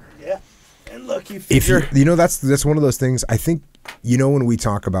 20-pounder. Yeah. And look, you figure. That's one of those things, I think, when we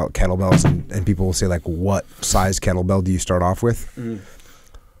talk about kettlebells and people will say, like, what size kettlebell do you start off with?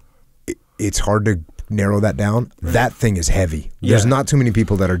 It's hard to narrow that down. That thing is heavy. There's not too many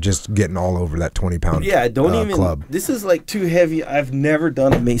people that are just getting all over that 20-pound club. This is, like, too heavy. I've never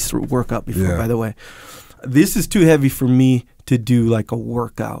done a mace workout before, by the way. This is too heavy for me to do like a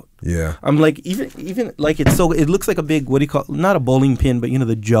workout. Yeah. I'm like, even like it looks like a big, what do you call it? Not a bowling pin, but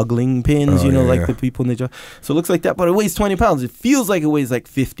the juggling pins, the people in the jug. So it looks like that, but it weighs 20 pounds. It feels like it weighs like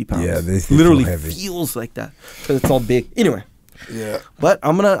 50 pounds. Yeah, they literally feel heavy. Feels like that because it's all big. Anyway. Yeah. But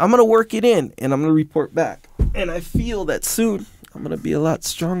I'm gonna work it in and I'm gonna report back. And I feel that soon I'm gonna be a lot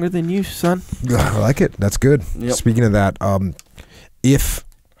stronger than you, son. I like it. That's good. Yep. Speaking of that, if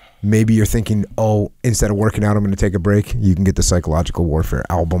Maybe you're thinking, oh, instead of working out, I'm going to take a break. You can get the Psychological Warfare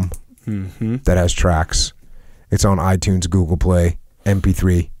album that has tracks. It's on iTunes, Google Play,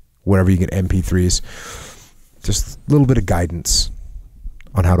 MP3, wherever you get MP3s. Just a little bit of guidance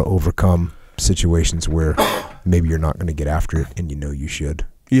on how to overcome situations where maybe you're not going to get after it and you know you should.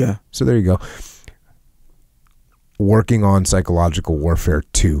 Yeah. So there you go. Working on Psychological Warfare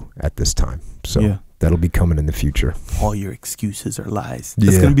 2 at this time. So that'll be coming in the future. All your excuses are lies.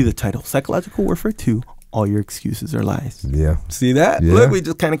 That's going to be the title. Psychological Warfare 2. All your excuses are lies. Yeah. See that? Yeah. Look, we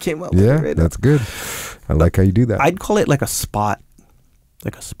just kind of came up with it right that's good. I like how you do that. I'd call it like a spot.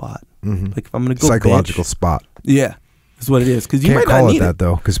 Like a spot. Like if I'm going to go Psychological bench, spot. Yeah. That's what it is. Because you Can't might not call need it that,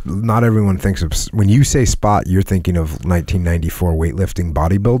 though, because not everyone thinks of... When you say spot, you're thinking of 1994 weightlifting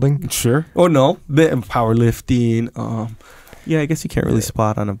bodybuilding? Sure. Oh, no. Powerlifting. Yeah, I guess you can't really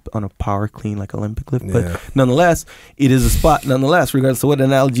spot on a power clean like Olympic lift, but nonetheless, it is a spot. Nonetheless, regardless of what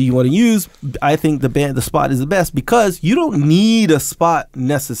analogy you want to use, I think the spot is the best because you don't need a spot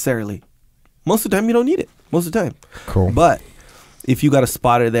necessarily. Most of the time, you don't need it. Most of the time. Cool. But if you got a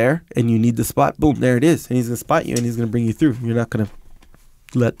spotter there and you need the spot, boom, there it is, and he's gonna spot you and he's gonna bring you through. You're not gonna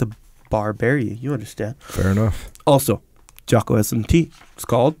let the bar bury you. You understand? Fair enough. Also, Jocko has some tea. It's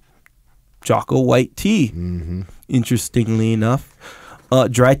called Jocko White Tea. Interestingly enough,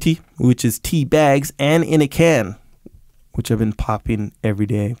 dry tea, which is tea bags and in a can, which I've been popping every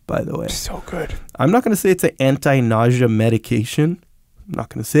day, by the way. So good. I'm not going to say it's an anti-nausea medication. I'm not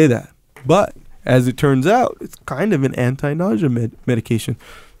going to say that. But as it turns out, it's kind of an anti-nausea medication.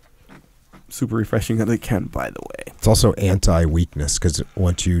 Super refreshing out of the can, by the way. It's also anti-weakness because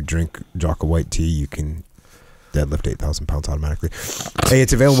once you drink Jocko White tea, you can deadlift 8,000 pounds automatically. Hey,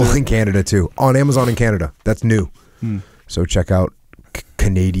 it's available in Canada too, on Amazon in Canada. That's new. So check out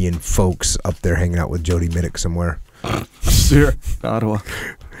Canadian folks up there hanging out with Jody Minnick somewhere. Sure, Ottawa.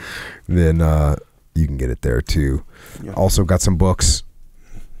 Then you can get it there too. Yeah. Also got some books,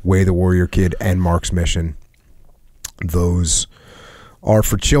 Way the Warrior Kid and Mark's Mission. Those are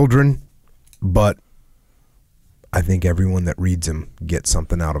for children, but I think everyone that reads them gets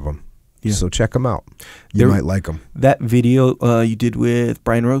something out of them. Yeah. So check them out. You might like them. That video you did with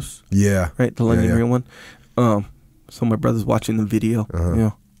Brian Rose. Yeah. Right? The London Real one. So my brother's watching the video.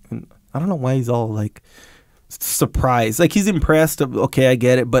 Yeah. And I don't know why he's all like surprised. Like he's impressed. Okay, I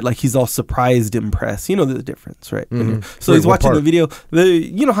get it. But like he's all surprised, impressed. You know the difference, right? So he's watching the video.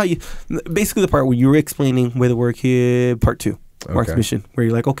 You know how you... Basically the part where you were explaining Way the Warrior Kid part 2. Mark's Mission, where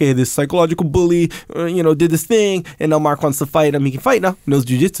you're like, okay, this psychological bully, did this thing, and now Mark wants to fight him. He can fight now, knows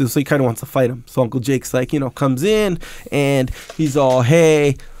jiu-jitsu, so he kind of wants to fight him. So Uncle Jake's like, comes in, and he's all,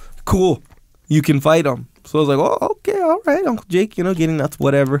 hey, cool, you can fight him. So I was like, oh, okay, all right, Uncle Jake, getting nuts,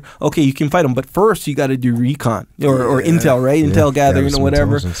 whatever. Okay, you can fight him, but first you got to do recon, or intel, right? Intel gathering or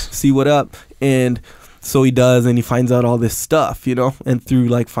whatever, see what up, and... So he does, and he finds out all this stuff, and through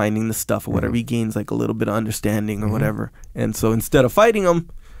like finding the stuff or whatever, he gains like a little bit of understanding or whatever. And so instead of fighting him,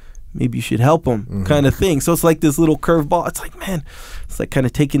 maybe you should help him, kind of thing. So it's like this little curveball. It's like, man, it's like kind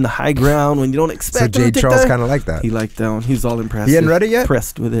of taking the high ground when you don't expect. So Jay Charles kind of like that. He liked that one. He's all impressed. He hadn't read it yet?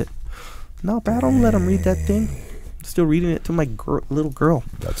 Impressed with it. No, but I don't let him read that thing. I'm still reading it to my little girl.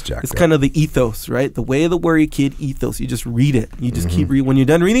 That's Jack. It's kind of the ethos, right? The Way of the Warrior Kid ethos. You just read it. You just keep reading. When you're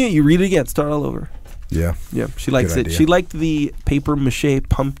done reading it, you read it again. Start all over. Yeah. Yeah. She likes it. She liked the paper mache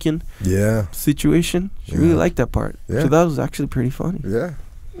pumpkin situation. She really liked that part. Yeah. So that was actually pretty funny. Yeah.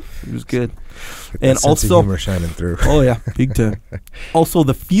 It was good. And also humor shining through. Oh yeah, big time. Also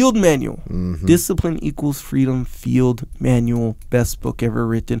the field manual. Discipline Equals Freedom Field Manual. Best book ever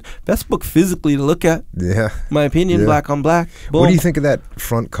written. Best book physically to look at. Yeah. My opinion, black on black. Boom. What do you think of that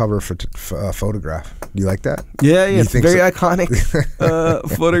front cover photograph? Do you like that? Yeah, it's very iconic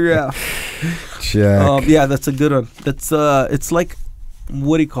photograph. Check. Yeah, that's a good one. That's it's like,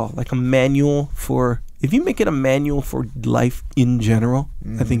 what do you call it? Like a manual for... If you make it a manual for life in general,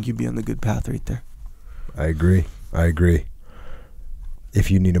 I think you'd be on the good path right there. I agree.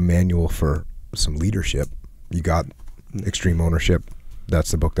 If you need a manual for some leadership, you got Extreme Ownership. That's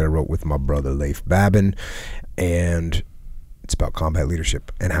the book that I wrote with my brother Leif Babin, and it's about combat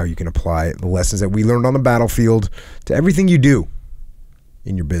leadership and how you can apply the lessons that we learned on the battlefield to everything you do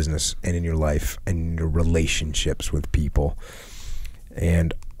in your business and in your life and in your relationships with people.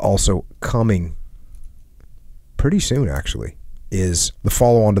 And also coming pretty soon, actually, is the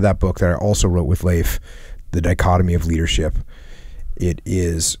follow-on to that book that I also wrote with Leif, The Dichotomy of Leadership. It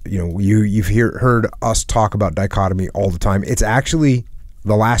is, you've heard us talk about dichotomy all the time. It's actually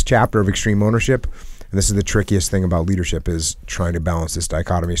the last chapter of Extreme Ownership, and this is the trickiest thing about leadership, is trying to balance this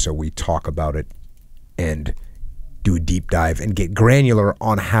dichotomy so we talk about it and do a deep dive and get granular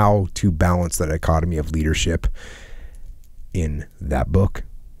on how to balance the dichotomy of leadership in that book,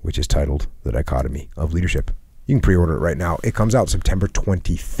 which is titled The Dichotomy of Leadership. You can pre-order it right now. It comes out September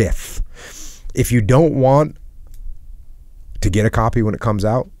 25th. If you don't want to get a copy when it comes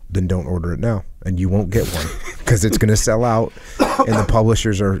out, then don't order it now, and you won't get one because it's going to sell out, and the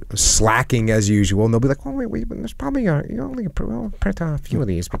publishers are slacking as usual, and they'll be like, "Oh wait, there's probably you only print a few of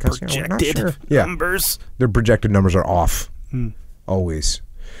these because we're not sure." Numbers. Their projected numbers are off, always,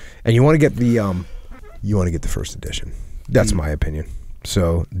 and you want to get the first edition. That's my opinion.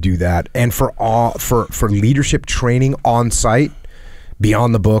 So do that, and for leadership training on site,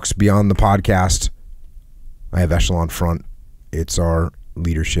 beyond the books, beyond the podcast, I have Echelon Front. It's our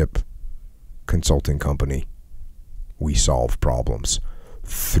leadership consulting company. We solve problems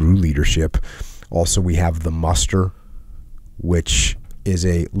through leadership. Also, we have the Muster, which is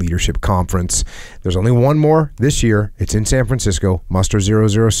a leadership conference. There's only one more this year. It's in San Francisco, Muster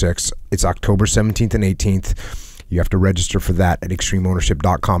 006. It's October 17th and 18th. You have to register for that at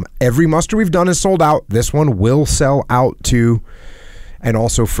extremeownership.com. Every muster we've done is sold out. This one will sell out too. And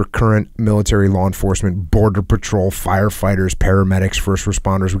also for current military, law enforcement, border patrol, firefighters, paramedics, first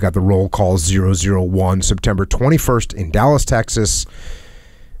responders. We got the roll call 001, September 21st in Dallas, Texas.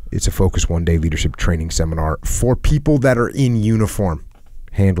 It's a Focus One Day leadership training seminar for people that are in uniform,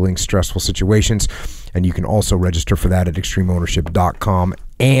 handling stressful situations. And you can also register for that at extremeownership.com.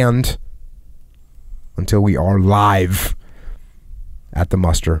 And until we are live at the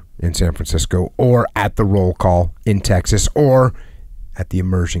muster in San Francisco, or at the roll call in Texas, or at the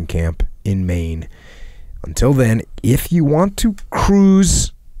immersion camp in Maine. Until then, if you want to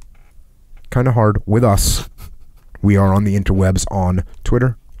cruise kind of hard with us, we are on the interwebs on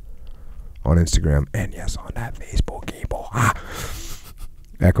Twitter, on Instagram, and yes, on that Facebook cable.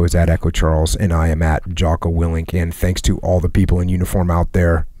 Echo is at Echo Charles, and I am at Jocko Willink. And thanks to all the people in uniform out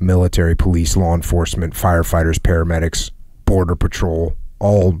there, military, police, law enforcement, firefighters, paramedics, border patrol,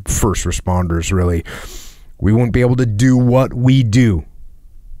 all first responders, really. We won't be able to do what we do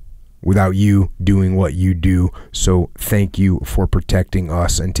without you doing what you do. So thank you for protecting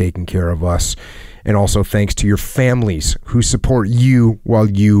us and taking care of us. And also thanks to your families who support you while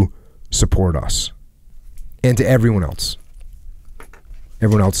you support us. And to everyone else.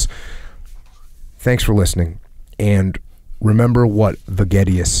 Thanks for listening. And remember what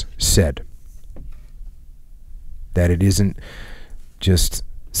Vegetius said. That it isn't just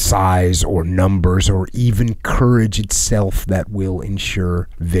size or numbers or even courage itself that will ensure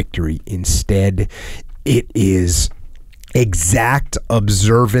victory. Instead, it is exact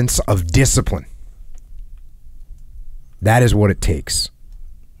observance of discipline. That is what it takes.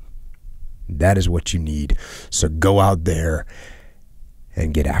 That is what you need. So go out there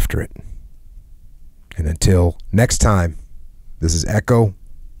and get after it. And until next time, this is Echo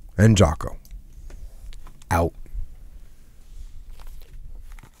and Jocko. Out.